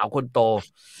พี่สาวคนโต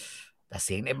แต่เ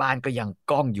สียงในบ้านก็ยัง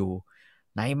ก้องอยู่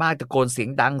นายมากตะโกนเสียง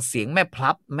ดังเสียงแม่พ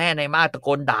ลับแม่นายมากตะโก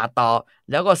นด่าต่อ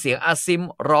แล้วก็เสียงอาซิม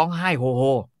ร้องไห้โฮโฮ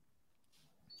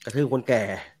กระทืบคนแก่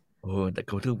แต่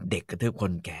กระทืบเด็กกระทืบค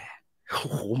นแก่โอ้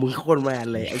โหมึงคนแมน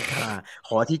เลยไอ้ข้าข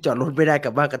อที่จอดรถไม่ได้ก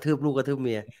ลับบ้านกระทืบลูกกระทืบเ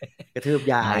มียกระทืบ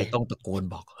ยายต้องตะโกน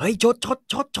บอกเฮ้ยช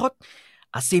ด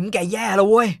อาซิมแกแย่แล้ว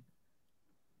เว้ย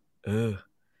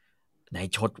นาย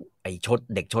ไอ้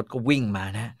เด็กชดก็วิ่งมา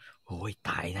นะโอ้ย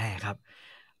ตายแน่ครับ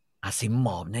อาซิมหม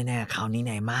อบแน่ๆคราวนี้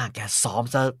นายมากแกซ้อม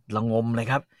ซะละงมเลย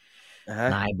ครับ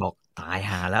นายบอกตาย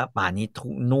หาแล้วป่านนี้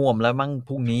น่วมแล้วมั้งพ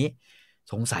รุ่งนี้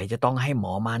สงสัยจะต้องให้หม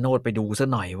อมาโนดไปดูซะ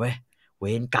หน่อยเว้ยเว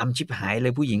รกรรมชิบหายเล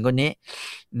ยผู้หญิงคนนี้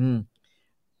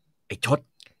ไอ้ชด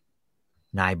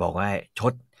นายบอกว่าช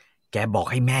ดแกบอก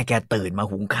ให้แม่แกตื่นมา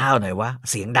หุงข้าวหน่อยวะ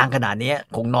เสียงดังขนาดนี้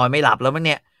คงนอนไม่หลับแล้วมั้งเ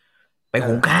นี่ยไป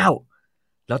หุงข้าว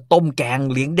แล้วต้มแกง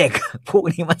เลี้ยงเด็กพวก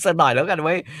นี้มันซะหน่อยแล้วกันเ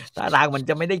ว้ยตาทางมัน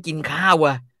จะไม่ได้กินข้าว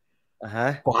อ่ะ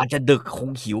กว่าจะดึกคง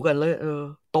หิวกันเลย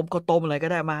ต้มก็ต้มอะไรก็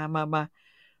ได้มา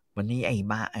วันนี้ไอ้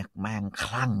แม่งค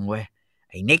ลั่งเว้ย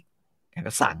ไอ้นิกแก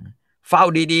ก็สั่งเฝ้า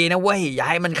ดีๆนะเว้ยอย่า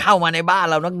ให้มันเข้ามาในบ้าน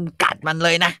เรานะกัดมันเล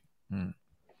ยนะ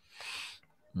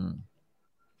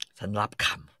ฉันรับค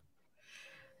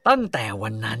ำตั้งแต่วั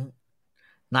นนั้น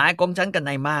นายของฉันกับ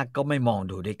นายมากก็ไม่มอง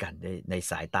ดูด้วยกันใน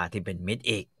สายตาที่เป็นมิตร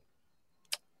อีก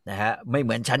นะฮะไม่เห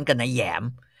มือนฉันกับนายแยม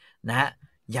นะฮะ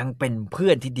ยังเป็นเพื่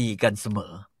อนที่ดีกันเสม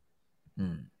อ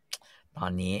ตอ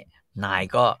นนี้นาย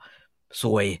ก็ซ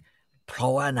วยเพรา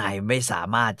ะว่านายไม่สา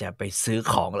มารถจะไปซื้อ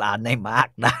ของร้านนายมาก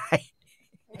ได้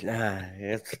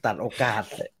ตัดโอกาส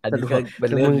อันนี้ก็เป็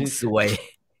นเรื่องซวย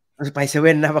ไปเซเ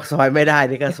ว่นนะปากซอยไม่ได้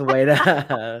นี่ก็ซวยนะ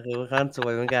คือขั้นซว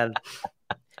ยเหมือนกัน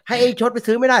ให้ไอ้ชดไป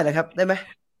ซื้อไม่ได้เหรอครับได้ไหม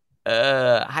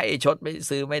ให้ชดไม่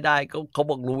ซื้อไม่ได้ก็เขา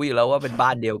บอกรู้อยู่แล้วว่าเป็นบ้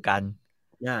านเดียวกัน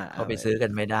เขาไปซื้อกั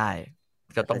นไม่ได้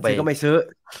ก็ต้องไปก็ไม่ซื้อ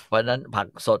เพราะนั้นผั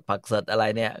กสดอะไร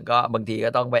เนี่ยก็บางทีก็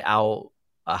ต้องไปเอา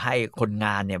ให้คนง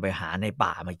านเนี่ยไปหาในป่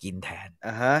ามากินแทน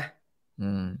ฮะ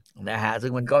นะฮะซึ่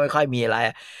งมันก็ไม่ค่อยมีอะไร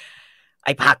ไ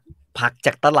อ้ผักจ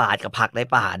ากตลาดกับผักใน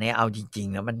ป่าเนี่ยเอาจริง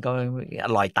ๆนะมันก็อ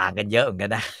ร่อยต่างกันเยอะเหมือนกั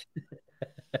นนะ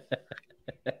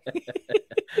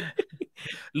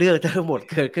เรื่องทั้งหมด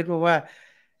เกิดขึ้นเพราะว่า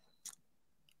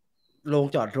โรง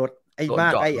จอดรถไอ้มา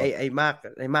กไอ้ม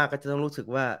ากก็จะต้องรู้สึก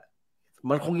ว่า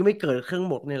มันคงยังไม่เกิดเครื่อง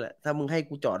หมดนี่แหละถ้ามึงให้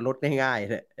กูจอดรถง่ายๆ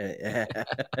เนี่ย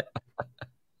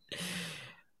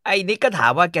ไอ้นี่ก็ถา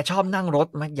มว่าแกชอบนั่งรถ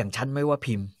ไหมอย่างฉันไม่ว่า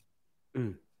พิมพ์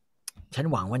ฉัน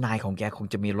หวังว่านายของแกคง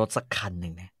จะมีรถสักคันหนึ่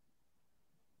งนะ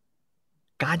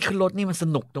การขึ้นรถนี่มันส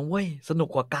นุกนะเว้ยสนุก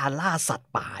กว่าการล่าสัต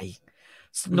ว์ป่า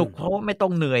สนุกเพราะว่าไม่ต้อ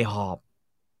งเหนื่อยหอบ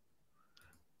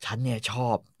ฉันเนี่ยชอ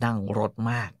บนั่งรถ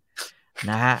มาก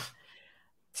นะฮะ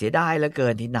เสียดายเหลือเกิ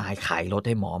นที่นายขายรถใ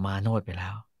ห้หมอมาโนดไปแล้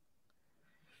ว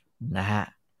นะฮะ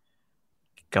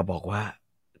ก็บอกว่า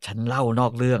ฉันเล่านอ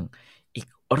กเรื่องอีก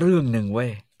เรื่องหนึ่งเว้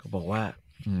ยก็บอกว่า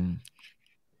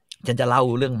ฉันจะเล่า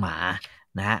เรื่องหมา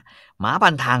นะฮะหมาพั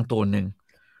นทางตัวหนึ่ง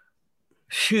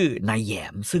ชื่อนายแหย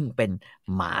มซึ่งเป็น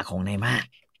หมาของนายมาก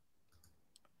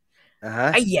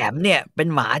ไอ้แหยมเนี่ยเป็น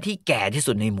หมาที่แก่ที่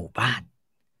สุดในหมู่บ้าน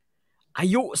อา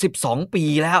ยุ12 ปี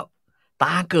แล้วต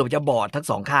าเกือบจะบอดทั้ง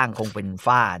สองข้างคงเป็น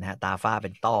ฝ้านะฮะตาฝ้าเป็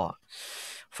นต้อ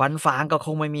ฟันฟางก็ค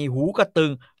งไม่มีหูกระตึ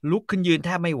งลุกขึ้นยืนแท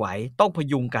บไม่ไหวต้องพ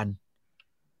ยุงกัน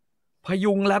พ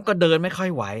ยุงแล้วก็เดินไม่ค่อย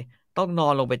ไหวต้องนอ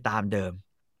นลงไปตามเดิม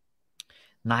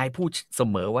นายพูดเส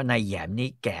มอว่านายแหยมนี่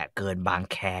แก่เกินบาง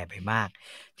แคไปมาก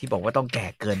ที่บอกว่าต้องแก่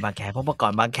เกินบางแคเพราะเมื่อก่อ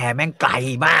นบางแคแม่งไกล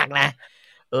มากนะ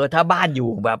ถ้าบ้านอยู่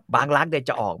แบบบางรักเดี๋ยว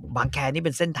จะออกบางแคนี่เ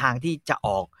ป็นเส้นทางที่จะอ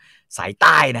อกสายใ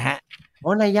ต้นะฮะ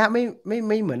นัยยะไ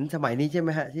ม่เหมือนสมัยนี้ใช่ไหม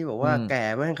ฮะที่บอกว่าแก่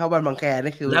แม่งเข้าบ้านบางแค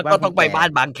นี่คือแล้วก็ต้องไปบ้าน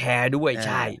บางแคด้วยใ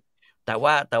ช่แต่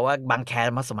ว่าบางแค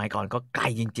มาสมัยก่อนก็ไกล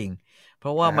จริงๆเพร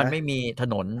าะว่ามันไม่มีถ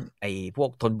นนไอ้พวก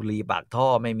ธนบุรีปากท่อ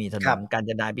ไม่มีถนนกาญ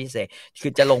จนาพิเศษคื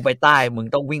อจะลงไปใต้มึง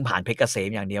ต้องวิ่งผ่านเพชรเกษม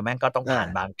อย่างเดียวแม่งก็ต้องผ่าน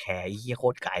บางแคเหี้ยโค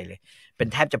ตรไกลเลยเป็น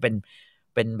แทบจะเ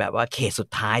ป็นแบบว่าเขตสุด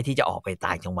ท้ายที่จะออกไป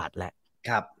ต่างจังหวัดแหละค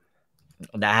รับ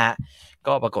นะฮะ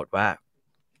ก็ปรากฏว่า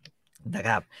นะค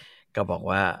รับก็บอก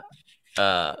ว่า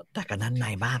แต่กันนั้นน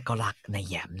ายมากก็รักนาย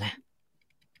แหยม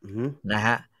นะฮ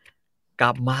ะก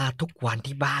ลับมาทุกวัน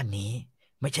ที่บ้านนี้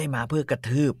ไม่ใช่มาเพื่อกระ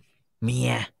ทืบเมี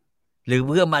ยหรือเ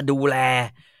พื่อมาดูแล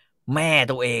แม่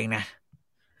ตัวเองนะ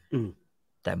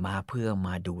แต่มาเพื่อม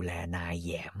าดูแลนายแห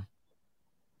ยม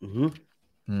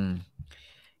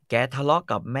แกทะเลาะ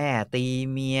กับแม่ตี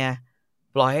เมีย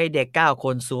ปล่อยให้เด็ก9 ค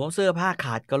นสวมเสื้อผ้าข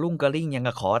าดกระลุ่งกระลิ่งยัง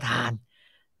กับขอทาน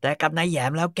แต่กับนายแหย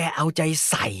มแล้วแกเอาใจ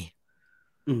ใส่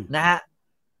นะฮะ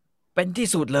เป็นที่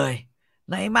สุดเลย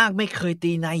นายมากไม่เคย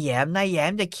ตีนายแหย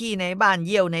มจะขี้ในบ้านเ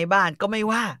ยี่ยวในบ้านก็ไม่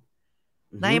ว่า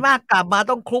นายมากกลับมา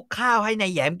ต้องคลุกข้าวให้นา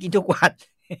ยแหยมกินทุกวัน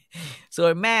ส่ว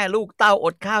นแม่ลูกเต้าอ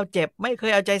ดข้าวเจ็บไม่เค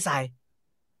ยเอาใจใส่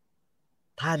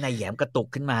ถ้านายแหยมกระตุก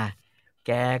ขึ้นมาแ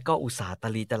กก็อุตส่าห์ตะ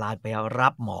ลีตะลานไปรั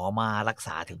บหมอมารักษ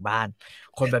าถึงบ้าน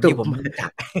คนแบบนี้ผมรู้จั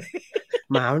ก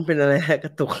หมามันเป็นอะไรกร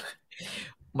ะตุก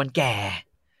มันแก่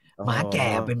หมาแก่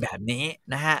เป็นแบบนี้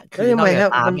นะฮะคือทำไมครับ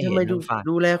มันทำไม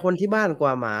ดูแลคนที่บ้านกว่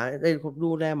าหมาได้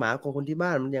ดูแลหมากว่าคนที่บ้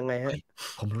านมันยังไงฮะ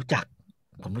ผมรู้จัก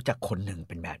คนหนึ่ง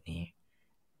เป็นแบบนี้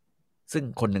ซึ่ง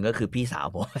คนหนึ่งก็คือพี่สาว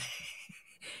ผม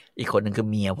อีกคนหนึ่งคือ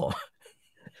เมียผม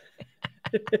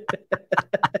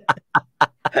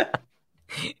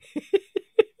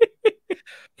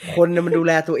คนเนี่ยมันดูแ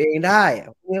ลตัวเองได้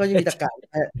นี่ก็ยังมีตะกะ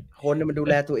คนเนี่ยมันดู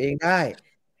แลตัวเองได้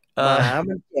หมา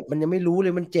มันเจ็บมันยังไม่รู้เล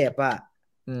ยมันเจ็บอ่ะ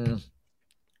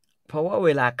เพราะว่าเว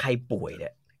ลาใครป่วยเนี่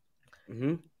ย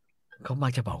เขามั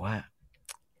กจะบอกว่า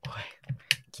โอ้ย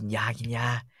กินยา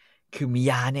คือมี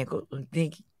ยาเนี่ยก็นี่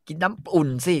กินน้ำอุ่น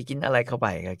สิกินอะไรเข้าไป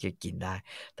ก็จะกินได้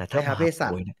แต่ถ้าหมา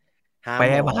ป่วยเนี่ยไป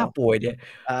ให้หมาป่วยเนี่ย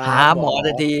หาหมอ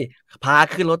ทันทีพา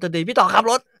ขึ้นรถทันทีพี่ต่อขับ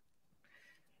รถ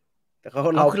แต่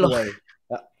เราป่วย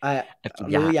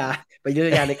ซื้อยาไปซื้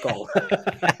อยาในกล่อง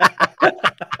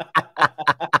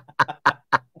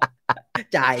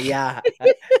จ่ายยา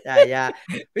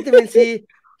วิตามินซี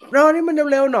นอนนี่มัน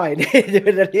เร็วๆหน่อยดิเดี๋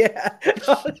ยวนี้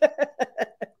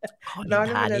นอนใ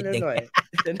ห้มันเร็วๆหน่อย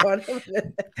นอน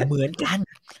เหมือนกัน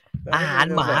อาหาร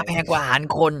หมาแพงกว่าอาหาร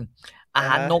คนอาห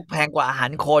ารนกแพงกว่าอาหา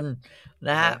รคนน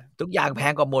ะฮะทุกอย่างแพ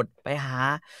งกว่าหมดไปหา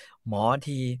หมอ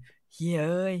ทีเ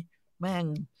ฮ้ยแม่ง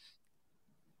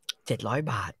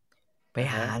700 บาทไป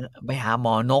หาหม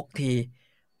อนกที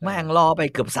แม่งรอไป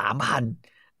เกือบ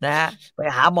 3,000 นะฮะไป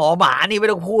หาหมอหมานี่ไม่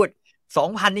ต้องพูด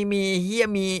 2,000 นี่มีเฮีย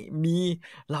มี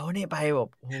เราเนี่ยไปแบบ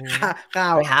โอ้ ข้า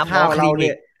ว ไปหาหมอคลินิ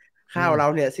ก ข้าวเรา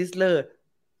เนี่ยซิสเลอร์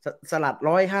สลัด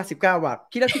159 บาท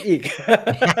คิดแล้วคิดอีก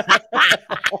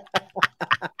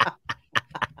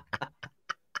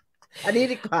อันนี้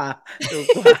ดีกว่าถูก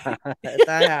กว่าไ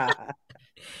ด้อ่ะ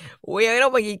โอ้ยยังต้อ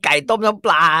งไปกินไก่ต้มน้ำป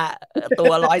ลาตั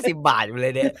ว110 บาทอยู่เล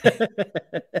ยเนี่ย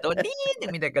ตัวนี้ยั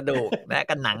งมีแต่กระดูกนะ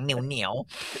กับหนังเหนียว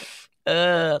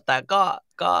แต่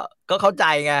ก็เข้าใจ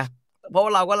ไงเพราะ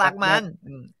เราก็รักมัน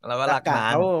เราก็รักมั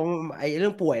นเขาไอ้เรื่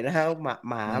องป่วยนะฮะ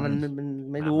หมามัน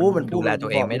ไม่รู้มันพู ดู ด แลตั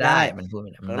วเองไม่ได้มันพูดไ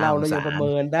ม่ได้มันเรายังประเ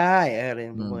มินได้เรา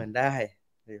ยังประเมินได้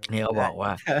นี่เขาบอกว่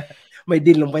า ไม่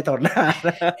ดิ้นลงไปต่อหน้า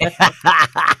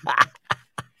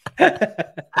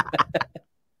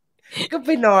ก็ไป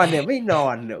นอนเนี่ยไม่นอ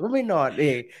นเนี่ยก็ไม่นอนเอ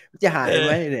งจะหายไห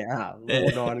มเนี่ย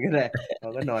นอนก็ได้เรา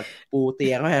ก็นอนปูเตี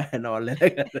ยงไว้นอนเลย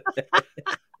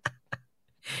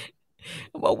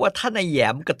บอกว่าถ้านายแหย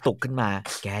มกระตุกขึ้นมา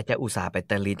แกจะอุตส่าห์ไป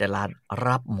ตะลีตะลาน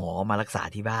รับหมอมารักษา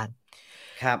ที่บ้าน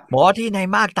ครับหมอที่นาย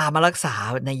มากตามมารักษา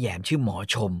นายแหยมชื่อหมอ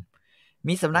ชม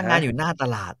มีสำนักงานอยู่หน้าต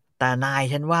ลาดแต่นาย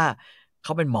ฉันว่าเข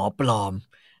าเป็นหมอปลอม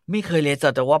ไม่เคยเรียนสั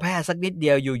ตวแพทย์สักนิดเดี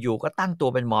ยวอยู่ๆก็ตั้งตัว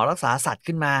เป็นหมอรักษาสัตว์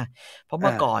ขึ้นมาเพราะเ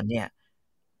มื่อก่อนเนี่ย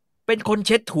เป็นคนเ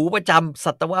ช็ดถูประจำ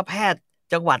สัตวแพทย์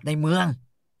จังหวัดในเมือง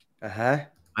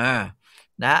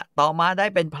นะต่อมาได้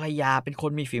เป็นภรรยาเป็นค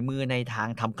นมีฝีมือในทาง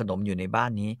ทำขนมอยู่ในบ้า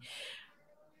นนี้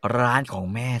ร้านของ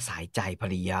แม่สายใจภร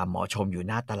รยาหมอชมอยู่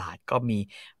หน้าตลาดก็มี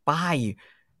ป้าย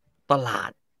ตลา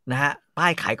ดนะฮะป้า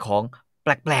ยขายของแ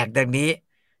ปลกๆดังนี้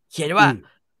เขียนว่า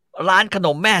ร้านขน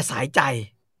มแม่สายใจ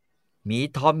มี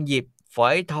ทอมหยิบฝอ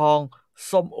ยทอง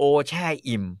ส้มโอแช่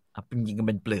อิ่มเป็นจริงๆเ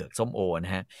ป็นเปลือกส้มโอน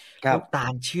ะฮะลูกตา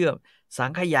ลเชื่อมสั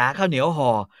งขยาข้าวเหนียวห่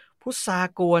อพุทรา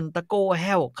กวนตะโก้แ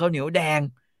ห้วข้าวเหนียวแดง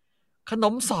ขน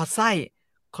มสอดไส้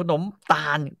ขนมตา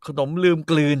ลขนมลืม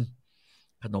กลืน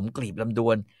ขนมกลีบลำด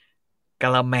วนกะ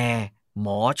ละแมหม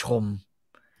อชม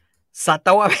สัต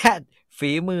วแพทย์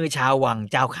ฝีมือชาววัง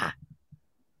เจ้าค่ะ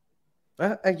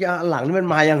ไอ้หลังนี่มัน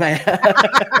มายังไง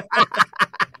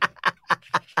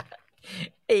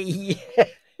ไอ้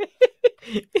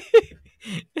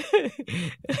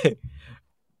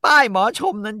ป้ายหมอช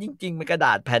มนั้นจริงๆเป็นกระด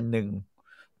าษแผ่นหนึ่ง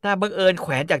แต่บังเอิญแข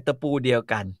วนจากตะปูเดียว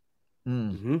กัน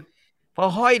พอ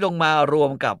ห้อยลงมารว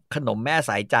มกับขนมแม่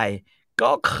สายใจ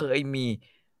ก็เคยมี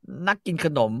นักกินข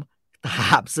นมถ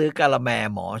ามซื้อกะละแม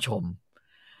หมอชม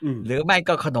หรือไม่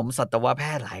ก็ขนมสัตวแพ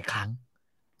ทย์หลายครั้ง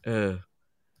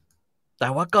แต่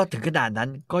ว่าก็ถึงขนาดนั้น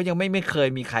ก็ยังไม่เคย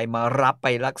มีใครมารับไป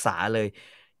รักษาเลย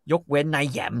ยกเว้นนาย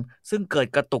แหยมซึ่งเกิด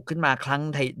กระตุกขึ้นมาครั้ง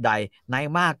ใดนาย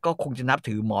มากก็คงจะนับ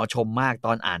ถือหมอชมมากต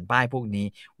อนอ่านป้ายพวกนี้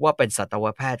ว่าเป็นสัตว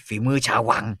แพทย์ฝีมือชาว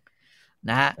วัง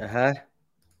นะฮะ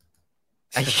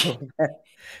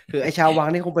คือไอ้ชาววัง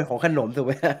นี่คงเป็นของขนมถูกไห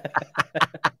ม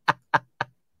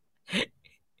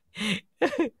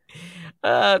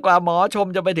กว่าหมอชม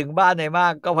จะไปถึงบ้านนายมา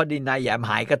กก็พอดีนายแหยม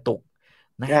หายกระตุก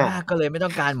นายมากก็เลยไม่ต้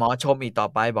องการหมอชมอีกต่อ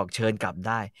ไปบอกเชิญกลับไ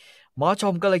ด้หมอช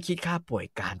มก็เลยคิดค่าป่วย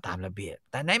การตามระเบียบ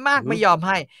แต่นายมากไม่ยอมใ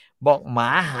ห้บอกหมา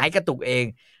หายกระตุกเอง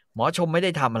หมอชมไม่ไ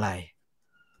ด้ทำอะไร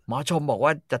หมอชมบอกว่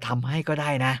าจะทำให้ก็ได้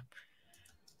นะ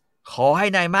ขอให้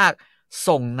นายมาก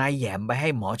ส่งนายแหยมไปให้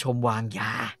หมอชมวางย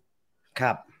าค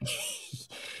รับ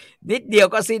นิดเดียว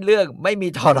ก็สิ้นเรื่องไม่มี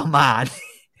ทรมาน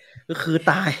ก็คือ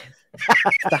ตาย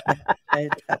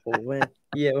โอ้โห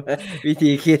เยี่ยมวิ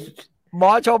ธีคิดหม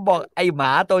อชมบอกไอ้หม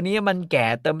าตัวนี้มันแก่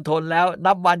เต็มทนแล้ว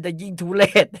นับวันจะยิ่งทุเร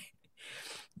ศ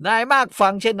นายมากฟั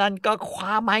งเช่นนั้นก็คว้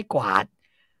าไม้กวาด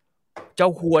เจ้า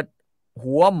หวด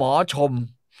หัวหมอชม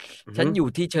ฉันอยู่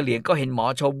ที่เฉลียงก็เห็นหมอ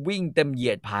ชมวิ่งเต็มเหยี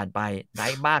ยดผ่านไปนา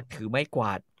ยมากถือไม้กว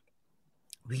าด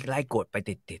วิ่งไล่กดไป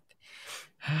ติด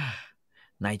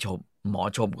นายชมหมอ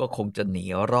ชมก็คงจะหนี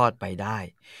รอดไปได้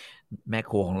แม่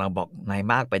ครัวของเราบอกนาย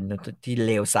มากเป็นที่เ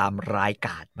ลวทรามร้ายก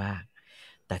าจมาก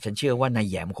แต่ฉันเชื่อว่านาย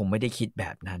แหยมคงไม่ได้คิดแบ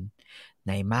บนั้น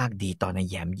นายมากดีต่อนาย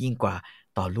แหยมยิ่งกว่า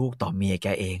ต่อลูกต่อเมียแก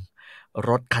เองร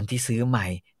ถคันที่ซื้อใหม่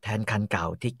แทนคันเก่า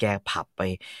ที่แกผับไป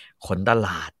ขนตล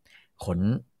าดขน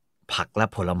ผักและ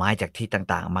ผลไม้จากที่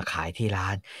ต่างๆมาขายที่ร้า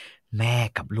นแม่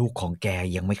กับลูกของแก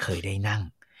ยังไม่เคยได้นั่ง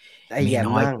เมีย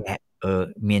น้อยแก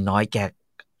เมียน้อยแก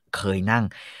เคยนั่ง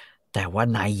แต่ว่า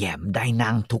นายแหยมได้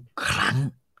นั่งทุกครั้ง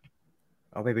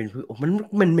เอาไปเป็นมั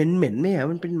นเหม็นไหมอ่ะ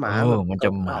มันเป็นหมามันจะ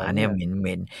หมาเนี่ยเห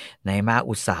ม็นนายมา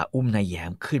อุตส่าห์อุ้มนายแหย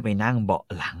มขึ้นไปนั่งเบาะ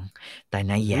หลังแต่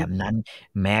นายแหยมนั้น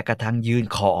แม้กระทั่งยื่น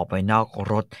คอออกไปนอก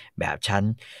รถแบบฉัน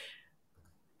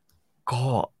ก็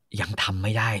ยังทำไ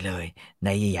ม่ได้เลยน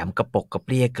ายแหยมกระปกกระเป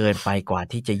รี้ยเกินไปกว่า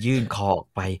ที่จะยื่นคอออก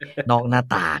ไปนอกหน้า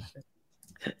ต่าง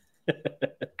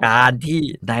การที่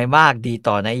นายมากดี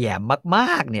ต่อนายแหยมม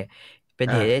ากๆเนี่ยเป็น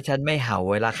เหตุให้ฉันไม่เห่า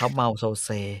เวลาเขาเมาโซเซ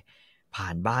ผ่า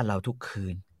นบ้านเราทุกคื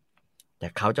นแต่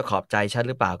เขาจะขอบใจฉันห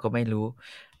รือเปล่าก็ไม่รู้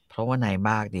เพราะว่านาย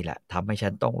มากนี่แหละทำให้ฉั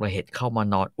นต้องระเหตุเข้ามา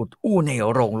นอนอุดอู้ใน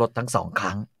โรงรถทั้ง2 ค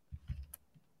รั้ง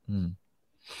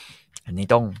อันนี้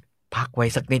ต้องพักไว้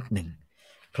สักนิดหนึ่ง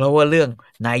เพราะว่าเรื่อง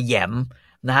นายแหยม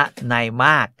นะฮะนายม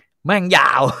ากแม่งย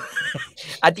าว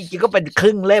อันจริงๆก็เป็นค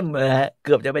รึ่งเล่มเลยฮะเ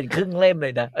กือบจะเป็นครึ่งเล่มเล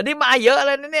ยนะอันนี้มาเยอะเ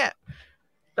ลยนะเนี่ย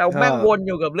แต่แม่งวนอ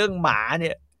ยู่กับเรื่องหมาเ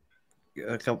นี่ย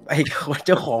กับไอ้คนเ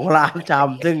จ้าของร้านจ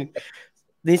ำซึ่ง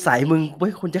นิสัยมึงเฮ้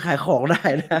ยคุณจะขายของได้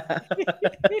นะ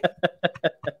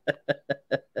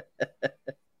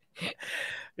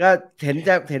ก็เ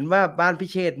ห็นว่าบ้านพิ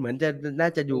เชษเหมือนจะน่า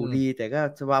จะอยู่ดีแต่ก็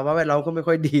สภาวะแวดล้อมก็ไม่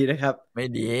ค่อยดีนะครับไม่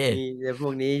ดีมีพว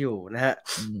กนี้อยู่นะฮะ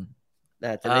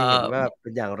จะได้เห็นว่าเป็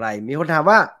นอย่างไรมีคนถาม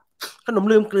ว่าขนม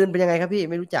ลืมกลืนเป็นยังไงครับพี่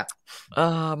ไม่รู้จัก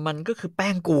มันก็คือแป้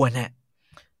งกวนน่ะ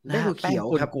แป้งเขียว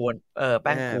ครับกวนแ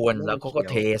ป้งกวนแล้วเขาก็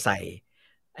เทใส่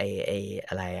ไอ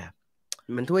อะไรอ่ะ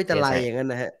มันถ้วยตะไลอย่างนั้น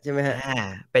นะฮะใช่ไหมฮะ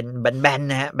เป็นแบน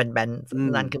ๆนะฮะแบน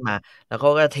ๆนั่นขึ้นมาแล้วเขา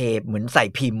ก็เทเหมือนใส่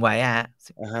พิมพ์ไว้ฮะ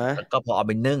แล้วก็พอเอาไ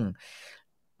ปนึ่ง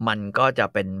มันก็จะ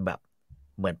เป็นแบบ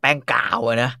เหมือนแป้งกาว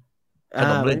นะข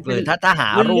นมลื่นกลืนถ้าหา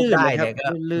รูปได้เนี่ยก็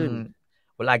ลื่น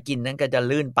เวลากินนั้นก็จะ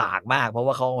ลื่นปากมากเพราะ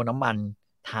ว่าเขาเอาน้ำมัน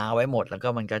ทาไว้หมดแล้วก็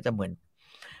มันก็จะเหมือ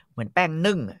นแป้ง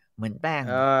นึ่งเหมือนแป้ง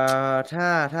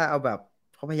ถ้าเอาแบบ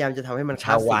เขาพยายามจะทำให้มันช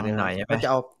าววังหน่อยก็จะ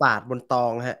เอาปาดบนตอ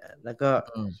งฮะแล้วก็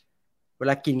เว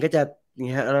ลากินก็จะอย่าง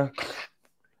นี้ฮะ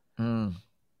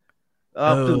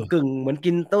กึ่งเหมือน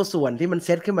กินเต้าส่วนที่มันเซ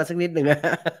ตขึ้นมาสักนิดหนึ่ง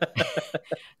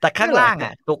แต่ข้างล่าง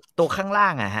ตัวข้างล่า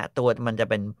งฮะตัวมันจะ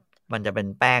เป็น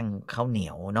แป้งข้าวเหนี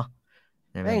ยวเนาะ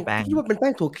แป้งที่ว่าเป็นแป้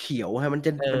งถั่วเขียวฮะมั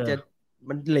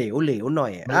นเหลวหน่อ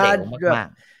ยมาก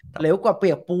เหลวกว่าเ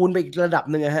ปียกปูนไปอีกระดับ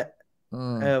หนึ่งฮะ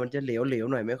มันจะเหลว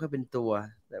หน่อยไม่ค่อยเป็นตัว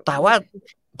แต่ว่า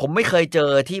ผมไม่เคยเจ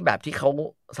อที่แบบที่เขา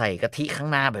ใส่กะทิข้าง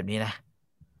หน้าแบบนี้นะ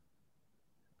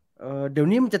เดี๋ยว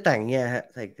นี้มันจะแต่งเงี้ยฮะ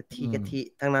ใส่กะทิ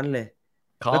ทั้งนั้นเลย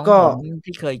แล้วก็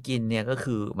ที่เคยกินเนี่ยก็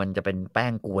คือมันจะเป็นแป้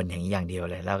งกวนอย่างเดียว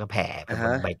เลยแล้วก็แผ่ไปบ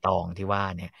นใบตองที่ว่า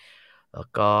เนี่ยแล้ว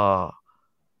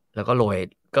ก็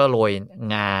โรย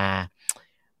ง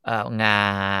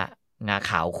า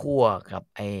ขาวคั่วกับ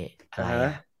ไอ้อะไร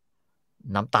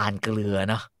น้ำตาลเกลือ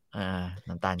เนาะ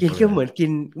น้ำตาลกินก็เหมือน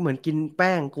กินแ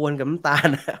ป้งกวนกับน้ำตาล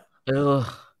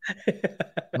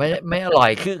ไม่อร่อย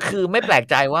คือไม่แปลก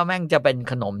ใจว่าแม่งจะเป็น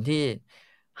ขนมที่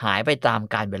หายไปตาม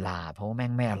กาลเวลาเพราะว่าแม่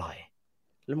งไม่อร่อย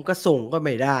แล้วมันก็ส่งก็ไ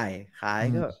ม่ได้ขาย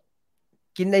ก็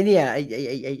กินไอ้เนี่ยไ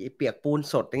อ้เปียกปูน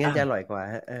สดอย่างเงี้ยจะอร่อยกว่า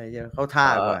จะเข้าท่า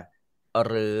กว่า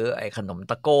หรือไอ้ขนม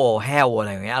ตะโก้แห้วอะไร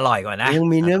อย่างเงี้ยอร่อยกว่านะยัง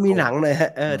มีเนื้อมีหนังเลยฮะ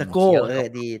ตะโก้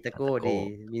ดีตะโก้ดี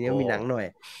มีเนื้อมีหนังหน่อย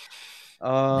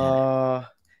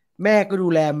แม่ก็ดู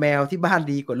แลแมวที่บ้าน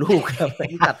ดีกว่าลูกครับ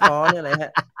ที่ตัดพ้อเนี่ยอะไรฮ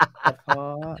ะตัดพ้อ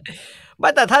ไม่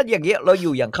แต่ถ้าอย่างเงี้ยเราอ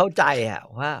ยู่อย่างเข้าใจอะ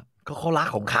ว่าเขารัก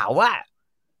ของเขาว่า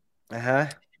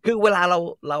คือเวลาเร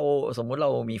าสมมุติเรา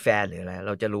มีแฟนหรืออะไรเ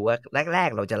ราจะรู้ว่าแรก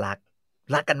ๆเราจะ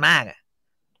รักกันมาก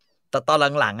แต่ตอน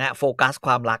หลังๆโฟกัสค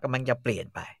วามรักมันจะเปลี่ยน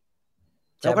ไป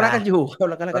เราก็รักกันอยู่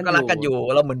เราก็รักกันอยู่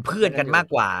เราเหมือนเพื่อนกันมาก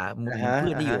กว่าเหมือนเ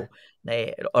พื่อนที่อยู่ใน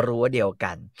รั้วเดียว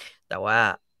กันแต่ว่า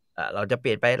เราจะเป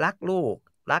ลี่ยนไปรักลูก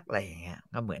รักอะไรอย่างเงี้ย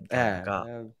ก็เหมือนกันก็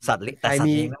สัตว์เลี้ยง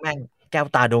แม่งแก้ว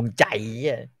ตาดวงใจ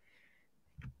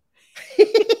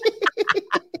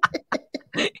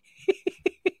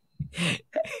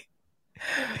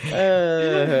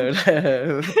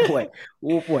ป่ว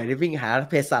ยที่วิ่งหา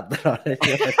เภสัชตลอดเลย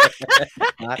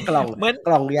หาก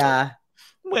ล่องยา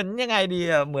เหมือนยังไงดี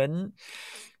เหมือน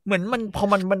มันพอ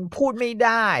มันพูดไม่ไ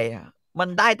ด้มัน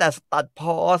ได้แต่ตัดพ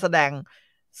อแสดง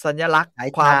สัญลักษณ์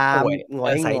ความป่ว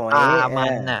ยสายตามั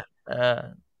น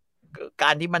กา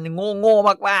รที่มันโง่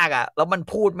มากๆแล้วมัน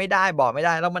พูดไม่ได้บอกไม่ไ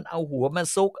ด้แล้วมันเอาหัวมา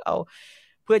ซุกเอา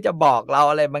เพื่อจะบอกเรา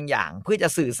อะไรบางอย่างเพื่อจะ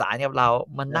สื่อสารกับเรา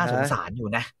มันน่าสงสารอยู่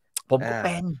นะผมก็เ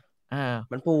ป็น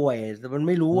มันป่วยแต่มันไ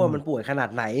ม่รู้ว่ามันป่วยขนาด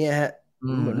ไหนฮะ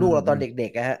เหมือนลูกเราตอนเด็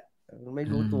กๆฮะไม่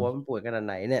รู้ตัวมันป่วยขนาดไ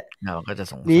หนเนี่ยเราก็จะ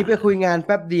สงสารหนีไปคุยงานแ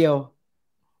ป๊บเดียว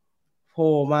โผ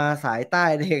ล่มาสายใต้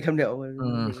ได้คำเดียว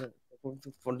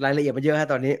คนรายละเอียดมันเยอะฮะ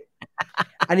ตอนนี้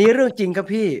อันนี้เรื่องจริงครับ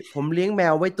พี่ผมเลี้ยงแม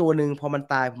วไว้ตัวหนึ่งพอมัน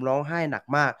ตายผมร้องไห้หนัก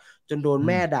มากจนโดนแ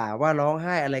ม่ด่าว่าร้องไ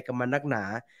ห้อะไรกับมันนักหนา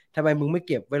ทำไมมึงไม่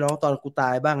เก็บไว้ร้องตอนกูตา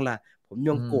ยบ้างล่ะผม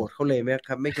ยังโกรธเขาเลยไหมค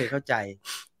รับไม่เคยเข้าใจ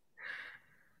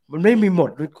มันไม่มีหมด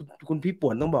คุณพี่ป่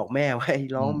วนต้องบอกแม่ว่า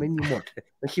ร้องไม่มีหมด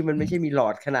มันคิดมันไม่ใช่มีหลอ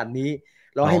ดขนาดนี้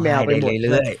ร้องให้แมวไปหมดเ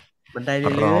รื่อยๆมันได้เ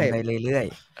รื่อย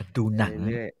ๆดูหนัง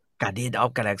Guardian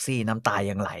of Galaxy น้ำตา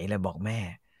ยังไหลเลยบอกแม่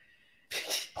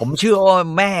ผมเชื่อว่า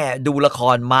แม่ดูละค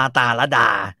รมาตาลดา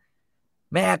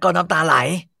แม่ก็น้ำตาไหล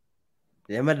เ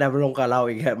ดี๋ยวมันลงกับเรา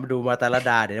อีกครับมาดูมาตาล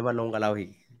ดาเดี๋ยวมันลงกับเราอีก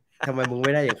ทำไมมึงไ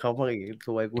ม่ได้อย่างเขาบ้างอีกซ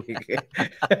วยกูอีก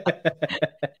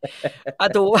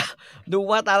ดู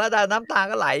ว่าตาละดาน้ำตา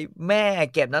ก็ไหลแม่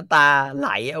เก็บน้ำตาไหล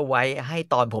เอาไว้ให้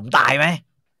ตอนผมตายไหม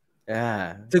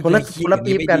คนละ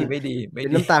ปี๊บกันไม่ดีเป็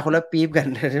นน้ำตาคนละปี๊บกัน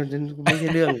ไม่ใช่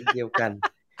เรื่องเดียวกัน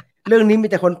เรื่องนี้มี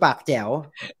แต่คนปากแจ๋ว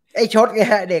ไอ้ชดไง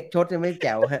ฮะเด็กชดจะไม่แ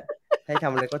จ๋วฮะให้ท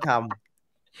ำอะไรก็ท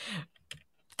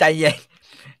ำใจเย็น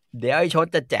เดี๋ยวไอ้ชด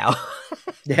จะแจ๋ว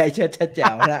เดี๋ยวไอ้ชดจะแจ๋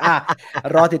วนะ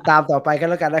รอติดตามต่อไปกัน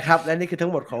แล้วกันนะครับและนี่คือทั้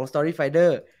งหมดของ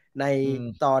StoryFinder ใน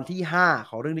ตอนที่5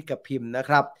ของเรื่องนี้กับพิมพ์นะค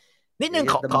รับนิดนึง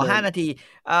ขอ5 นาที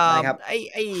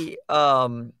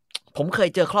ผมเคย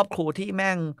เจอครอบครัวที่แ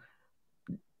ม่ง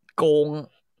โ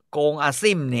กงอา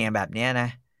ซิมเนี่ยแบบเนี้ยนะ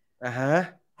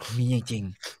มีจริง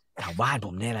ๆแถวบ้านผ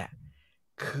มเนี่ยแหละ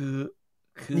คือ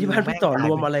นี่บ้านพี่ต่อร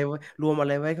วมอะไร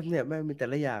ไว้ครับเนี่ยแม่มีแต่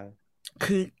ละอย่าง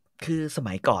คือส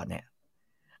มัยก่อนเนี่ย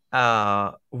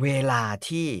เวลา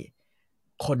ที่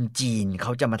คนจีนเข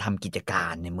าจะมาทำกิจกา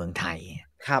รในเมืองไทย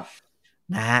ครับ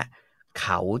นะฮะ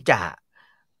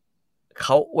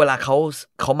เวลาเ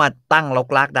ขามาตั้งรก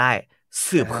รากได้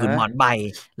สืบขืนหมอนใบ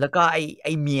แล้วก็ไอ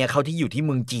เมียเขาที่อยู่ที่เ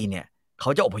มืองจีนเนี่ยเขา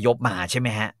จะอพยพมาใช่ไหม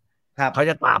ฮะเขา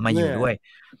จะตามมาอยู่ด้วย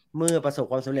เมื่อประสบ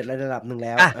ความสำเร็จระดับหนึ่งแ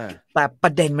ล้วแต่ปร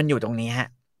ะเด็นมันอยู่ตรงนี้ฮะ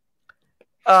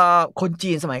คน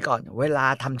จีนสมัยก่อนเวลา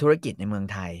ทำธุรกิจในเมือง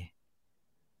ไทย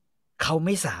เขาไ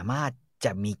ม่สามารถจ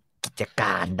ะมีกิจก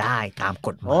ารได้ตามก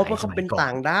ฎหมายเพราะเขาเป็นต่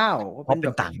างด้าวเขาเป็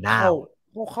นต่างด้าว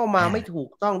เข้ามาไม่ถูก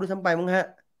ต้องด้วยซ้ำไปมั้งฮะ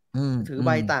ถือใบ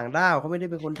ต่างด้าวเขาไม่ได้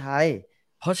เป็นคนไทย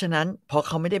เพราะฉะนั้นพอเ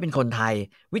ขาไม่ได้เป็นคนไทย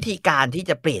วิธีการที่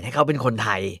จะเปลี่ยนให้เขาเป็นคนไท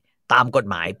ยตามกฎ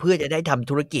หมายเพื่อจะได้ทำ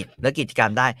ธุรกิจและกิจการ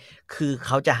ได้คือเ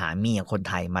ขาจะหาเมียคน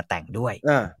ไทยมาแต่งด้วย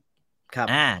ครับ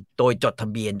โดยจดทะ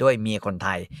เบียนด้วยเมียคนไท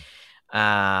ย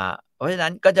เพราะฉะนั้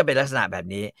นก็จะเป็นลักษณะแบบ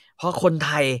นี้พอคนไ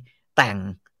ทยแต่ง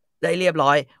ได้เรียบร้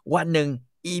อยวันหนึ่ง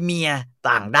อีเมีย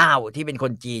ต่างด้าวที่เป็นค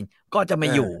นจีนก็จะมา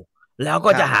อยู่แล้ว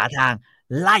ก็จะหาทาง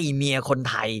ไล่เมียคน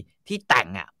ไทยที่แต่ง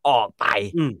ออกไป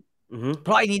เพ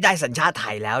ราะไอ้นี้ได้สัญชาติไท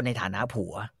ยแล้วในฐานะผั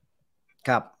วค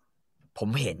รับผม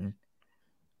เห็น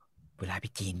เวลา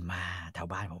พี่จีนมาแถว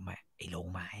บ้านผมไอ้โรง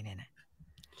ไม้เนี่ยนะ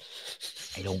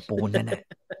ไอ้โรงปูนนั่นนะ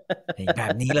แบ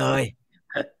บนี้เลย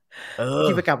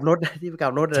ที่ไปกลับรถนะ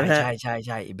ใ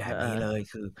ช่แบบนี้เลย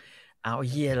คือเอา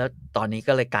เฮียแล้วตอนนี้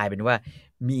ก็เลยกลายเป็นว่า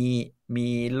มี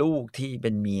ลูกที่เป็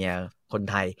นเมียคน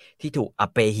ไทยที่ถูกอ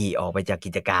เปหีออกไปจาก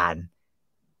กิจการ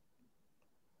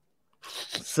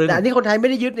ซึ่งแต่นี่คนไทยไม่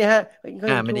ได้ยึดเนี่ยฮะ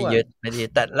ไม่ได้ยึด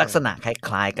แต่ลักษณะค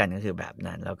ล้ายๆกันก็คือแบบ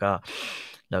นั้นแล้ว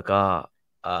ก็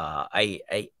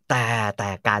แต่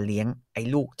การเลี้ยงไอ้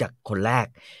ลูกจากคนแรก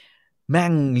แม่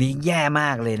งเลี้ยงแย่ม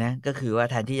ากเลยนะก็คือว่า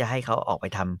แทนที่จะให้เขาออกไป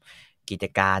ทำกิจ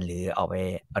การหรือออกไป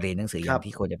เรียนหนังสืออย่าง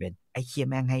ที่ควรจะเป็นไอ้เคี้ย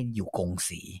แม่งให้อยู่กง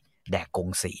สีแดกกง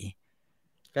สี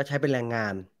ก็ใช้เป็นแรงงา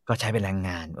น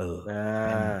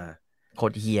โค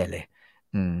ตรเฮี้ยเลย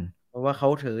เพราะว่าเขา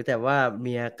ถือแต่ว่าเ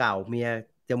มียเก่าเมีย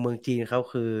จากเมืองจีนเขา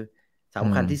คือส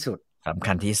ำคัญที่สุด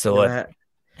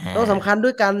ต้องสำคัญด้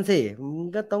วยกันสิ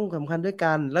ก็ต้องสำคัญด้วย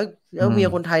กันแล้วเมีย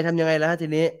คนไทยทำยังไงแล้วที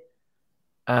นี้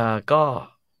ก็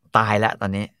ตายแล้วตอ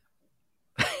นนี้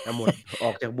หมดอ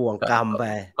อกจากบ่วงกรรมไป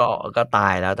ก็ตา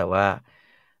ยแล้วแต่ว่า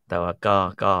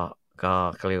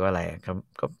ก็เรียกว่าอะไร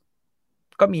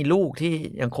ก็มีลูกที่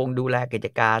ยังคงดูแลกิจ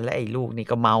การและไอ้ลูกนี่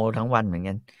ก็เมาทั้งวันเหมือน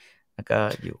กันแล้วก็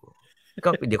อยู่ก็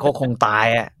เดี๋ยวเขาคงตาย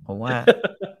ผมว่า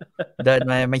เดิน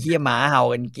มาเหี้ยหมาเห่า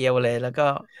กันเกลียวเลยแล้วก็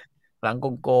หลัง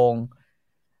โกง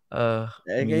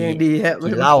ก็ยังดีฮะไ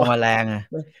ม่เล่ามาแรง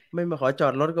ไม่มาขอจอ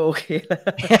ดรถก็โอเคแล้ว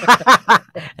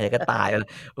ไอ้ก็ตาย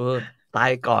ตาย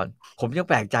ก่อนผมยัง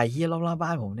แปลกใจเหี้ยรอบๆบ้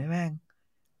านผมเนี่ยแม่ง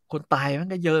คนตายมัน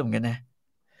ก็เยอะเหมือนกันนะ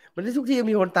มันทุกที่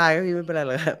มีคนตายก็ไม่เป็นไรห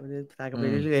รอกครับตายกันไป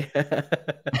เรื่อยๆ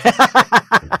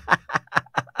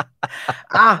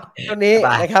ตอนนี้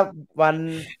นะครับวัน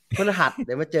พฤหัสเ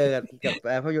ดี๋ยวมาเจอกันกับ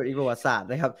ภาพยนตร์อีกประวัติศาสตร์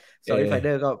นะครับ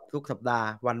StoryFinder ก็ทุกสัปดาห์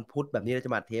วันพุธแบบนี้เราจ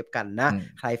ะมาเทปกันนะ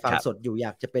ใครฟังสดอยู่อย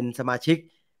ากจะเป็นสมาชิก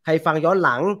ใครฟังย้อนห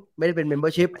ลังไม่ได้เป็น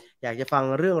Membership อยากจะฟัง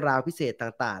เรื่องราวพิเศษ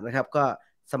ต่างๆนะครับก็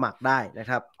สมัครได้นะ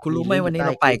ครับคุณรู้ไหมวันนี้เ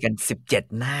ราไปกัน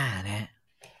17หน้านะ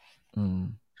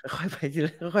ค่อยไป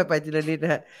ทีละนิดน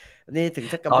ะฮะนี่ถึง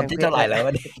สักกำแพงเพชรเท่าไหร่แล้ว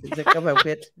วันนี้สักกำแพงเพ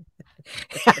ชร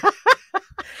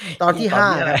ตอนที่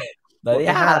5ครับหมดไ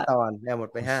ป5 ตอนเนี่ยหมด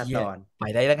ไป5 ตอนไป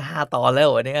ได้แล้ว5 ตอนแล้ว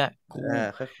วันนี้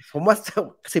ผมว่า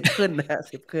10ขึ้นนะ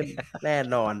10ขึ้นแน่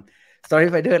นอน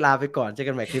StoryFinder ลาไปก่อนเจอ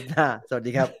กันใหม่คลิปหน้าสวัส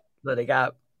ดีครับสวัสดีครั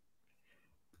บ